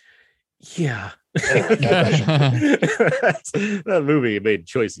 Yeah. Anyway, that movie made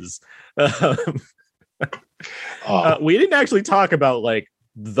choices. We didn't actually talk about like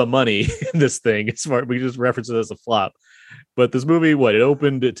the money in this thing. It's smart. We just referenced it as a flop. But this movie, it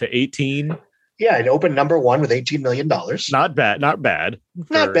opened to 18? Yeah, it opened number 1 with $18 million. Not bad. Not bad.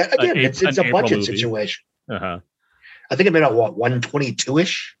 Again, it's a budget situation. Uh-huh. I think it made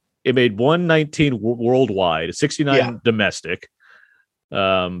 122-ish. It made 119 worldwide, 69 domestic.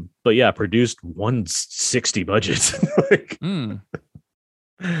 But yeah, produced 160 budget. And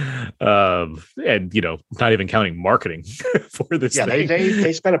not even counting marketing for this. Yeah, thing.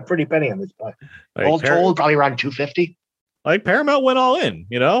 They spent a pretty penny on this, but all told, probably around 250. Like Paramount went all in.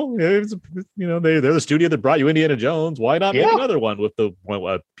 They're the studio that brought you Indiana Jones. Why not make another one with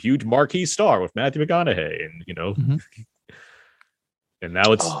a huge marquee star with Matthew McConaughey? And and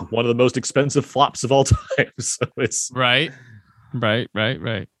now it's one of the most expensive flops of all time. So it's right.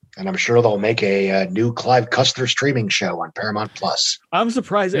 And I'm sure they'll make a new Clive Cussler streaming show on Paramount Plus. I'm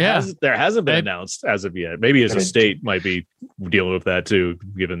surprised there hasn't been announced as of yet. Maybe his estate might be dealing with that too.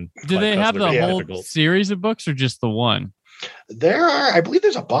 Given do they have the whole series of books or just the one? I belied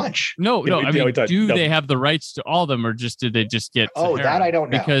there's a bunch. No. I mean, do they have the rights to all of them, or did they just get? Sahara? That I don't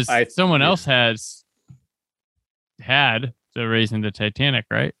know. Because someone else has had the Raising the Titanic,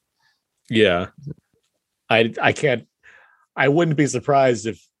 right? Yeah, I can't. I wouldn't be surprised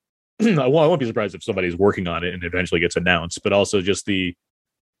if. I won't be surprised if somebody's working on it and eventually gets announced. But also just the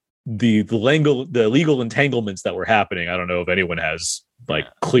legal entanglements that were happening. I don't know if anyone has like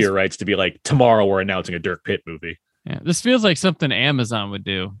clear rights to be like, tomorrow we're announcing a Dirk Pitt movie. Yeah, this feels like something Amazon would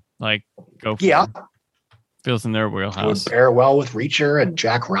do. Like, go for it. Feels in their wheelhouse. Would pair well with Reacher and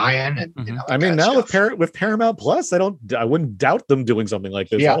Jack Ryan, and I mean, now with Paramount Plus, I wouldn't doubt them doing something like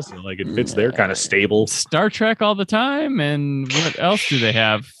this. Also, like it fits their kind of stable. Star Trek all the time, and what else do they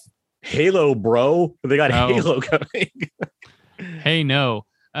have? Halo, bro. They got Halo coming. Hey, no.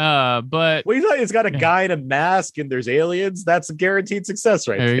 But well, you thought it's got a guy in a mask and there's aliens. That's a guaranteed success,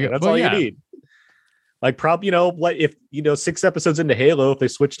 right there. That's all you need. Like, what if 6 episodes into Halo, if they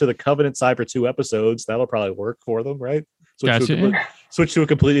switch to the Covenant side for 2 episodes, that'll probably work for them, right? Switch to a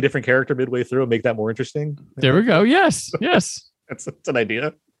completely different character midway through and make that more interesting. There we go. Yes. That's an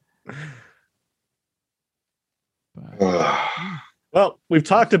idea. Well, we've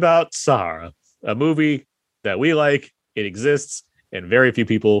talked about Sahara, a movie that we like. It exists, and very few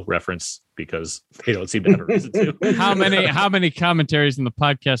people reference because they don't seem to have a reason to. How many commentaries in the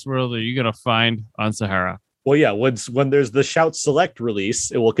podcast world are you going to find on Sahara? Well, yeah, when there's the Shout Select release,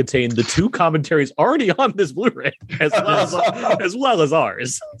 it will contain the 2 commentaries already on this Blu-ray, as well as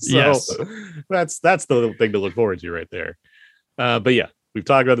ours. So yes. That's the thing to look forward to right there. But yeah, we've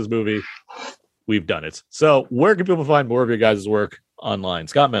talked about this movie. We've done it. So where can people find more of your guys' work online?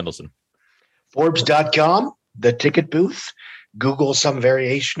 Scott Mendelson. Forbes.com, the ticket booth. Google some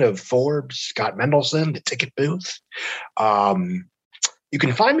variation of Forbes, Scott Mendelson, the ticket booth. You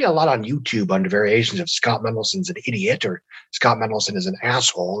can find me a lot on YouTube under variations of Scott Mendelson's an idiot or Scott Mendelson is an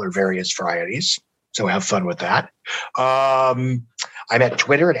asshole or various varieties. So have fun with that. I'm at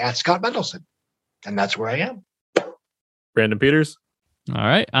Twitter at Scott Mendelson, and that's where I am. Brandon Peters. All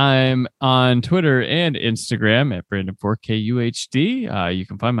right. I'm on Twitter and Instagram at Brandon4KUHD. You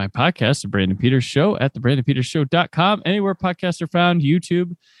can find my podcast, The Brandon Peters Show, at thebrandonpetersshow.com, anywhere podcasts are found,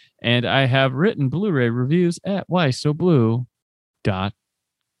 YouTube. And I have written Blu-ray reviews at whysoblue.com.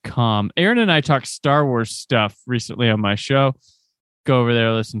 Aaron and I talked Star Wars stuff recently on my show. Go over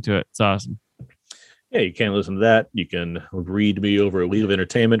there, listen to it. It's awesome. Yeah, you can listen to that. You can read me over at Wheel of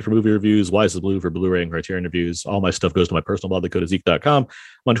Entertainment for movie reviews, Wise is Blue for Blu-ray and Criterion reviews. All my stuff goes to my personal blog, thecodeofzeke.com. I'm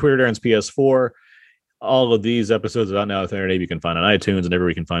on Twitter, Aaron's PS4. All of these episodes are out now with Aaron Abe. You can find on iTunes and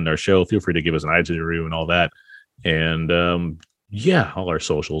everywhere you can find our show. Feel free to give us an iTunes review and all that. And all our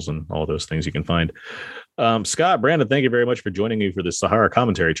socials and all those things you can find. Scott, Brandon, thank you very much for joining me for the Sahara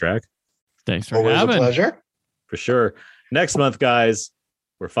commentary track. Thanks for having. Always a pleasure. For sure. Next month, guys,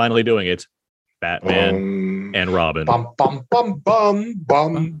 we're finally doing it. Batman and Robin. Bum, bum, bum, bum,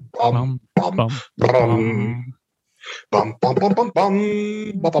 bum, bum, bum, bum, bum, bum, bum,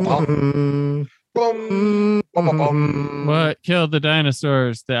 bum, bum, bum. What killed the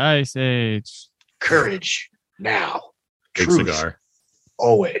dinosaurs? The Ice Age. Courage now. Big Truth cigar.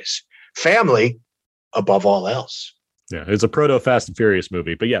 Always. Family above all else. Yeah, it's a proto Fast and Furious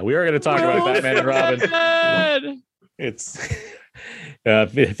movie. But yeah, we are going to talk about Batman and Robin. It's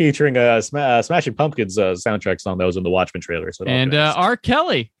featuring a Smashing Pumpkins soundtrack song that was in the Watchmen trailer. So and R.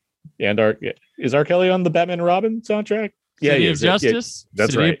 Kelly. And is R. Kelly on the Batman and Robin soundtrack? City of Justice.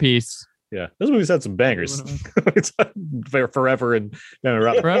 That's City right. of Peace. Yeah, those movies had some bangers. It's Forever and Batman and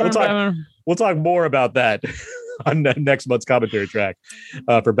Robin. We'll talk more about that on next month's commentary track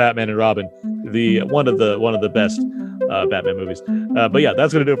for Batman and Robin, one of the best Batman movies. But yeah,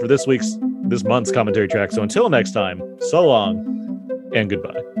 that's going to do it for this month's commentary track. So until next time, so long and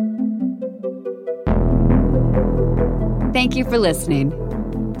goodbye. Thank you for listening.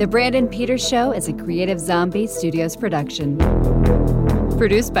 The Brandon Peters Show is a Creative Zombie Studios production.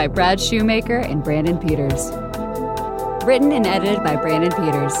 Produced by Brad Shoemaker and Brandon Peters. Written and edited by Brandon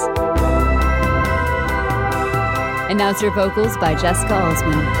Peters. Announcer vocals by Jessica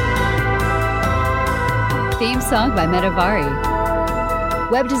Alsman. Theme song by Metavari.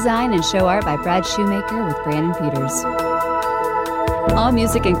 Web design and show art by Brad Shoemaker with Brandon Peters. All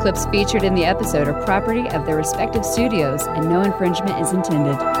music and clips featured in the episode are property of their respective studios, and no infringement is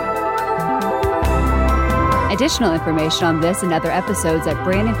intended. Additional information on this and other episodes at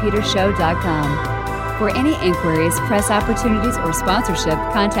BrandonPetersShow.com. For any inquiries, press opportunities, or sponsorship,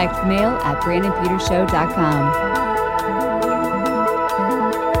 contact mail at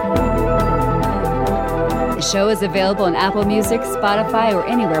BrandonPetersShow.com. The show is available on Apple Music, Spotify, or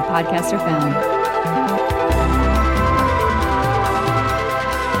anywhere podcasts are found.